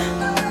plus.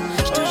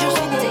 Je te jure,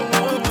 je t'ai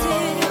écouté.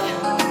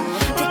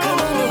 T'es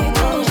comme un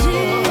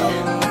étranger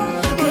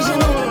que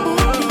j'aimerais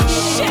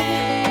oublier.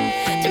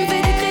 Tu me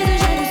fais des cris de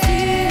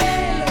jalousie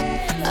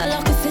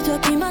alors que c'est toi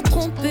qui m'as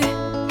trompé.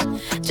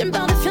 Tu me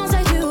parles de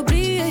fiançailles, j'ai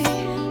oublié.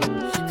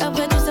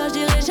 Après tout ça, je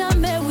dirai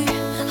jamais oui.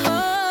 Oh,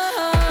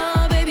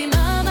 oh, baby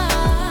mama.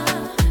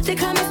 C'est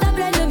comme s'il te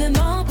plaît, ne me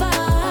mens pas.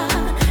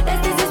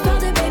 Laisse tes histoires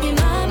de baby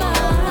mama.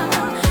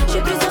 Je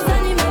suis plus sur ça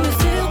ni même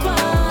sur toi.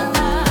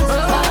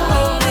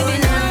 Oh, baby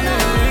nana.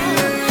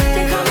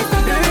 C'est comme s'il te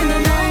plaît, ne me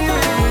mens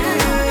pas.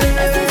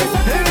 Laisse tes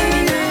histoires de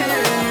baby nana.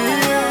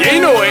 Yeah,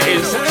 you know it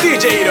is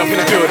DJ up in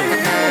the building.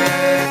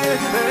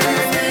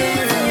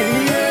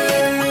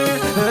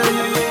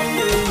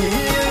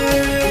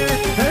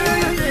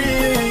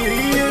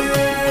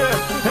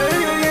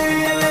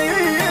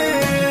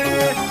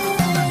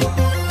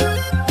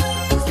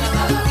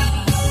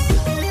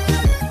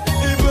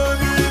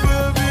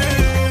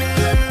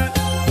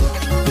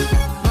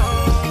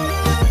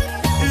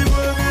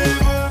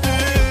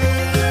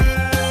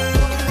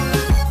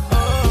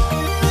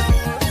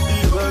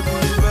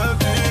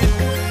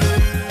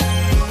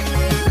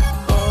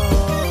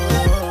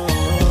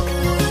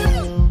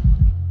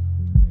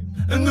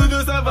 Nous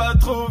deux ça va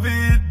trop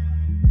vite.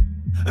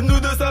 Nous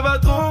deux ça va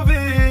trop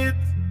vite.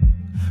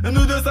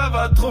 Nous deux ça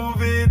va trop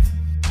vite.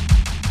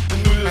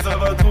 Nous deux ça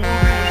va trop vite.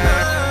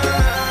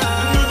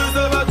 Nous deux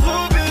ça va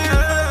trop vite.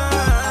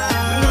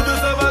 Nous deux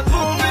ça va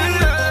trop vite.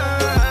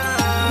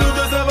 Nous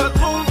deux ça va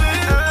trop vite.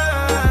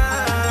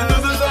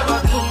 Nous deux ça va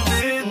trop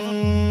vite.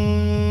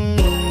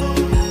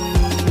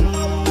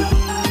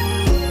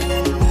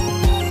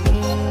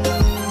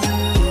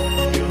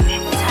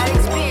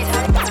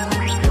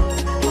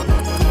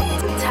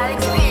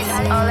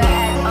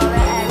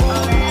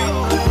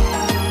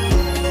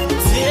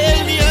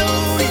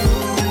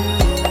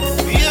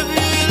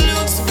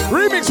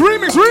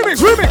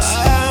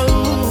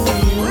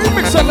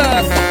 Remix a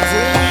lot.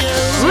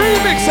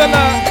 Remix a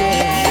lot.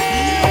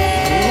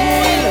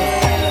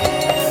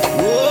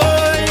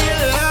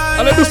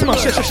 Allez doucement,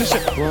 shit.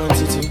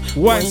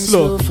 Wine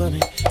slow.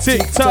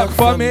 Tick tock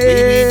for me. I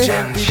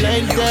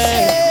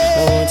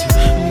want to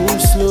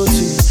move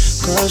slowly,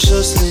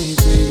 cautiously,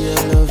 baby, I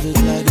love it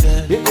like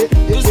that.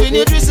 Cause when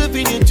you dress up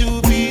in your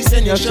two-piece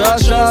and your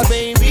short shorts,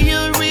 baby,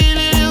 you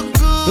really look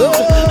good.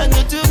 I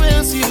know to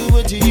ask you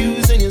what you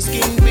use on your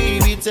skin,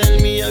 baby, tell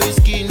me how your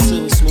skin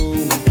so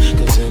smooth.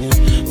 Cause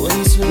when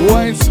you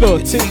wine slow,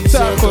 tick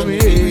tock for me.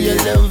 Baby, I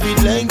love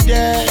it like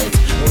that.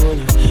 I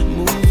wanna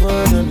move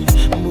on,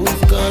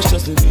 move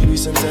cautiously, baby,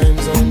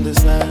 sometimes on the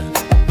slide.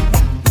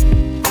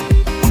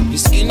 Your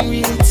skin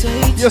really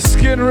tight. Your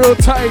skin real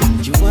tight.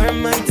 You are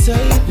my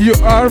type. You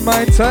are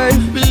my type.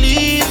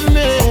 Believe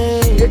me.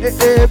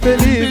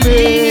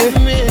 Believe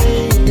me.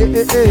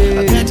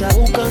 I got a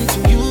hook onto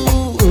you.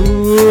 I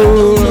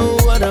don't know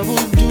what I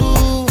would do.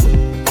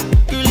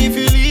 Girl, if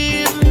you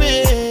leave me.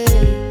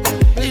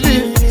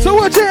 So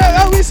what you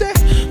how we say?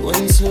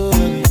 One slow,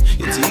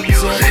 you take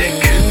something.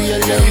 You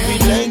love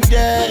it like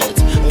that.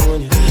 I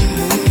want you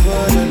move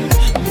on,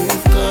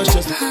 move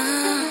cautiously.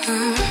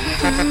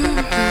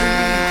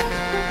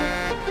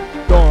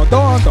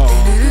 Don.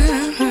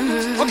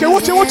 Okay,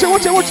 watch it.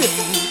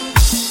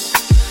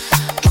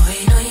 Boy,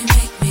 you know you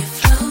make me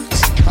float.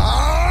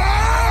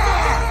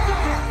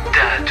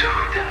 Tattoo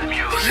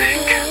music.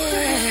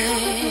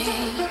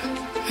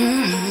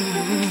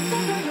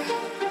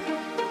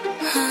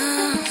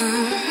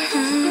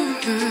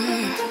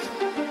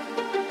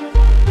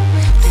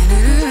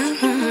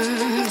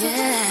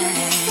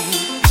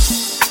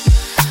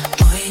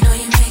 Boy, you know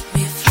you make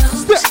me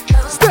float.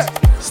 Step.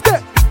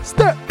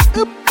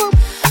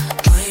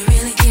 Boy, you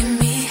really give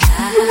me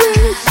high.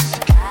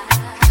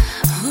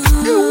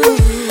 Ooh,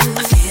 I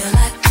feel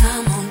like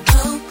I'm on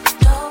dope.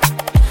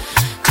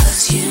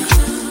 'Cause you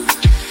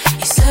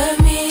serve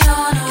me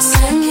on a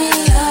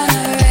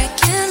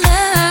regular.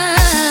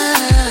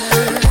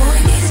 Boy,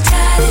 need to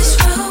tie this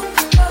rope.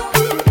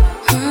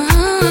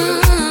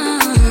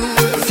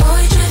 Before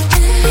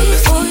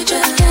you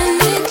drift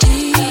any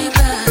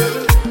deeper.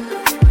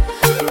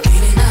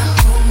 Baby, now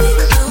hold me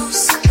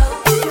close.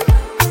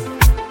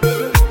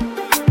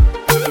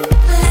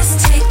 Let's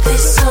take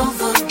this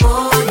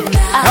overboard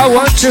now. I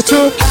want you to.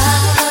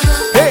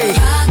 Hey.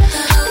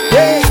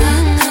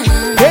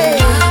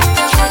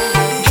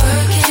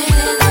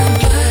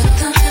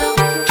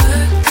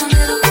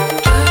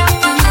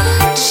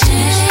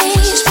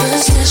 Change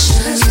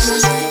positions.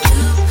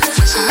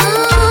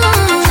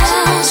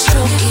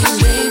 Stroke it,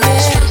 baby.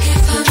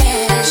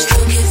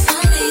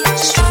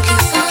 Stroke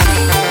it for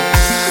me.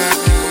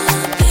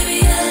 Baby,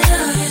 I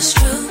love your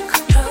stroke.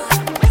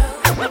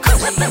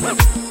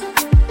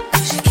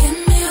 'Cause you give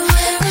me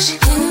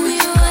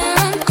away.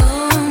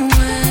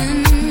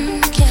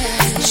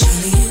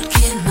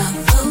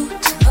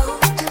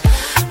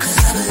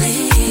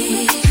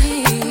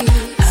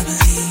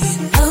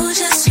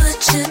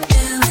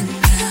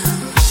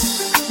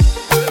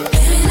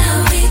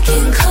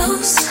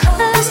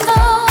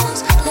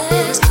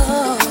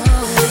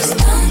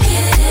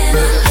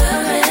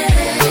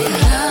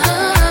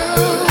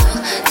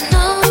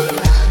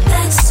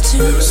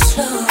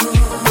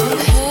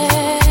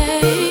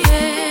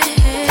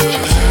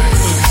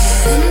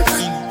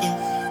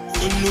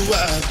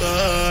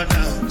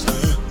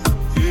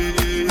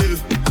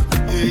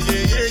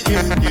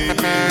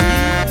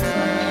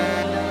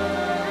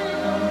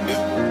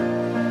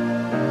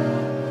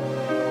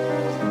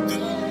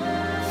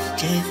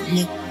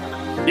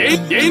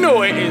 You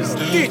know it is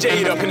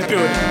DJ Up in the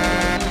building.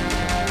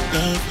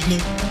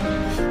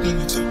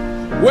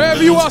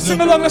 Wherever you are,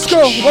 sing along, let's go.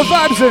 We're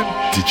vibes in.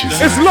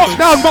 It's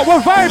lockdown, but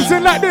we're vibes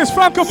in like this.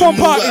 Francophone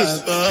party.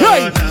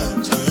 Hey!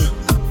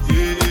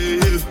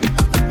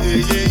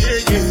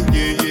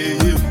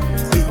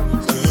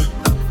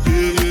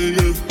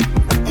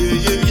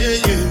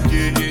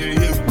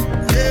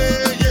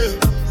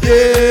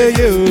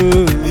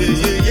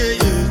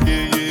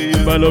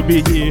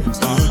 Balobi.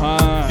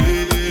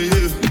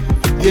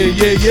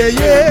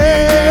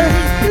 Yeah.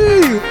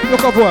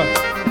 Look up what?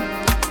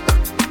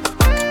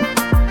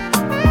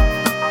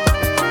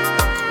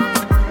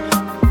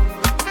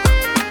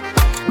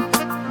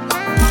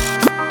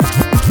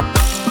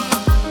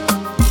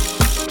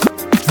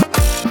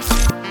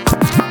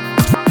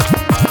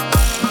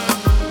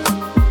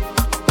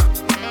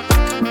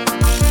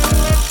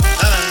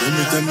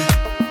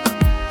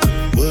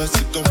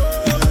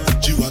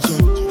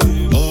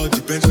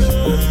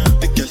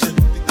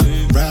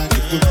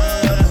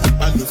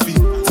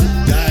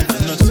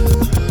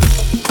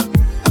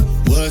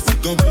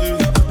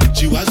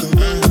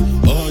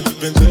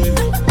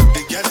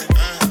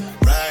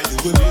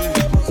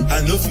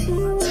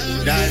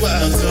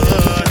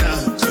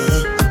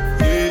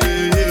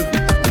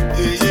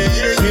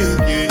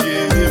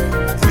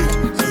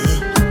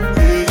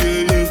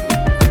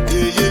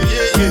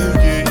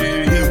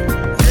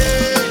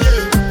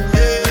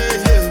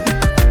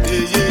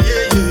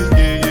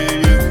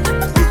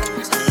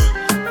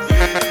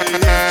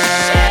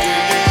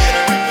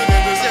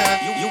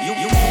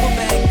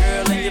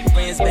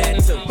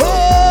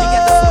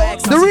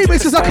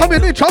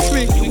 Trust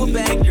me.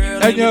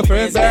 And your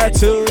friends are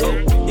too.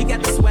 You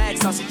got the swag,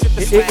 saucy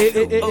trippin' swag.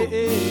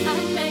 I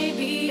may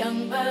be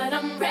young, but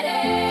I'm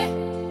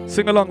ready.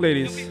 Sing along,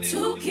 ladies.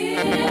 To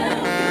kill you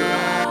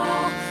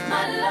all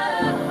my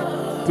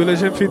love. To la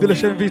jeune fille, to la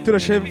jeune fille, to la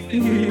jeune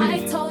fille.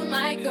 I told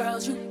my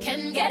girls you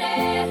can get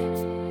it.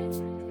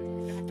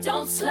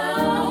 Don't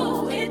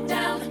slow it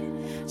down.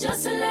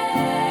 Just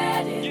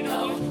let it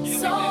go.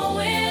 So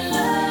in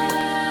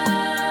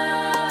love,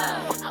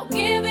 I'll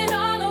give it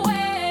all.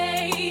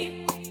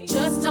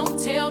 Don't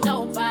tell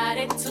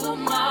nobody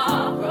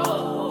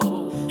tomorrow.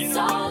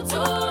 So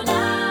tonight,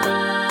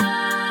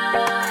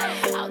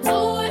 I'll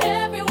do it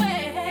every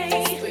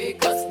way.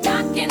 Because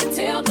I can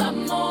tell the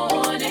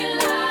morning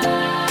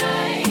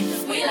light.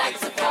 We like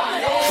to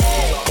party.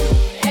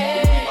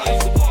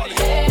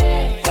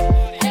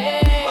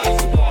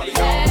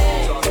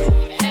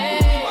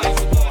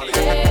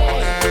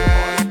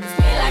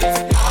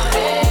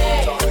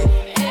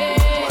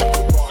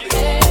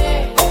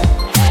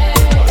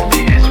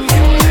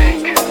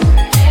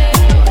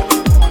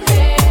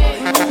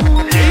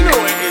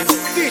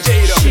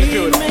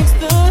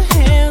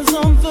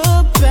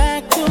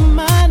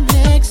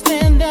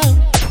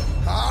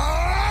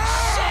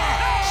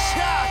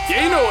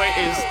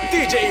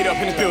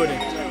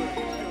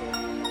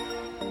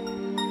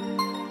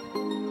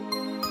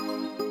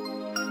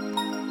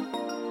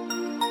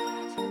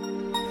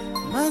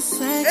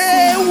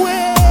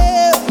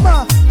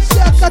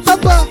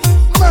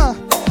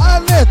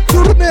 Allez,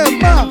 tournez,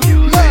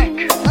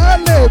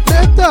 allez,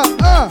 bêta,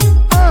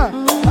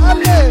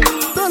 allez,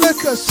 dans le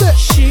cachet.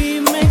 She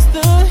makes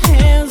the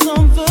hands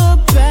on the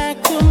back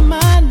of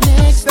my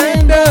neck.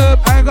 Stand up.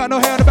 I ain't got no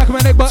hair on the back of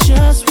my neck, but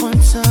just one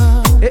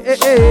time.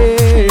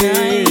 Hey.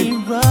 I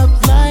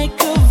erupt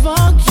like a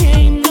volcano.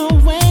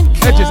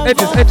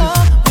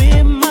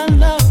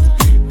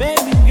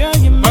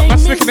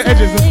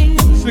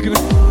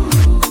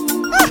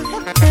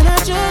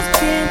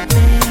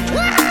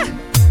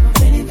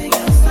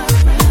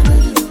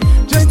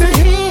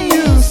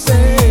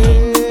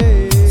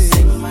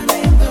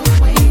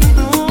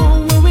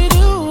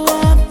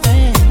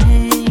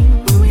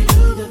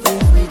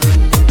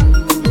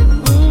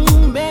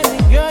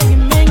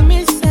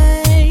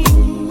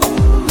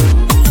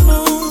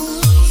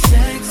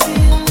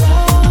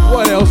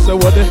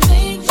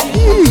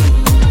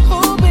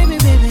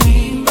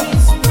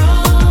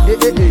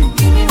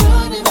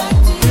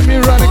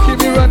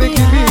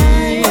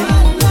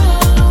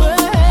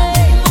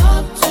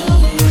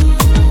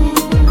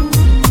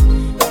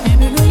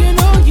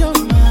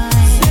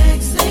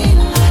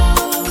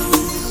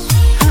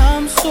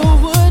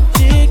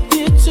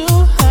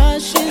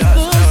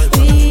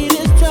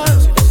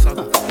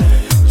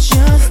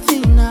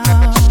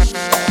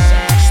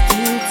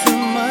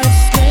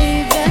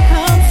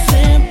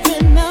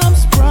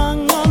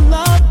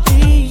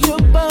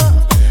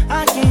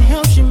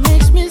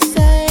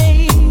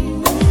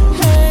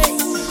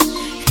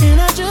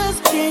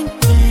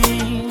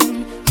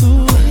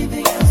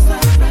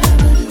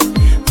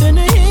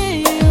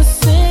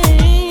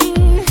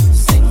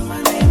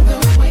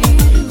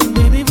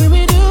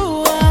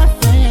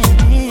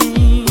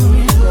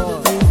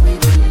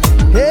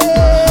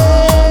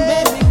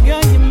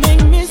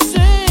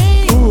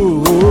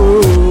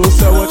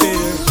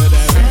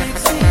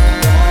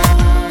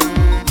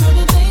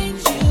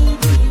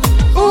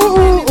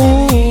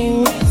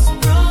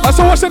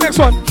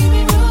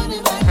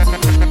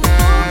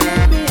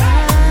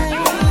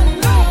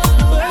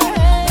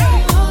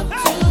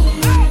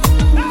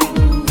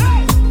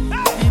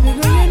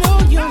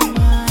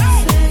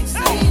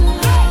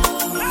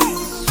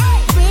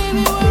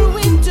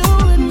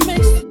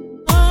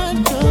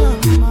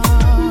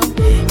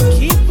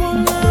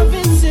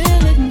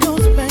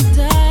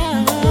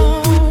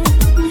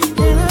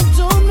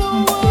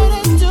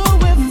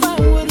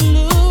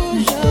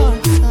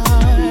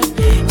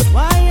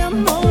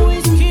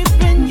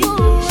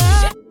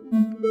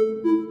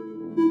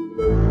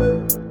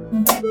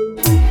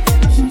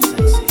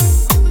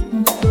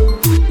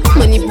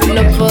 Money pull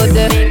up for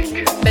the bank,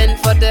 bend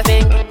for the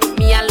bank.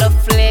 Me I love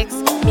flex,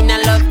 me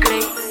I love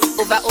crank.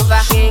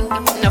 Over hang,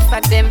 enough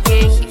of them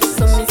hang.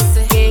 So me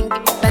say hang,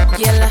 bad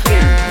girl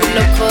pull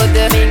up for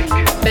the bank,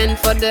 bend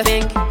for the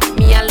bank.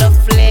 Me I love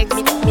flex,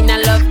 me I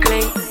love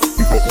crank.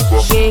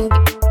 Gang,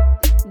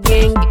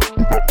 gang,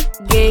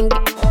 gang,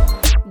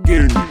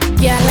 gang.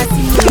 Girl I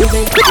see you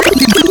moving.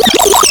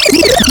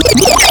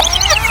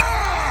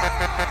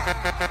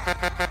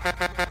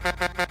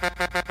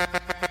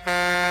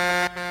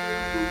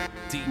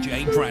 DJ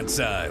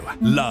Brazzo,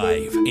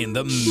 live in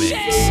the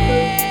mix.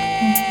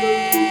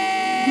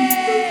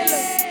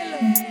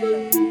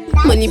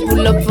 Money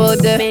pull up for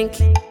the bank,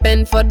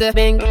 bend for the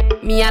bank.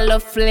 Me I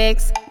love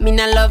flex, me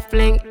I love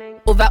plank.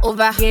 Over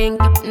gang,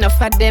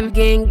 enough of them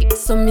gang.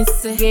 So me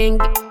say gang,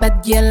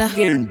 bad girl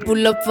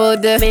pull up for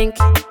the bank,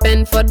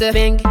 bend for the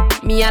bank.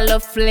 Me I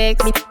love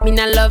flex, me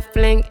I love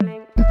plank.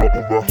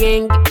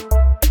 Gang,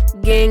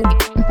 gang,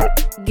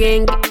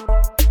 gang,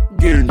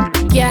 gang.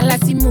 Girl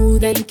si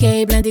mood and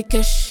câble de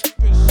cush.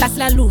 Passe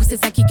la loue, c'est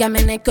ça qui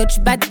amène un coach.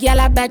 Bad girl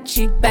a bad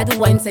chick, bad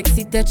wine,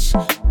 sexy touch.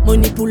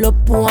 Money pull up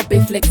pour un peu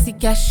flexi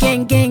cash.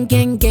 Gang, gang,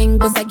 gang, gang,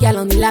 bon ça gal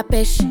on est la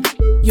pêche.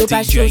 Yo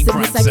pas chaud, c'est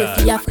pour ça que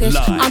fille a fraîche.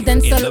 En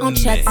dancehall, en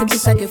chat, c'est pour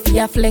ça que fille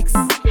a flex.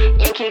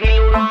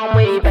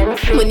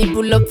 Money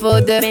pull up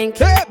for the bank,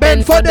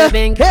 bend for the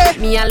bank.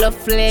 Me I love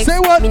flex,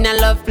 me I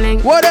love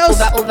plank. What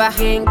else? Over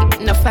hang,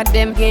 enough of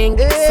them gang.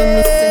 So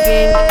me say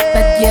gang,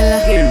 bad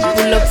girl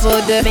pull up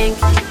for the bank,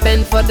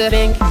 bend for the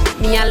bank.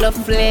 Me I love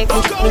flex,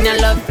 me I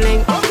love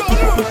plank.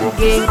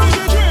 Gang,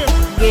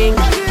 gang,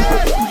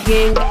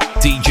 gang.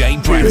 DJ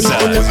Brazzo,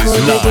 live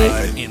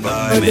in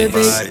the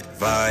mix.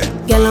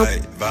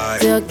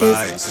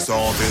 Ce soir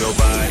on fait nos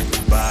bye.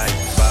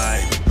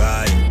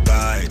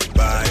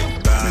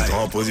 Mets-toi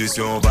en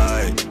position,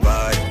 bye.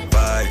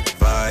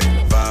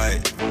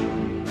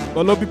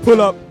 Well, lobby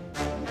pull up.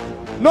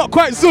 Not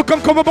quite Zook,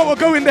 I'm coming, but we're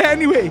going there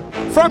anyway.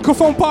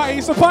 Francophone party,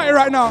 it's a party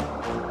right now.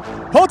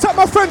 Hold tight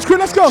my French crew,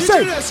 let's go,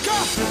 say.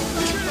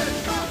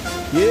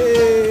 Yeah.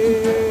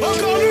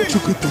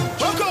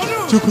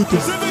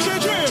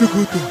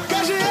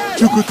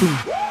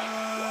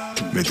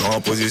 Mets-toi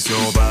en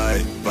position,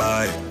 bye.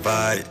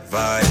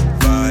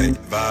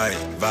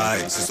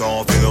 Ce soir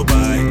on fait nos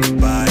bye.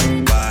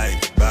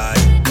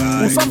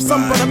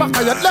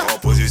 En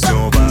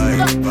position, bye.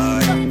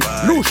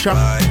 Lucia,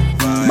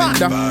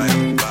 Mada,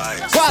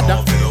 Wada,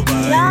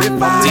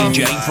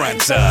 DJ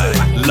Brazzo,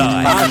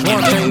 live in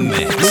the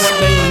mix.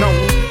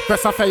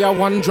 First I fire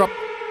one drop.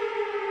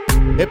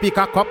 Et puis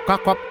cock up.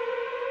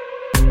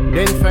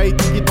 Then fire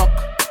TikTok.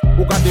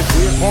 Who got the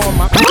free home?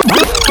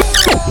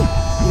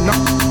 No.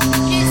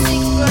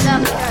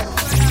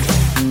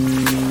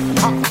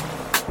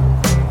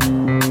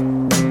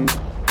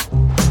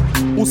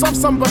 Who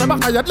some on the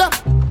back of your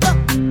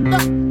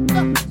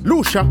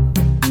Lucia,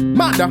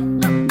 Mada,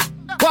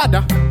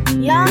 Wada.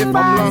 Young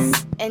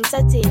Boss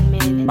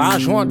Entertainment.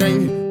 Bash one day,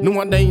 no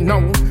one day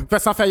now.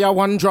 First I fire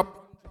one drop.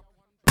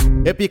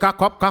 Et puis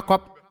cock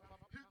up.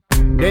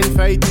 Then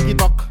fire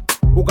TikTok.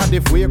 Who got the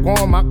free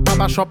come back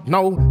Baba shop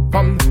now?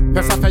 Come,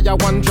 first I fire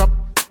one drop.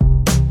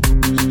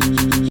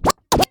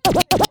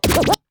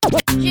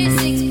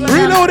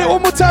 Reload it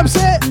one more time,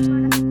 say it.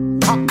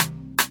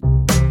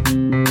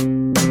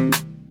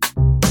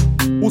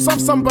 Who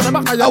some on the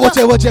back of your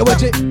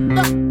Watch it.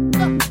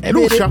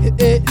 Lucia,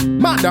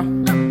 Mada.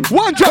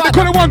 One drop, they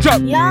call it one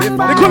drop. Young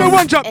They call it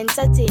one drop.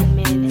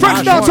 Entertainment.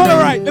 Fresh dance, all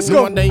right, let's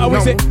go. How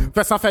is it?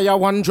 First I fire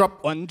one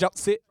drop. One drop,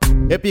 sit.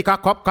 Et puis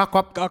cock up. Cock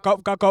up.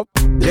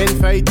 Then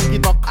fire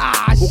TikTok.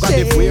 Who got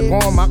the free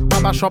come back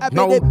Baba shop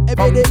now?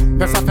 Come,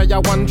 first I fire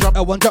one drop.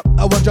 One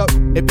drop.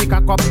 Et puis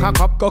cock up.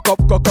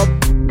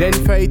 Then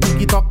fire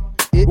TikTok.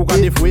 Who got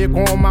the free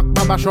come back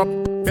Baba shop?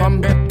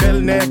 Femme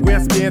belle nèg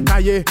west bien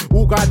taillé.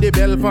 Ou gade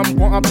belle femme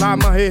qu'on en plat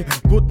mahé.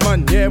 Tout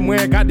manière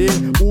moins gade.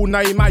 Ou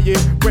na imaye.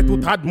 Pour tout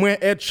rad moins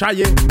être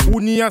chaillé.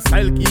 Ou ni un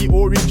style qui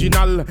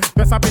original.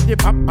 Fais ça pété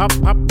pap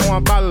pour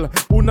un balle.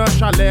 Ou nan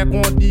chalet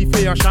qu'on dit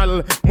fait un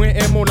chal. Moins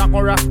aimons la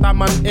qu'on rasta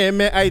man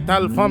aimé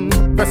aital femme.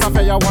 Fais ça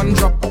fait ya one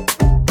drop.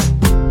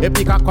 Et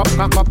puis cock up.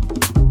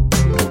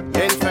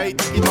 Then fade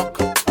TikTok.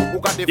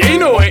 Yeah, you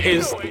know it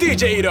is.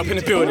 DJ Eat Up in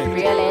the building.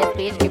 Real ass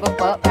bitch, give a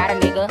fuck about a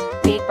nigga.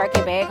 Big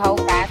Birkin bag, hold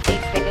 5,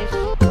 6 figures.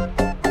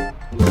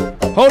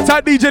 Hold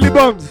tight, DJ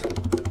Libums.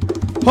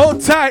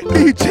 Hold tight,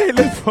 DJ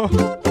Libums.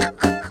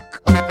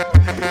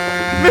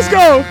 Let's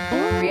go.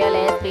 Real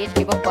ass bitch,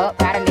 give a fuck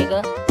about a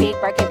nigga. Big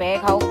Birkin bag,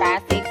 hold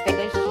 5, 6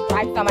 figures.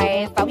 Stripes on my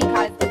ass, so he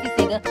call his pussy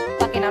nigga.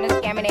 Fucking on a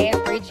scamming ass,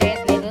 rich ass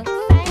nigga.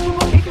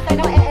 Bitches ain't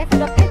no ass in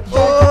the picture.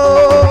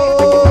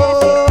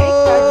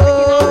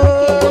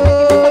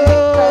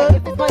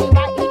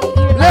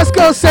 Let's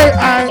go, say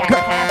I.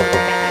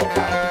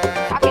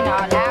 Talking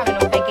all loud in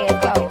them fake ass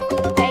clothes.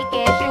 Fake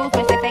ass shoes,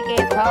 but shit fake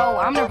ass hoe.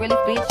 I'm the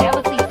realest bitch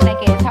ever see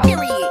snake ass hoe.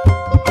 Period.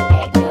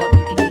 Act up,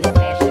 you can get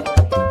smashed up.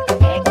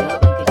 Act up,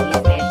 you can get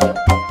smashed up.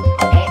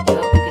 Act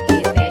up, you can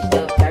get smashed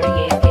up. Dirty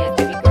ass ass,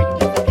 baby girl,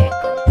 you get some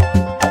back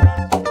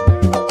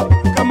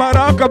up. Come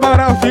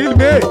Caméra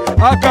filmé.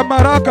 Ah,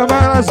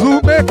 caméra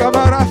zoomé.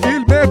 Caméra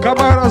filmé,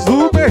 caméra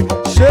zoomé.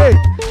 Shake.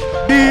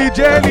 DJ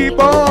Lee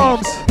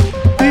Bombs.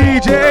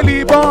 DJ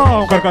Lee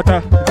Bomb.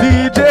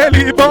 DJ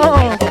Lee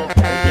Bomb.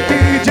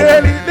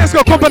 DJ Lee. Let's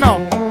go, compa now.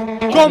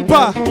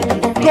 Compa.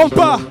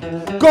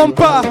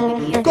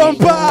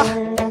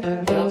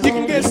 You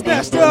can get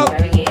snatched up.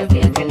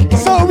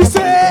 So we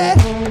say,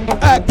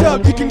 act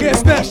up, you can get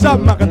snatched up.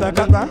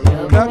 Makatakata,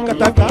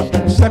 rakataka,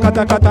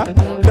 shakatakata,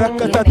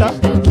 rakatata.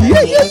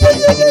 Yeah.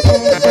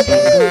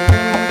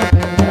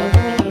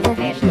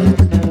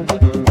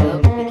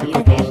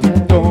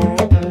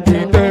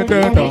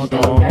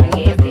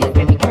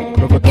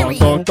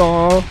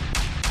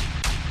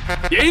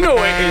 Yeah, you know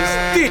it is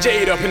DJ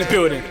Eat Up in the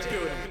building.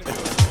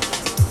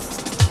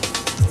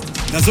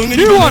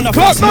 New one,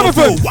 Clark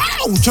Motherford.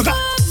 Wow, chugga.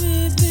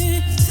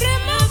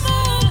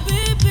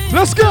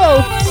 Let's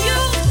go.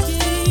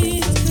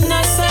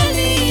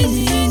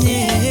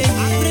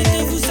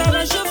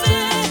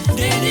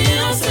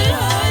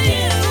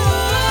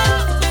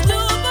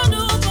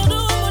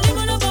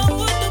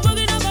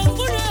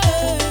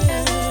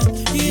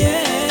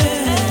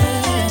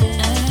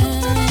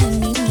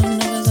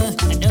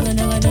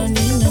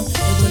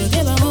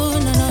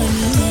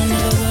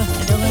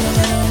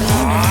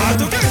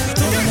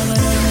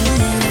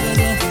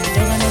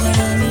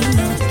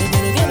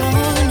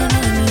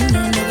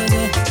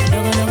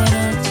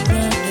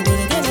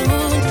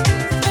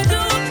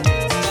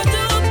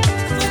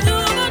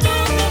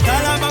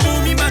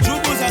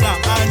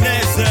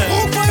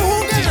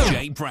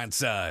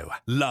 Branso,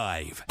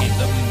 live in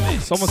the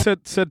mix. Someone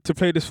said to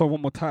play this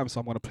one more time, so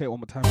I'm gonna play it one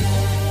more time.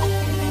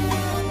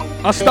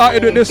 I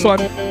started with this one.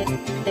 We're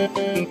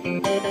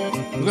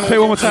gonna play it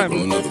one more time.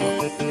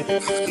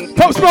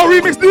 Pop Smell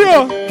remix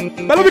deal.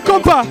 Let me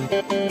compa.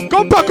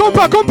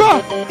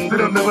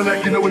 Sit up, never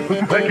like you know it. Put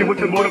you back in with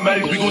the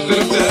automatics. We gon' sit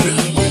up there.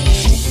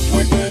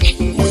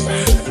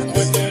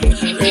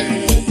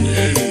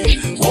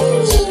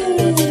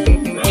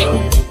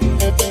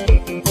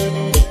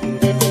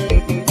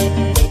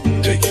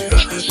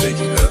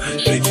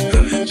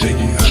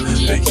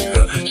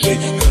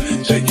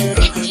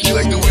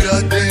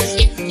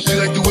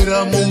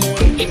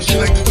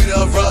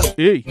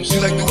 Hey. She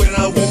like the way that I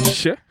move.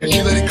 Shit. And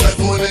she let it clap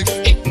for a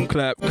nigga.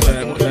 Clap.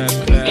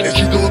 And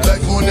she throw it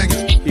back for a nigga.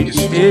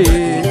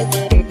 Yeah.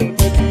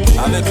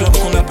 Avec l'homme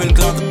qu'on appelle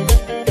Clark.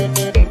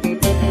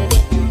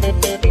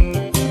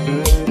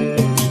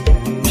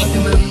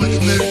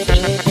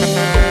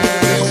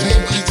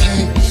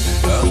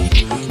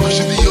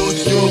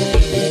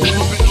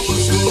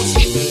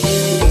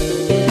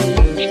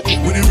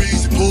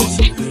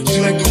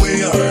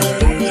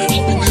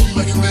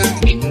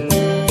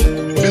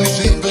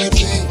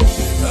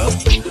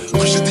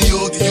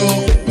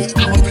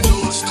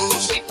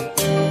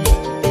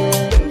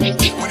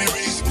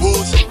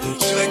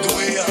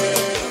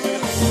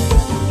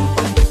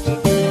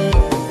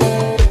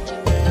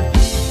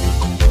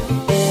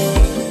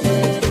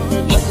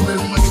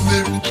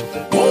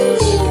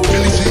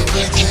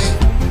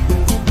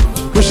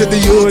 Push the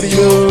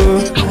audio.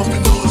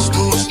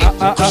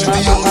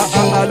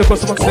 Look what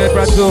someone said,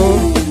 Branso.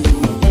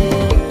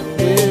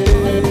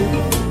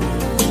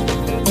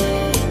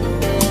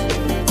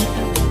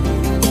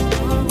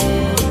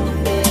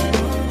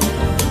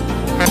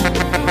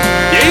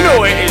 Yeah, you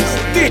know it is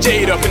DJ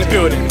Eat Up in the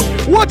building.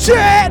 Watch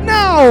it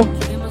now.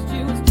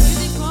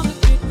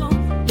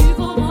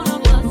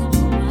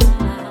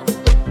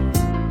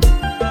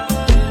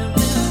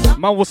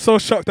 Man was so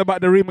shocked about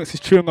the remix his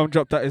chewing gum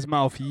dropped out his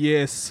mouth.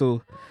 Yes,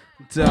 so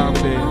damn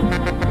it.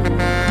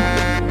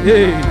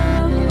 Hey.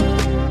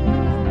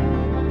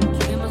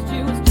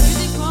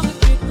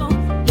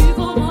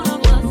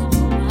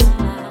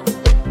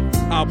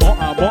 Ah bon.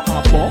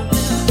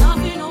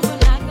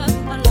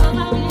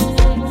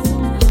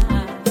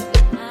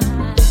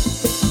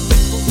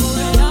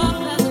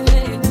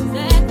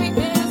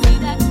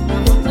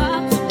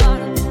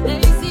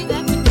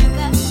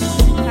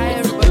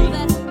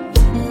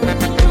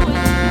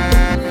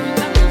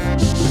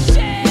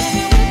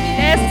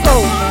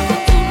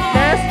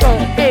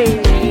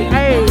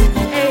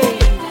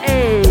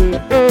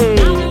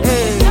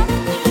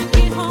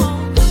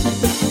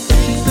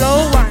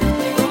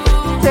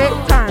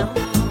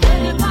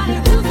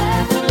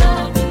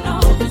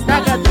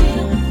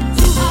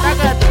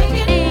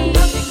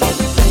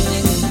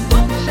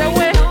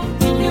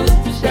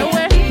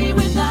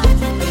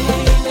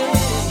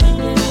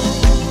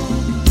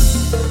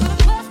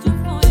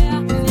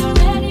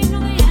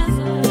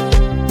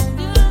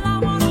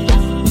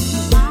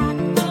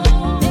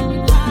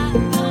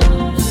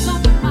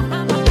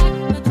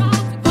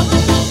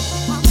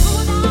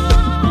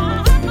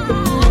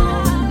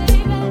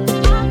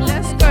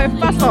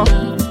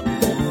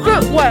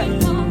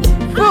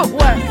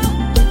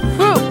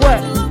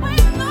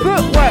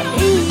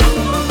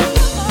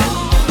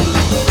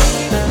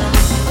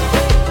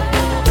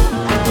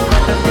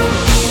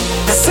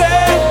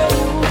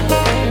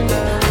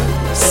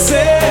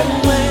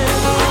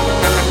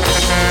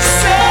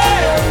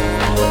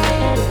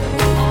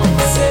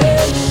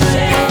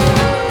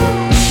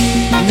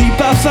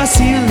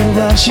 facile de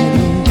lâcher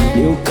nous,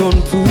 et au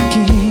compte pour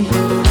qui?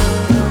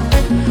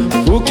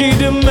 Pour qui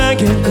demain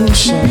qu'un coup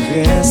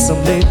chagrin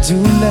semble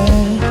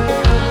douleur.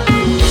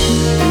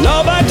 L'on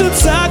va tout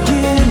ça qui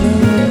est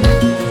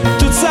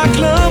tout ça que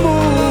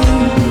l'amour,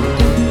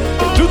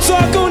 tout ça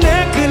qu'on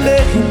est que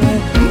les.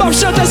 M'bap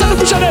chanter ça nous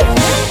pour chanter.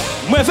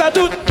 Moi fais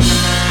tout.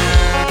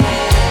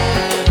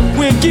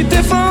 Moi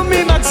quitter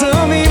famille, ma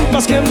famille,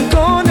 parce qu'elle me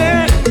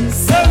connaît.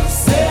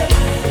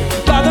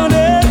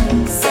 Pardonnez.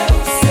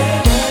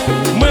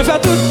 Moi fais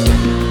tout.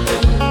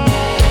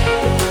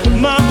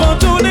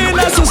 M'abandonner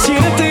la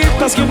société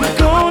parce qu'elle me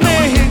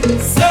connaît.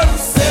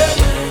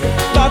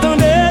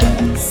 Pardonnez.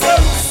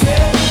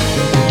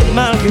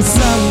 Malgré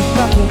ça,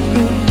 pas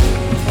compris.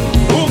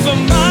 Ouvre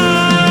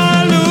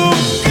mal ou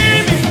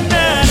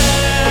criminel,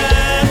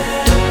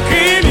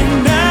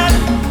 criminel.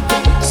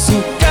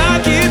 Sous qu'à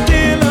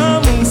quitter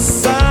l'amour,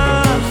 ça,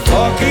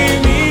 oh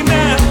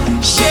criminel.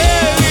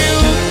 Chérie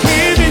ou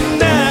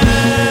criminel,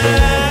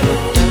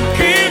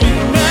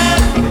 criminel.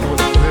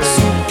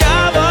 Sous qu'à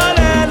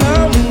voler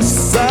l'amour,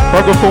 ça,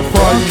 oh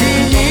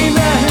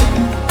criminel.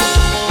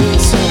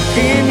 Sous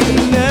criminel.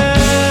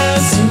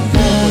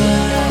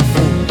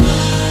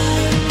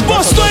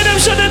 Boss-toi et dem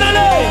chanter dans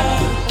l'œil.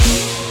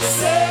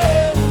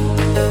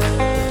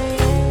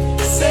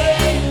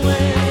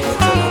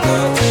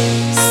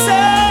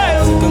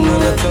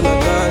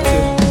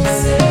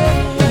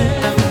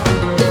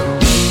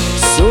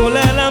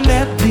 Soleil la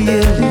mer puis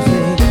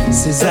élevé,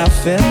 ses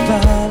affaires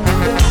pâles.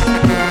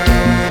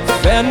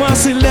 Fais-moi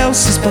si l'air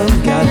suspend,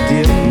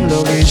 garder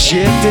l'oreille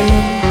jetée.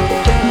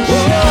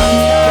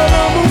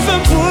 L'amour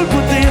fait foule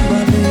pour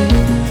déballer,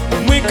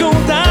 moi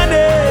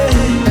condamné.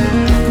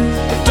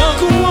 Tant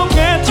qu'on m'en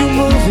prête du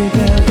mauvais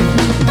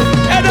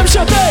gars. Et de me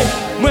chanter,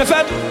 moi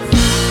fait.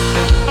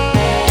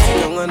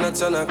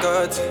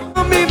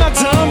 Mami, ma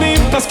tamie,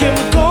 parce qu'elle me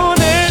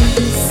connaît.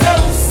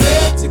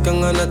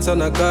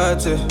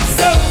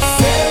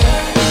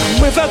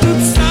 Moi fait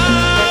tout ça.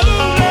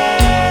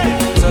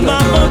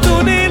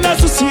 M'abandonner la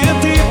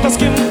société parce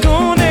qu'elle me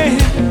connaît.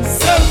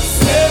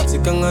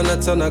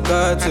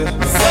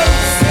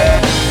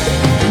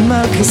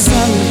 Malgré ça,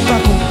 elle pas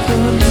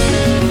comprendre.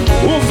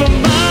 Ouvre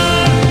ma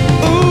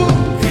ou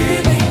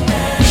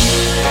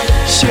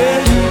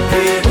chérie.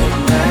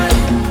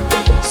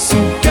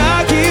 Sous qu'à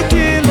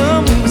quitter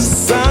l'amour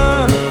ça.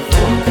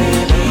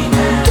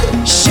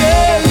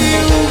 Chérie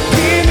ou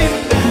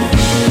criminel,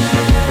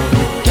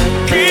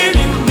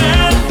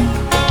 criminel.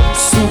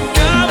 Sous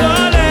qu'à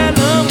voler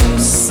l'amour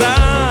ça.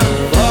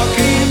 Oh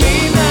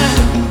criminel,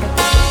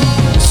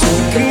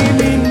 sous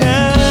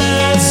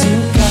criminel.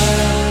 Sous qu'à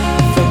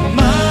faire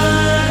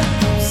mal.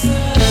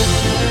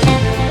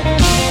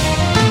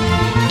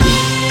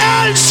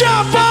 El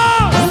Chapo.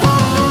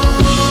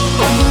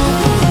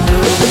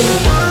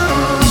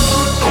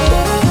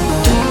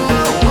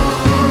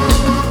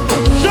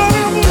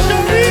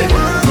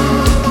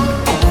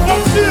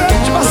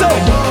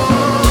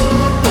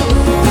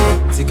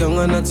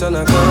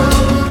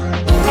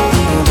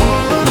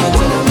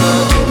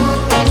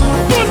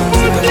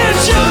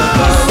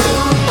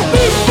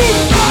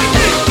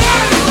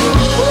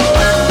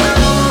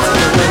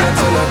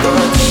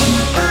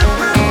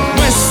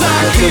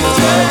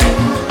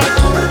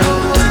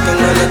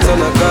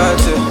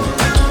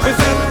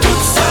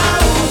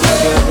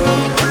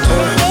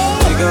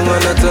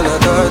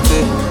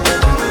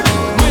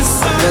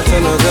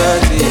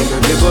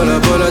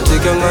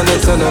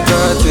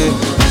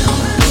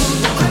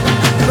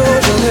 Non,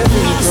 je n'ai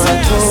vu pas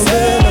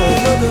tomber.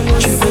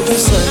 Tu veux du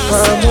sale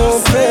par mon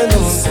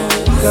prénom.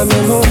 La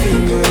même envie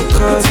me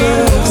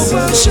traverse.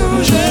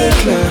 Je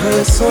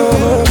t'éclairerai sans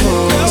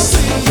remorse.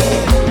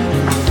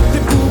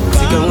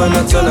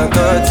 Tikangana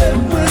tanakate.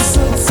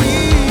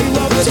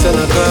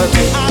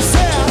 Tanakate.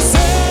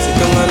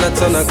 Tikangana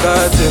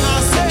tanakate.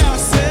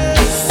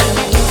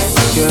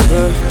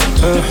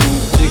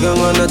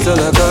 Tikangana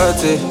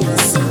tanakate.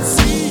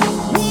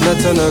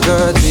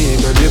 Natanagati,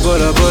 baby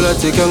bola bola,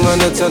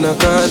 tikangana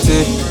tanakate.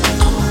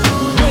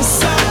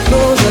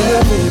 Non, je ne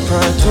vais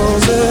pas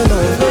tomber,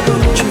 non.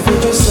 Tu veux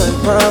du sale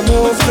par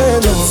mon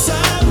prénom.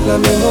 La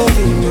même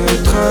envie me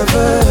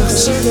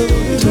traverse.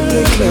 Tout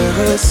est clair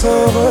et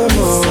sans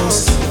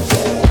remorse.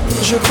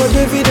 Je crois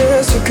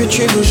deviner ce que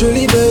tu veux,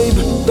 jolie babe.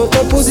 Dans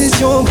ta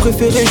position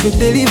préférée, je vais te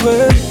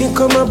délivrer. Et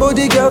comme un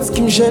bodyguard, ce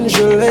qui me gêne,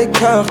 je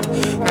l'écarte.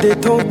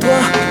 Détends-toi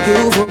et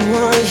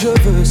ouvre-moi, je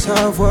veux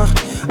savoir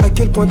à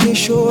quel point t'es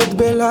chaude,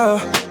 Bella.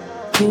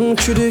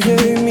 Tu deviens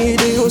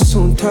humide et au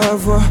son de ta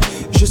voix.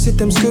 Je sais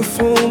t'aimes ce que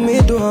font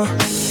mes doigts.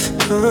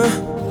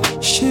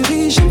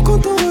 Chérie, j'aime quand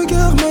ton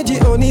regard me dit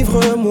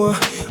enivre-moi,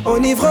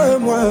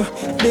 enivre-moi,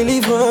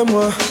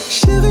 délivre-moi.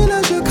 Chérie,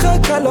 là je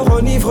craque, alors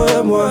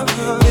enivre-moi,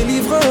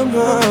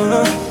 délivre-moi.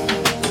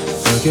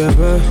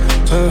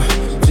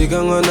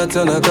 Tikangana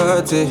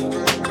tanakate.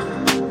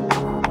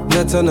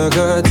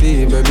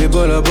 Natanagati, baby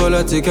bola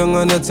bola,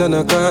 tikangana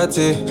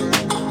tanakate.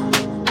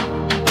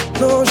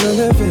 Non, je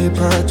ne vais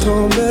pas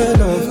tomber,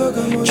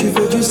 non. Tu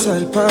veux du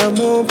sale, pas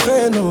mon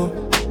prénom.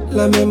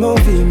 La même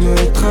envie me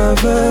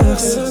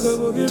traverse.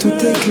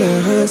 Tout est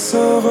clair et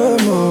sans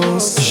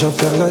romance. J'en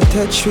perds la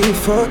tête, je suis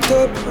fucked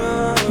up.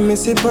 Mais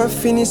c'est pas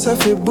fini, ça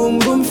fait boum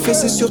boum.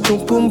 Fessé sur ton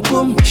poum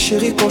poum.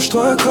 Chérie,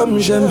 penche-toi comme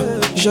j'aime.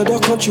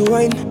 J'adore quand tu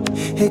whines.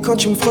 Et quand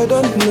tu me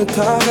fredonnes, ne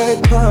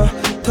t'arrête pas.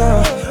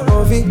 T'as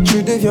envie,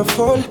 tu deviens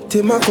folle.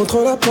 Tes mains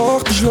contre la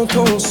porte, je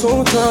l'entends au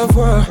son ta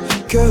voix.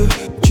 Que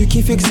tu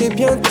kiffes et que c'est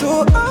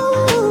bientôt.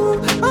 Oh,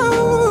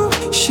 oh.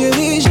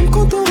 Chérie, j'aime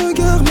quand ton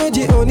regard me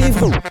dit on y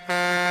va.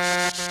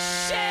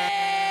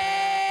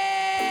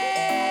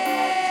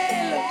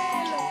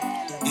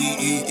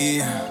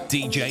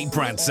 DJ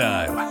Bradso,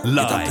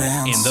 live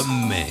in the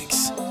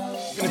mix.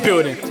 In the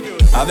building.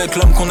 Avec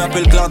l'homme qu'on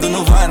appelle Claire de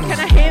Novan.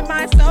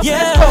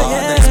 Yeah,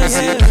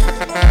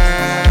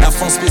 La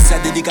France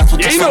spéciale dédicace pour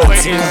tous les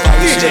fanatiques.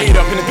 DJ Eat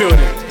Up in the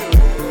building.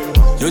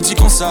 Yo dis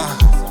comme ça,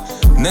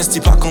 n'est-ce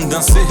pas compte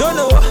danser?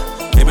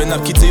 Et ben n'a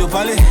quitté au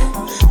palais.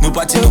 Nous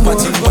partis.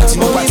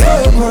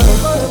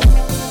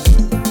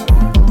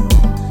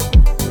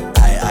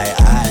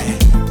 Aïe.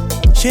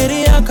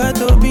 Chérie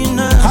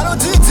Akatobina. Allo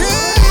Titi.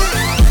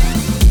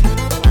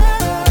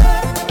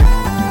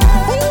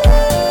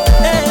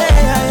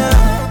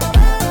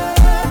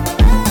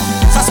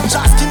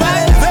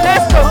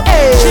 Let's go,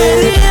 hey.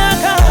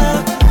 Cheriaka,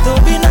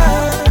 Tobina.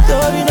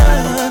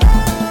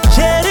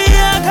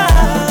 Cheriaka,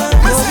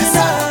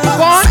 Tobina.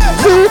 1,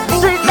 2,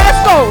 3, let's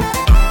go.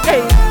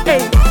 Hey,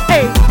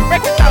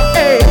 break it down.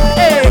 Hey.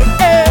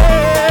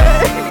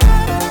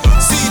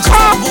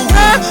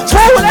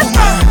 Come on, let's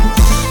go.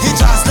 He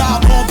just la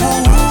bamboo.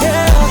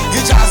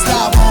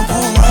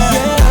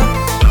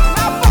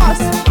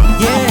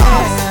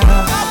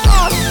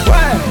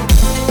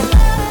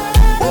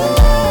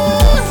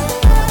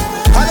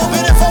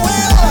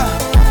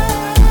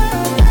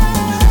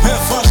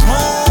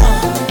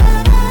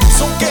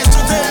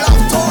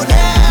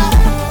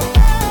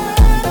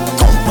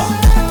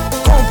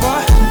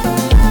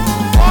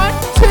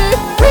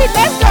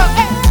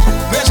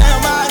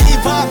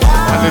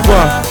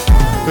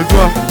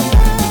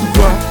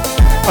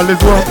 Allez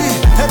voir.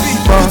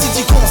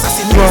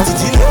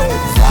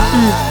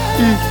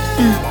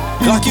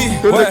 Craqué,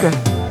 ouais.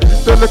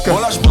 Bon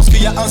là je pense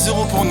qu'il y a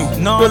 1-0 pour nous.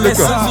 Non, laisse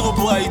ça. 1-0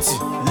 pour Haïti.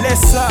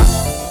 Laisse ça.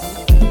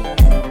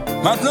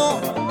 Maintenant,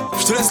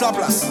 je te laisse la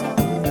place.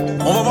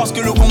 On va voir ce que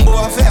le Congo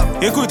va faire.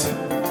 Écoute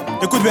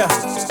bien.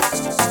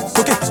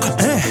 Ok,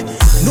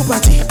 nous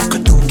partis.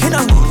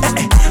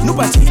 Nous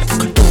partis.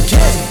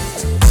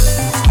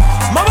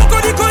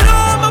 Maboko di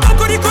kolo.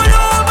 Maboko di kolo.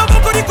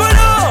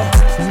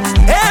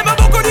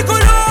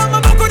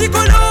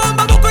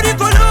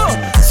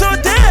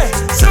 Sauter.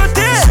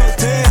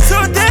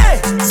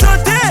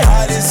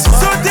 Allez,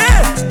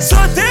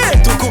 Sauter.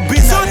 Toko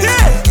bin.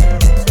 Sauter.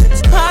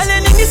 Allez,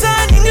 ningisa.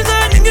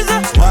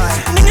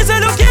 Ningisa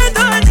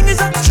loketo,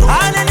 ningisa.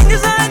 Allez,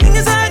 ningisa.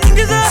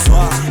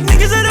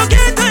 Ningisa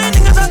loketo,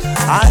 ningisa.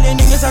 Allez,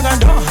 ningisa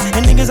gando.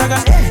 Ningisa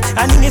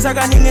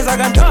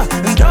ga ndo.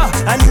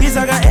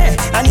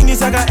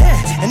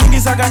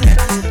 Ningisa ga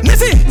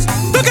Nisi.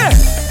 Toke.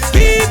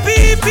 Pi.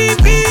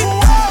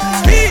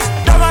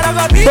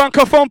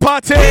 Francophone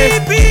party.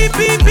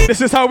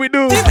 This is how we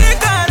do.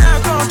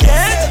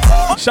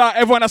 Shout out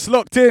everyone that's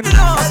locked in,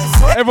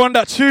 everyone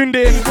that tuned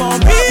in.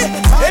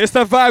 It's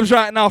the vibes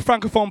right now.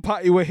 Francophone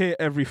party. We're here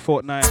every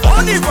fortnight.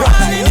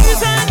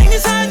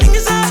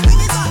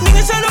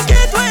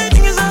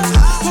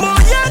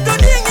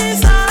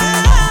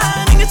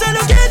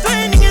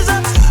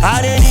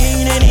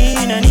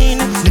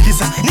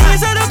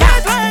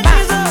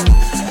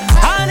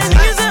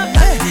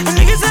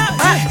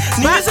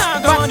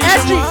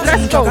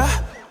 Let's go.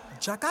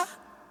 Chaka.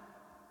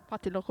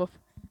 Party lock off.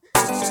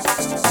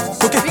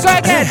 Okay. We go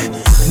again.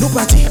 Nous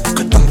partis.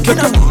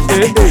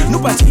 Nous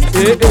partis.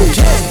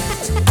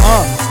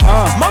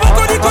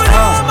 Maboko di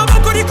kolo.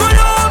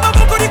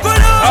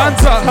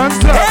 Hands up.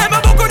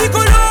 Maboko di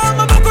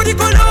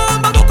kolo.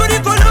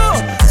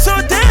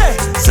 Sauter.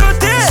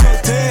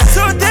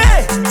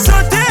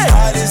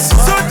 Allez,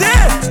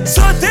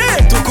 Sauter.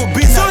 Toko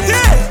bin.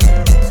 Sauter.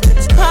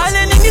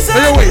 Allez, ningisa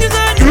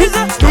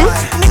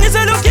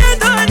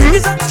loketo,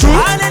 ningisa.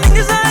 Allez,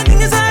 ningisa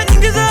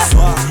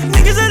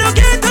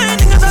loketo,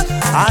 ningisa.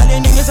 Allez,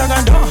 ningisa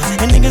gando.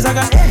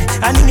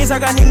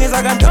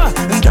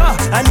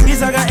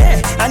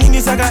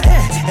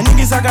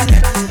 Ningisa ga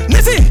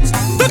Nisi.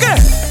 Toke.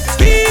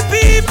 Pi.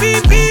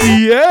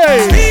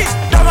 Yeah. Pi.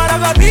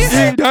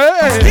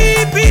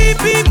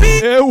 Pi.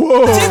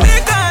 Whoa.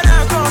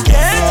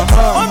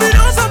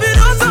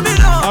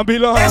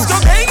 Ambulance. Est-ce qu'on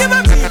bang ma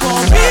vie?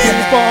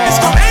 Est-ce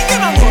qu'on bang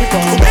ma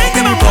vie?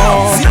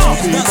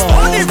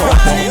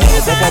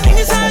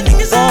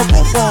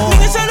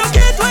 Ningisa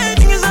loketo,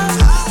 ningisa.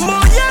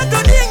 Moya to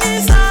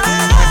ningisa.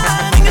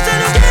 Ningisa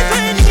loketo,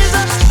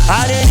 ningisa.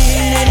 Allez,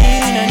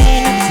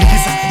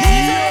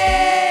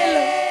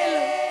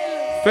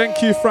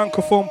 Thank you,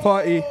 Francophone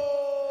party.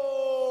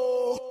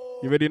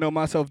 You already know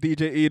myself,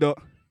 DJ Edo,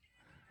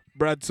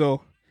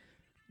 Bradso,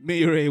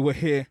 Ray, we're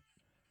here.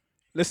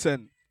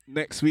 Listen,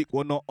 next week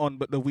we're not on,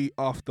 but the week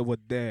after we're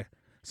there.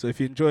 So if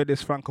you enjoyed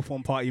this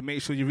Francophone party,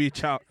 make sure you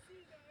reach out.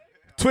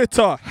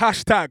 Twitter,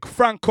 hashtag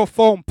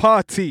Francophone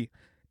Party.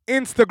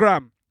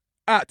 Instagram,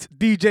 at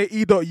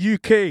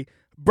DJE.UK,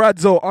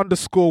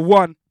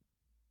 Bradzo_1.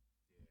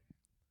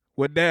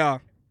 We're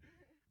there.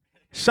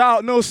 Shout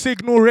out No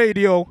Signal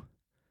Radio.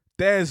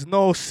 There's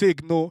no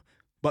signal,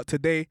 but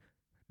today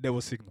there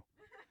was signal.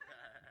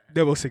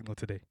 There was signal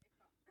today.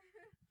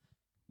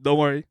 Don't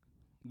worry,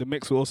 the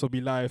mix will also be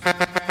live. Today,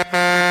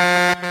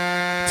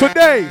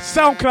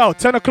 SoundCloud,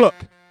 10 o'clock.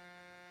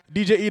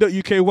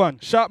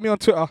 DJE.UK1. Shout me on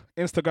Twitter,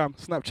 Instagram,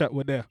 Snapchat,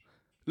 we're there.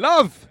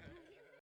 Love!